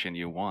finish in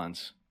you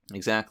once.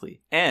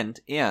 Exactly.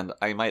 And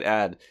I might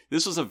add,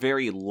 this was a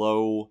very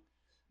low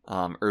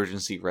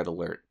urgency red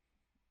alert.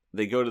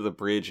 They go to the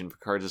bridge and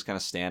Picard's just kind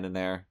of standing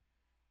there.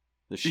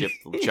 The ship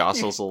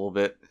jostles a little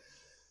bit.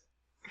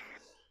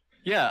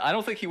 Yeah, I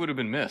don't think he would have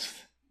been missed.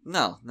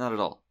 No, not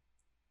at all.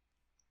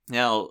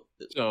 Now,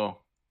 so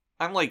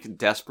I'm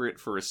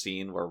desperate for a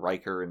scene where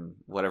Riker and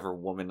whatever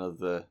woman of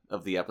the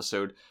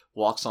episode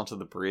walks onto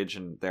the bridge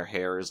and their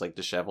hair is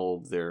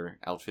disheveled, their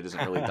outfit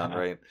isn't really done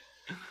right.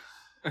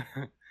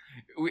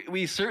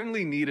 We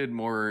certainly needed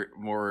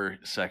more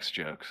sex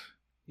jokes.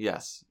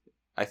 Yes,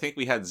 I think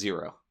we had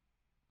 0.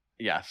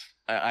 Yes,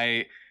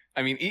 I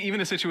mean,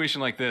 even a situation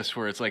like this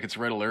where it's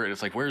red alert,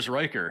 it's where's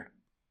Riker?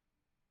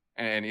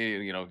 And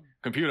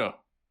computer,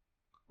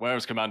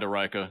 where's Commander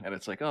Riker? And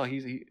it's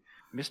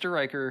Mr.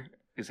 Riker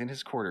is in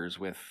his quarters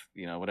with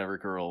whatever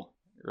girl.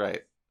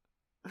 Right.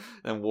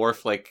 And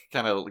Worf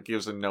kind of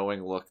gives a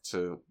knowing look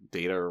to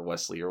Data or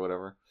Wesley or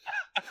whatever.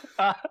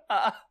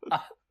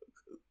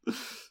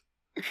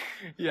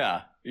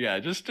 Yeah,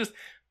 just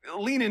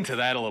lean into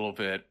that a little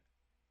bit.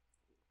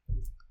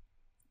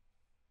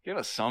 Give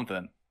us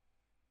something.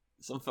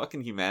 Some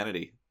fucking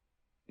humanity.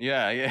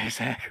 Yeah,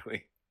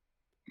 exactly.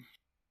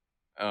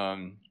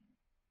 But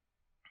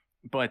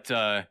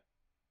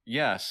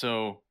yeah,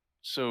 so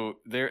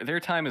their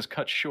time is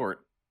cut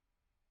short.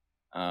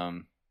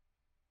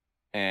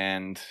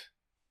 And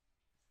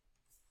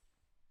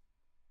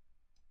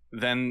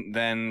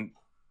then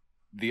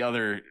the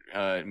other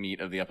meat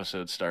of the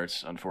episode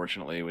starts,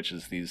 unfortunately, which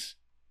is these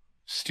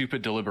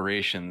stupid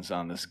deliberations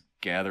on this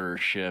gatherer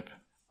ship.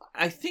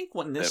 I think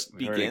when this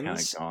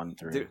begins,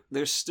 kind of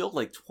there's still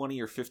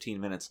 20 or 15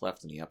 minutes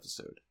left in the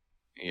episode.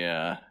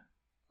 Yeah.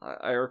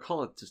 I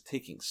recall it just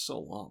taking so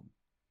long.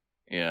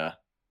 Yeah.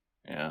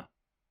 And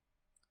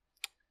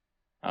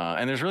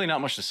there's really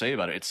not much to say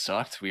about it. It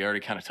sucked. We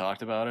already kind of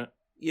talked about it.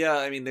 Yeah,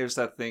 I mean, there's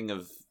that thing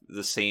of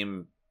the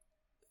same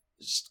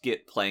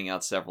skit playing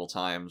out several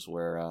times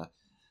where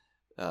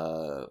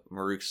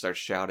Maruk starts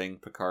shouting.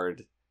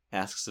 Picard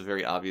asks a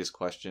very obvious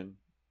question,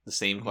 the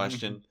same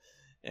question.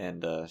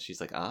 And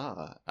she's like,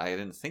 I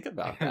didn't think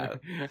about that.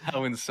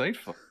 How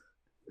insightful.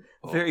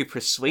 Very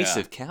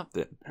persuasive,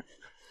 Captain.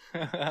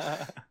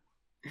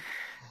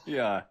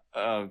 Yeah.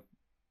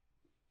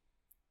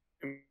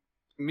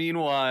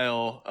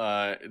 Meanwhile,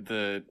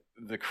 the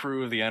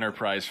crew of the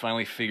Enterprise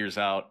finally figures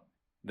out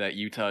that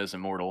Utah is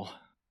immortal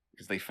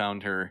because they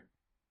found her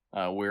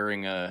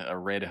wearing a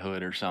red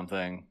hood or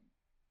something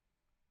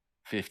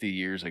 50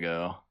 years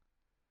ago.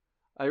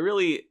 I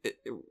really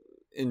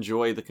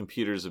enjoy the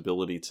computer's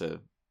ability to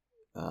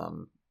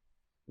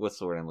what's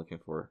the word I'm looking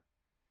for?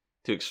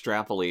 To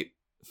extrapolate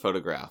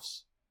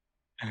photographs.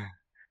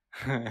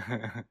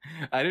 I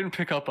didn't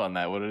pick up on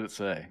that. What did it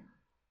say?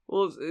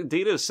 Well,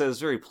 Data says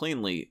very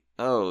plainly,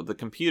 the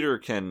computer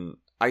can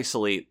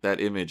isolate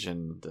that image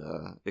and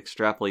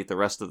extrapolate the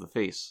rest of the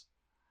face.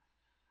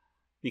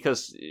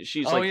 Because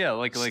she's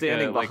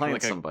standing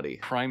behind somebody.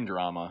 Crime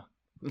drama.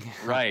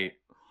 Right.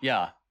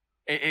 Yeah.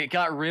 It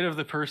got rid of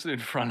the person in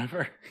front of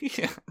her.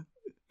 Yeah.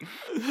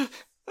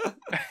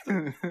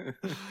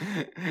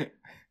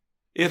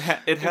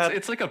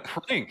 It's like a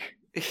prank.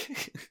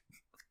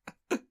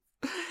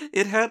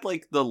 It had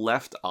the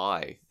left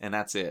eye, and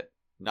that's it.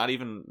 Not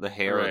even the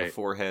hair or the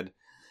forehead,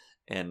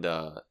 and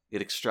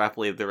it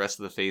extrapolated the rest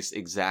of the face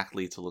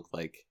exactly to look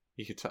like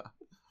Utah.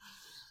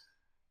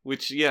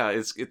 Which,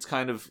 it's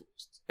kind of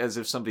as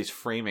if somebody's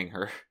framing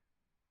her.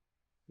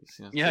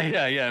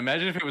 Yeah.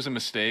 Imagine if it was a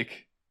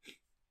mistake.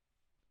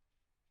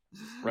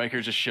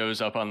 Riker just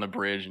shows up on the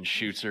bridge and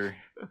shoots her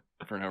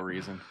for no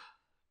reason.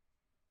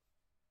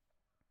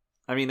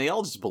 I mean, they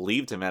all just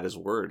believed him at his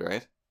word,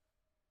 right?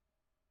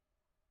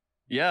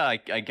 Yeah,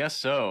 I guess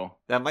so.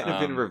 That might have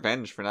been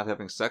revenge for not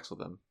having sex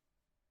with him.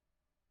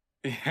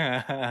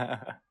 Yeah.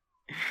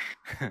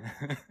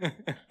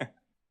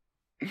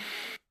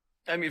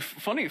 I mean,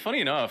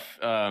 funny enough,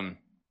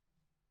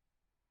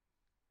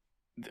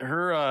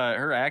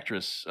 her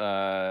actress,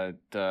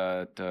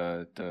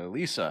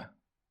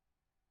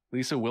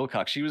 Lisa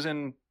Wilcox. She was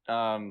in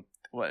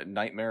what,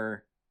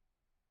 Nightmare,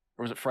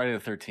 or was it Friday the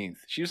 13th?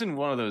 She was in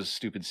one of those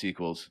stupid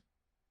sequels.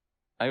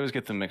 I always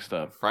get them mixed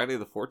up. Friday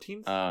the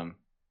 14th?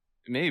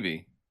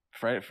 Maybe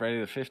Friday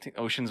the 15th.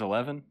 Ocean's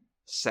 11.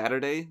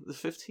 Saturday the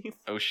 15th?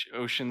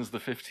 Ocean's the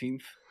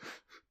 15th.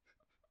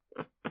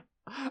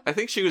 I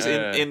think she was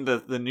in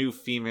the new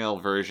female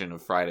version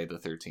of Friday the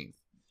 13th.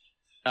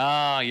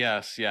 Ah,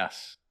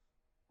 yes.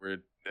 Where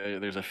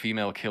there's a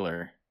female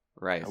killer.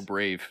 Right. How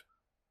brave.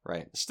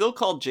 Right. Still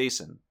called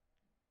Jason.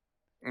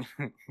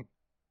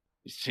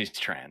 She's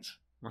trans.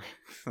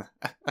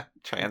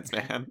 Trans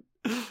man.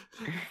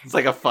 It's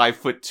like a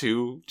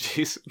 5'2"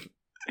 Jason.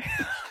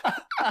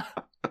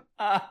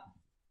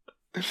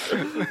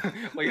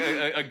 Like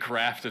a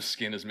graft of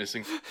skin is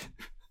missing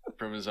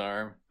from his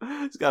arm.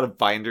 He's got a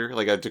binder,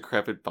 like a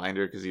decrepit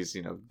binder, because he's,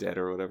 dead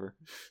or whatever.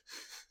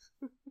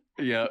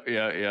 Yeah.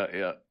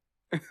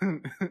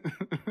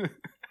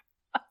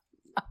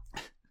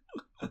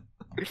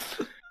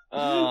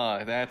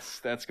 Oh,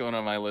 that's going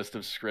on my list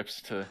of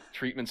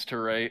treatments to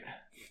write.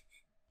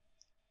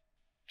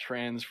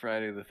 Trans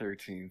Friday the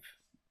 13th.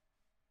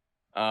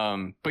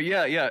 But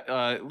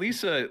yeah.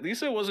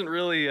 Lisa wasn't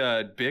really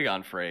big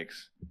on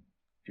Frakes,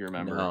 if you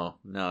remember. No,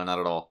 not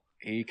at all.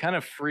 He kind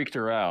of freaked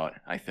her out,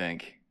 I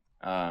think.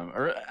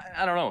 Or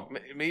I don't know.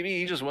 Maybe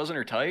he just wasn't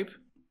her type.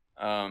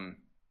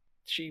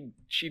 She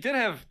did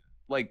have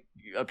like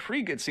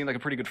seemed like a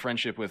pretty good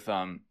friendship with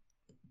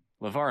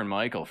LeVar and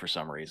Michael for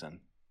some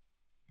reason.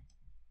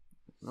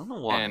 I don't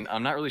know why. And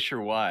I'm not really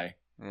sure why.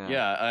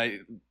 Yeah,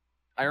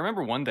 I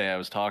remember one day I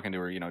was talking to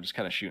her, just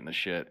kind of shooting the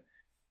shit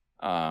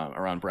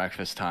around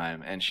breakfast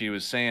time, and she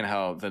was saying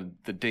how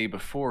the day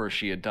before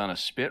she had done a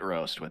spit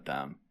roast with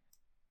them.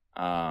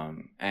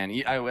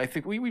 And I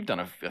think we've done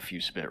a few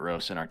spit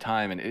roasts in our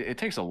time, and it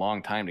takes a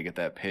long time to get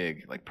that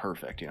pig like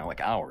perfect,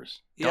 like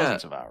hours,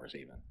 dozens of hours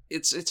even.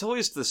 It's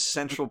always the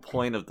central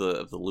point of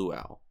the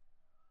luau.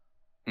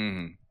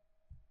 Mm-hmm.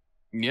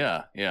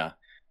 Yeah.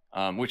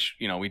 Which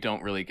we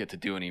don't really get to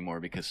do anymore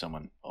because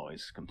someone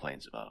always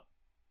complains about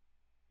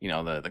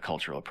the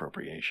cultural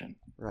appropriation.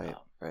 Right.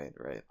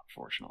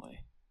 Unfortunately,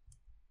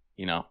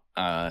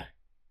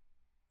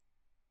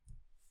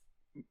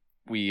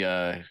 we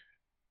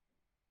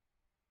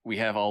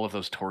have all of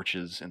those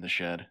torches in the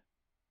shed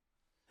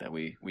that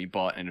we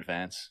bought in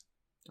advance.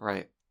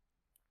 Right.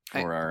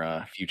 For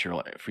our future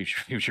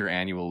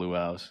annual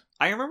luau's.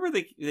 I remember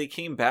they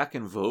came back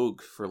in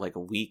vogue for like a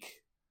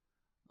week.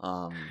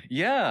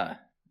 Yeah,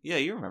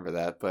 you remember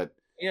that, but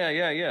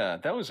yeah.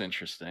 That was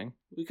interesting.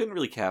 We couldn't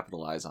really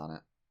capitalize on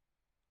it.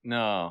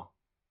 No.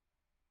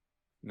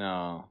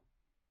 In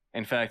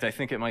fact, I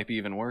think it might be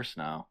even worse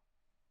now.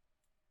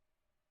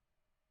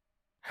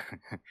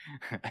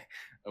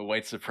 A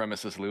white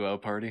supremacist luau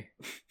party.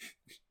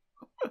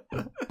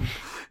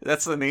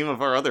 That's the name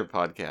of our other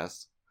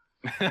podcast.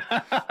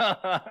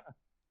 I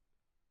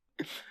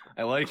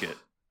like it.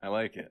 I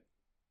like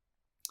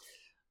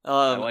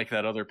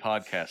that other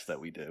podcast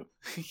that we do.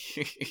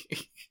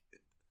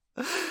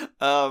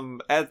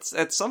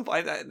 At some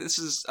point,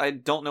 I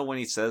don't know when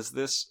he says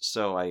this,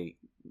 so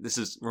this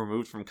is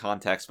removed from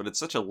context, but it's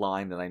such a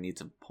line that I need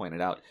to point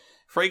it out.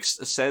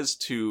 Frakes says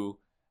to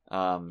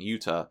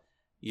Yuta,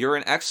 "You're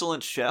an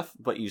excellent chef,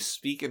 but you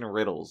speak in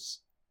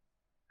riddles."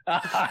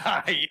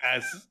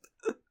 Yes.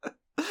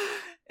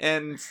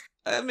 And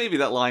maybe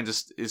that line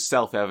just is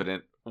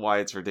self-evident why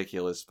it's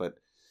ridiculous, but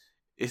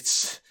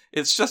it's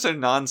just a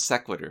non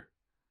sequitur.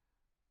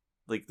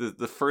 Like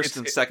the first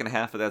and second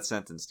half of that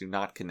sentence do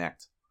not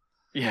connect.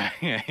 Yeah.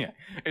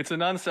 It's a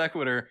non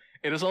sequitur.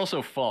 It is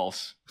also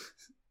false.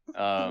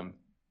 And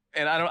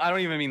I don't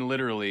even mean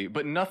literally,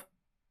 but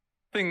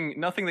nothing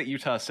that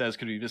Yuta says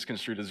could be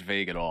misconstrued as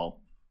vague at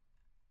all.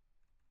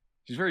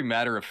 She's very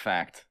matter of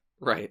fact.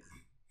 Right.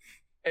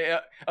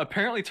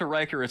 Apparently to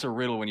Riker it's a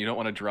riddle when you don't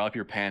want to drop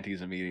your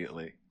panties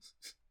immediately.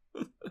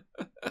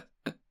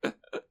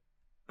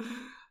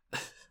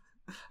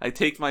 I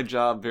take my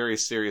job very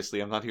seriously.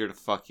 I'm not here to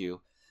fuck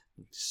you.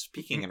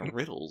 Speaking in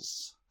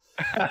riddles.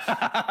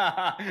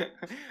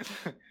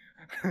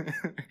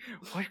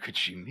 What could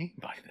she mean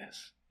by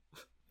this?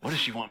 What does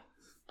she want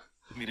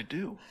me to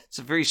do? It's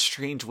a very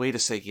strange way to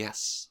say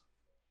yes.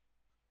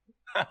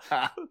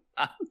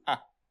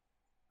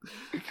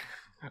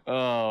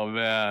 Oh,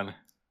 man.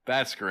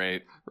 That's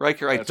great.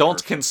 Riker, I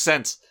don't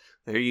consent.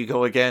 There you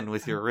go again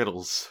with your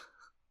riddles.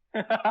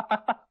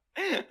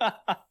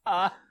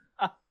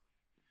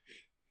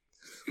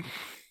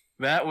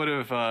 That would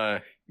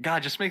have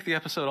God, just make the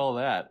episode all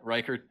that.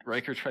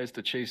 Riker tries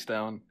to chase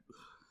down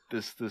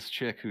this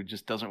chick who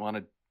just doesn't want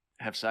to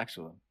have sex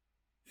with him.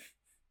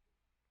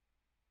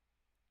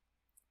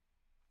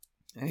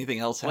 Anything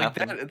else like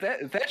happen?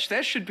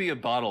 That should be a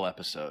bottle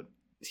episode.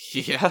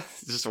 Yeah,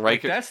 just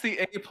Riker. Like, that's the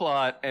A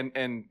plot,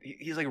 and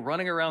he's like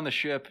running around the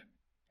ship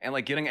and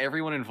like getting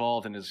everyone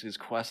involved in his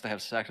quest to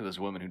have sex with this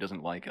woman who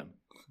doesn't like him.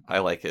 I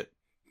like it.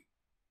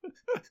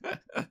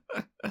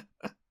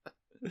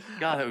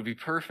 God, that would be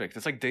perfect.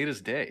 It's like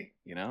Data's Day,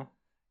 you know?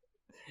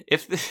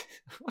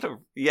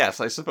 Yes,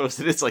 I suppose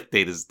it is like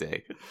Data's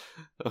day,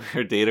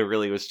 where Data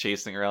really was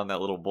chasing around that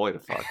little boy to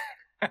fuck.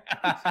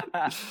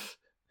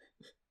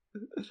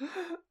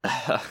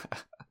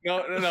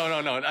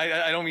 No.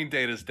 I don't mean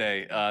Data's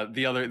day.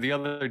 The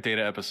other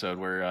Data episode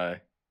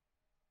where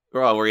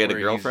where he had a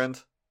where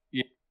girlfriend.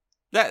 Yeah.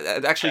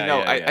 That actually Yeah, no,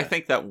 yeah, I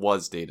think that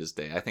was Data's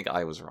day. I think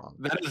I was wrong.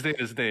 that is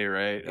Data's day,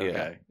 right?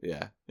 Okay.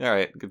 Yeah. All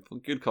right.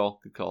 Good call.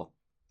 Good call.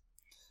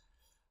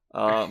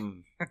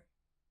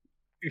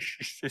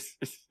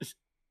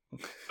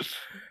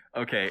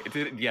 Okay.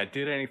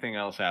 Did anything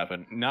else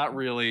happen? Not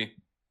really.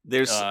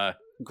 There's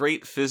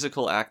great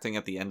physical acting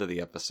at the end of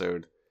the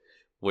episode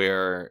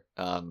where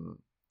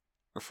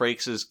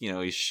Frakes is,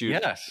 he's shooting.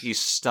 Yes. He's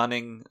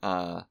stunning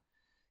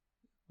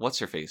what's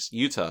her face?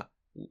 Utah,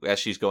 as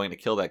she's going to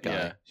kill that guy.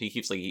 Yeah. He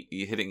keeps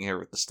hitting her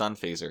with the stun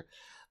phaser.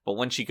 But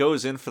when she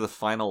goes in for the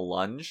final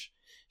lunge,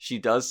 she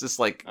does this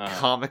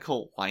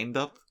comical wind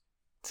up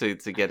to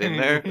get in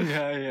there.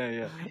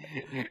 yeah.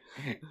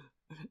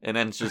 And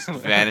then just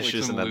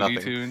vanishes like into Looney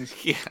nothing. Tunes.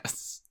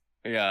 Yes.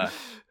 Yeah.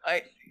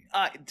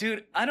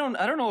 Dude, I don't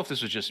know if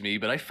this was just me,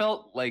 but I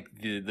felt like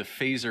the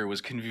phaser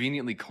was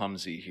conveniently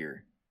clumsy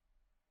here.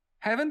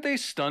 Haven't they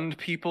stunned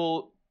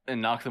people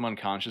and knocked them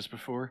unconscious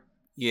before?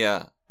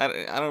 Yeah. I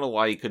don't know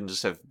why you couldn't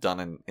just have done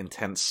an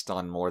intense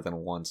stun more than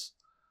once.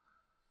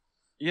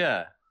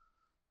 Yeah.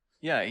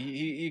 Yeah,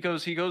 he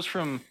goes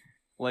from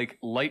like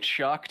light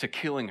shock to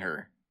killing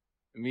her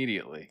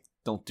immediately.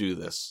 Don't do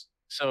this.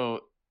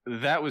 So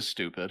that was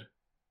stupid.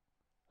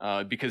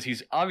 Because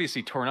he's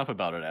obviously torn up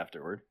about it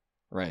afterward.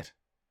 Right.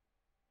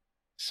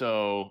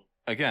 So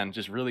again,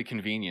 just really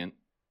convenient.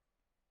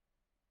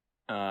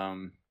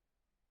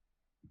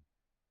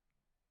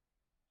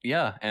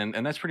 Yeah,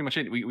 and that's pretty much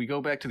it. We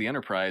go back to the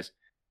Enterprise,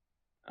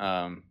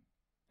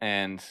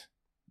 and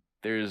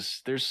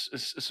there's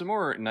some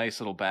more nice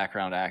little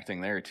background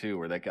acting there too,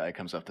 where that guy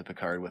comes up to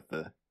Picard with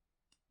the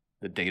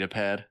data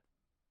pad.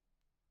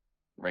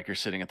 Riker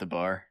sitting at the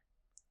bar.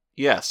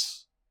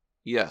 Yes.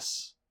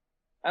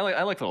 I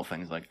like little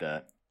things like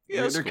that.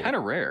 Yeah, they're cool. kind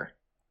of rare.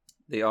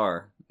 They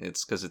are.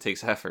 It's because it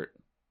takes effort.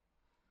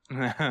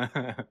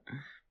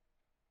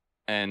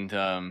 And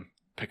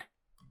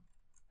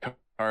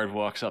Picard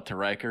walks up to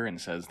Riker and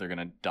says they're going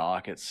to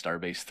dock at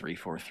Starbase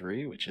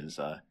 343, which is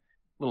a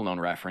little-known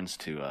reference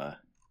to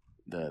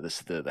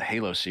the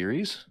Halo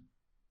series,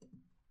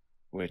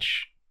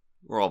 which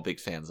we're all big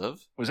fans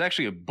of. Was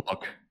actually a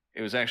book.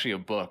 It was actually a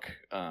book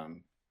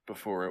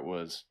before it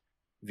was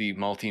the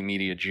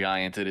multimedia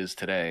giant it is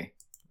today.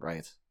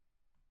 Right.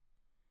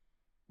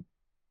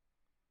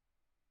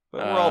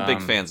 But we're all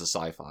big fans of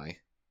sci-fi.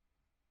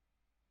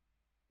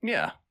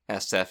 Yeah.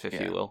 SF, if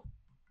you will.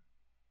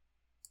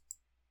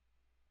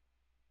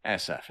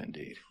 SF,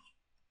 indeed.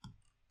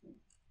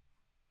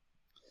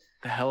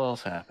 The hell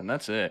else happened?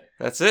 That's it.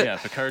 Yeah,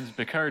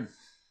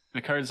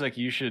 Picard's like,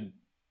 you should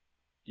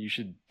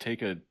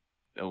take a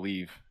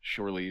leave,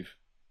 shore leave.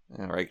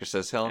 And Riker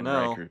says, hell and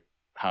no. Riker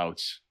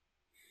pouts.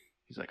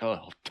 He's like, oh,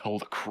 I'll tell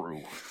the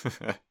crew.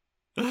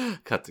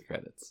 Cut the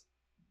credits.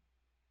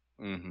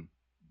 Mm-hmm.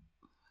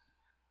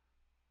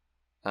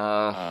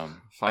 Final...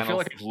 I feel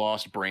like I've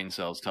lost brain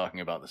cells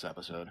talking about this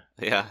episode.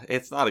 Yeah,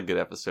 it's not a good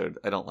episode.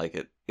 I don't like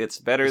it. It's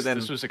better than...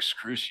 This was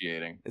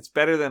excruciating. It's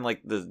better than,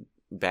 like, the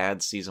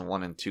bad season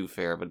 1 and 2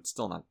 fare, but it's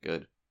still not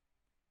good.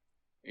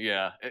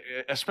 Yeah,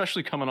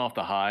 especially coming off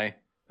the high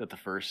that the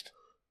first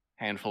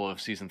handful of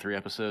season 3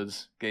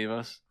 episodes gave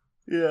us.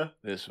 Yeah.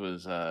 This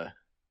was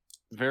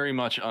very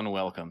much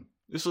unwelcome.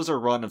 This was a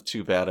run of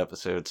 2 bad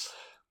episodes.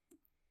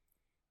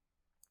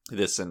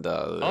 This and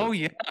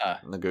the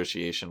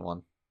negotiation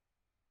one.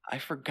 I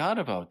forgot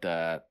about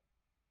that.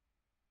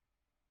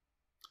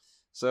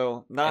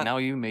 So and now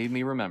you made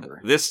me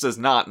remember. This does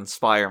not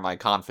inspire my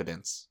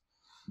confidence.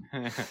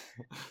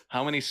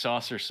 How many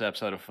saucer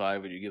seps out of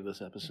 5 would you give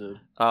this episode?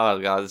 Oh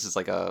god, this is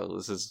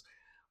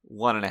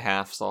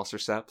 1.5 saucer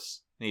seps,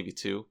 maybe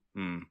 2.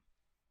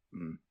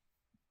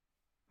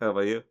 How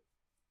about you?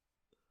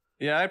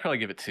 Yeah, I'd probably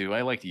give it 2.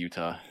 I liked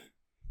Utah.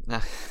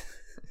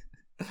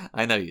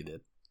 I know you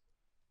did.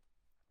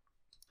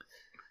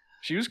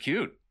 She was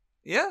cute.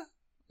 Yeah,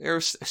 her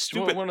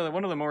stupid. One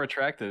of the more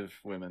attractive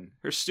women.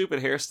 Her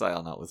stupid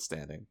hairstyle,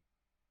 notwithstanding.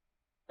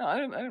 No, I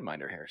didn't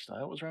mind her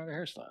hairstyle. What was wrong with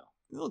her hairstyle?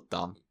 You look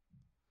dumb.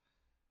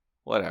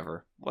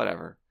 Whatever.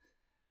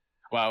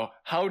 Wow,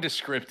 how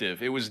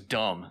descriptive. It was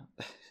dumb.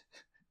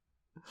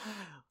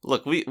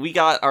 Look, we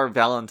got our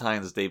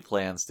Valentine's Day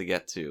plans to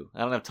get to.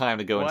 I don't have time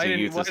to go into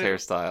Utah's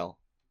hairstyle.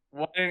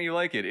 Why didn't you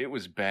like it? It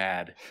was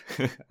bad.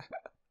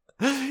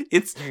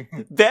 It's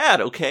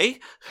bad, okay?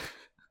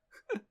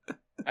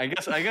 I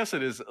guess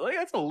it is. Like,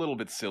 that's a little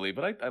bit silly,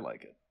 but I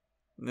like it.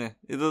 Yeah,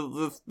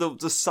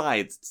 the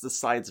sides, it's the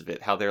sides of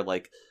it, how they're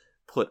like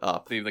put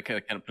up. They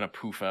kind of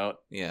poof out.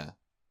 Yeah.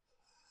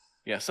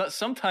 Yeah. So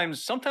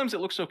sometimes it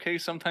looks okay.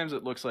 Sometimes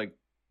it looks like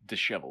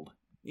disheveled.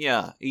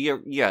 Yeah.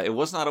 It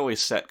was not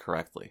always set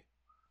correctly.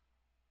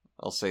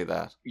 I'll say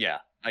that. Yeah.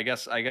 I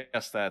guess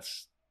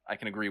that's. I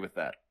can agree with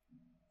that.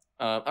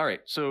 All right,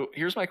 so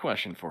here's my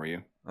question for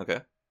you. Okay.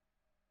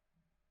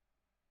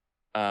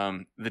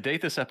 The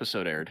date this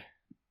episode aired,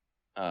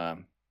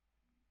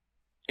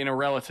 in a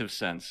relative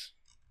sense,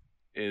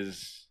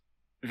 is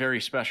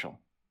very special.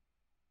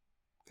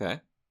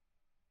 Okay.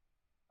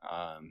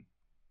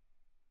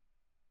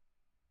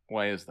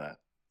 Why is that?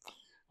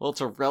 Well,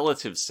 it's a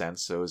relative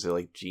sense, so is it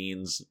like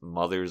Jean's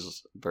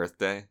mother's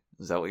birthday?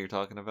 Is that what you're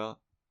talking about?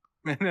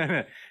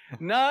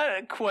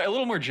 Not quite. A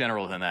little more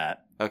general than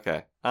that.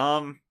 Okay.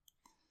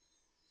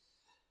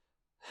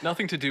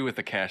 Nothing to do with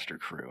the cast or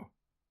crew.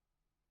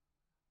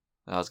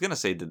 I was gonna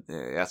say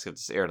ask if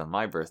this aired on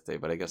my birthday,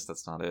 but I guess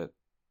that's not it.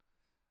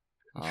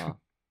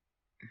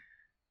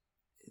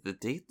 The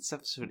date this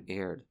episode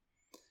aired,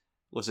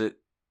 was it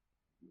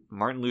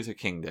Martin Luther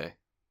King Day?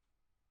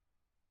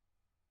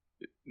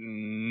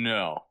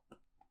 No.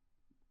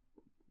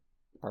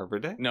 Arbor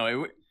Day? No.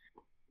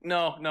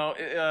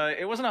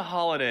 It wasn't a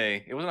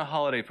holiday. It wasn't a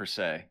holiday per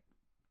se.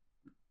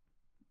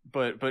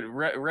 But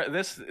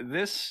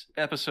this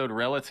episode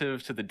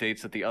relative to the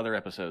dates that the other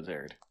episodes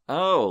aired.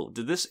 Oh,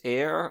 did this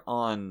air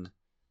on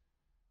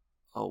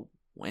a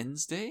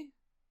Wednesday?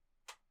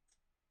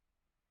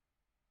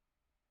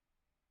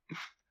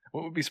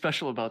 What would be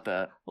special about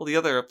that? Well, the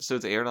other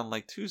episodes aired on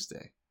like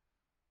Tuesday.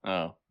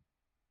 Oh,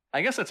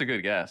 I guess that's a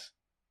good guess.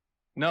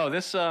 No,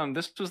 this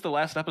was the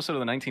last episode of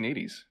the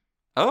 1980s.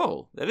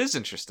 Oh, that is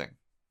interesting.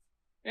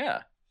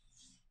 Yeah,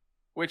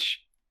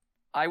 which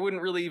I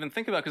wouldn't really even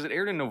think about because it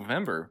aired in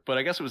November, but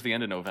I guess it was the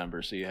end of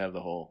November, so you have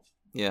the whole.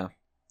 Yeah,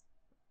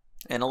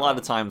 and a lot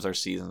of times our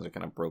seasons are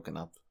kind of broken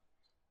up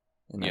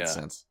in that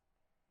sense.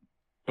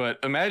 But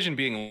imagine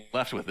being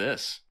left with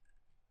this.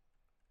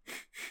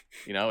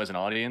 As an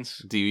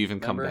audience. Do you even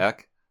come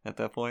back at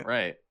that point?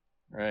 Right.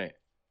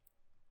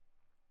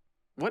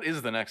 What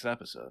is the next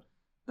episode?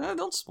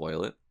 Don't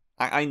spoil it.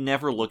 I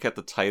never look at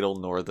the title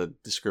nor the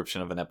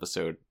description of an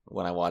episode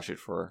when I watch it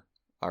for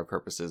our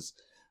purposes.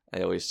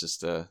 I always just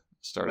start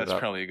it up. That's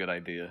probably a good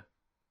idea.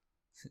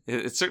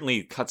 It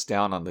certainly cuts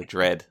down on the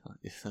dread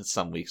that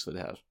some weeks would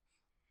have.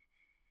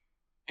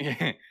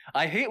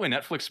 I hate when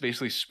Netflix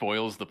basically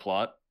spoils the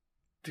plot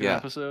to an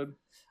episode.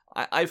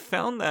 I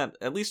found that,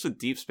 at least with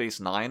Deep Space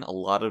Nine, a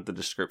lot of the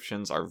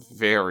descriptions are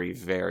very,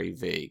 very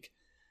vague.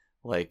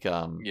 Like,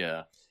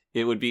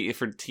 it would be,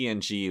 for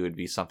TNG, it would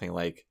be something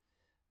like,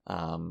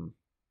 the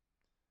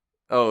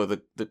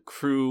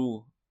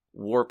crew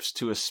warps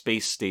to a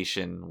space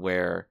station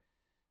where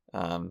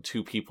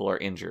 2 people are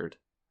injured.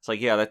 It's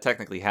like, yeah, that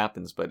technically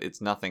happens, but has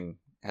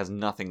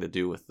nothing to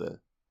do with the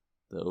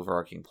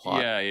overarching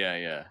plot.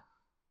 Yeah.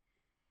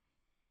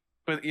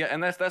 But yeah,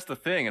 and that's the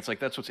thing. It's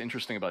like that's what's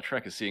interesting about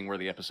Trek is seeing where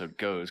the episode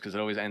goes because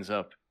it always ends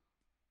up,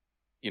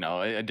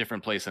 a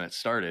different place than it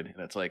started.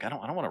 And it's like I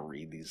don't want to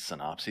read these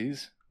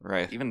synopses,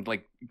 right? Even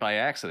like by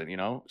accident,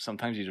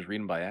 Sometimes you just read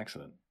them by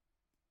accident.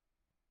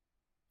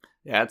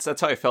 Yeah,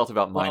 that's how I felt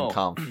about Mein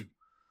Kampf.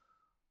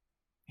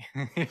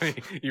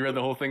 You read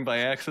the whole thing by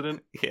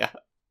accident? Yeah,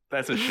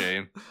 that's a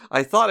shame.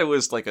 I thought it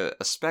was like a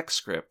spec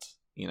script,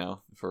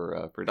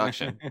 for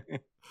production.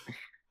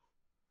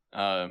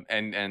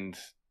 And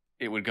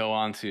it would go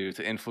on to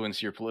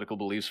influence your political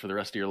beliefs for the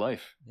rest of your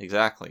life.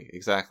 Exactly.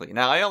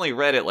 Now, I only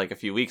read it like a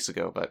few weeks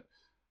ago,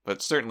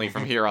 but certainly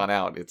from here on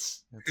out,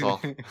 it's all.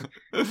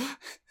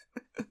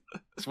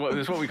 It's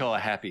what we call a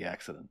happy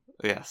accident.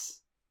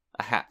 Yes,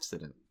 a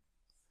hapcident.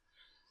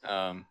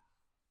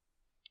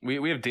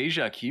 We have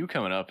Deja Q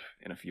coming up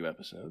in a few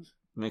episodes.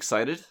 I'm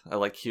excited. I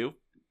like Q.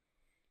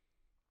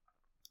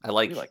 You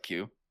like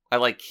Q. I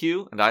like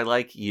Q, and I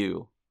like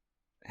you.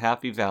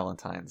 Happy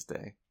Valentine's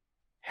Day.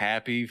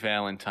 Happy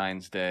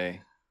Valentine's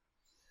Day.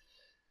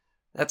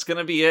 That's going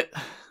to be it.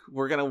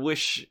 We're going to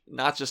wish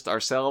not just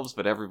ourselves,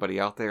 but everybody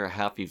out there a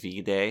happy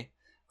V-Day.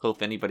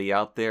 Hope anybody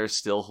out there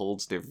still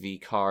holds their V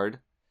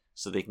card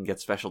so they can get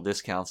special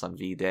discounts on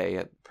V-Day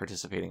at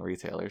participating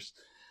retailers.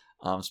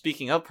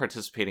 Speaking of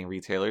participating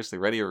retailers, the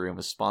Readier Room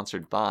is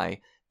sponsored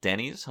by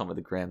Denny's, home of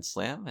the Grand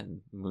Slam,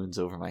 and Moons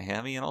Over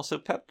Miami, and also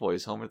Pep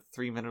Boys, home of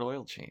the 3-minute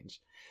oil change.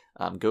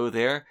 Go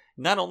there.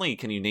 Not only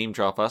can you name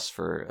drop us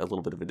for a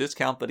little bit of a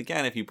discount, but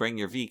again, if you bring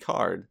your V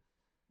card,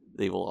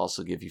 they will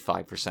also give you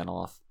 5%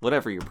 off,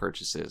 whatever your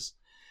purchase is.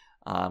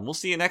 We'll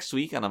see you next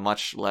week on a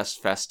much less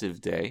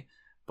festive day,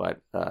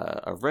 but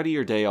a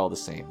readier day all the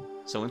same.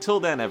 So until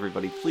then,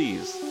 everybody,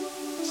 please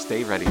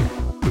stay ready.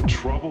 The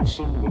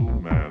troublesome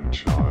little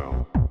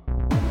man-child.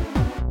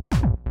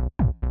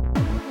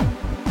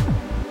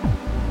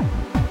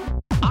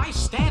 I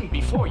stand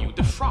before you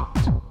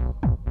defrocked,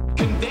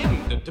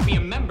 condemned to be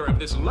a member of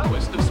this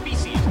lowest of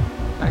species.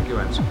 Thank you,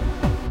 Ensign.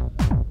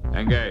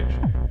 Engage.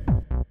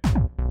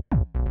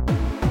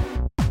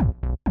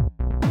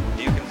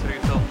 Do you consider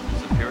yourself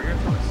superior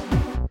to us?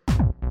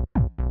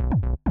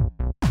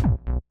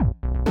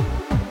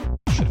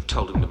 Should have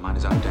told him to mind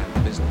his own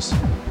damn business.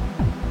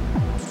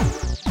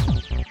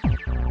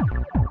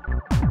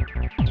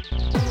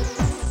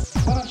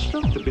 But I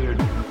stroked the beard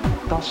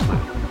thusly.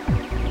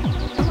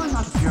 Do I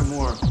not appear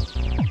more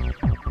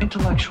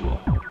intellectual?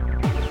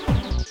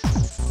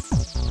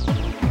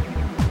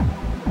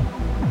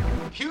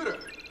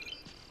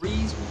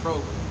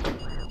 probe.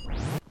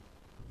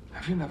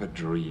 Have you never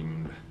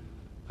dreamed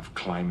of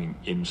climbing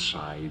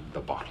inside the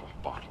bottle?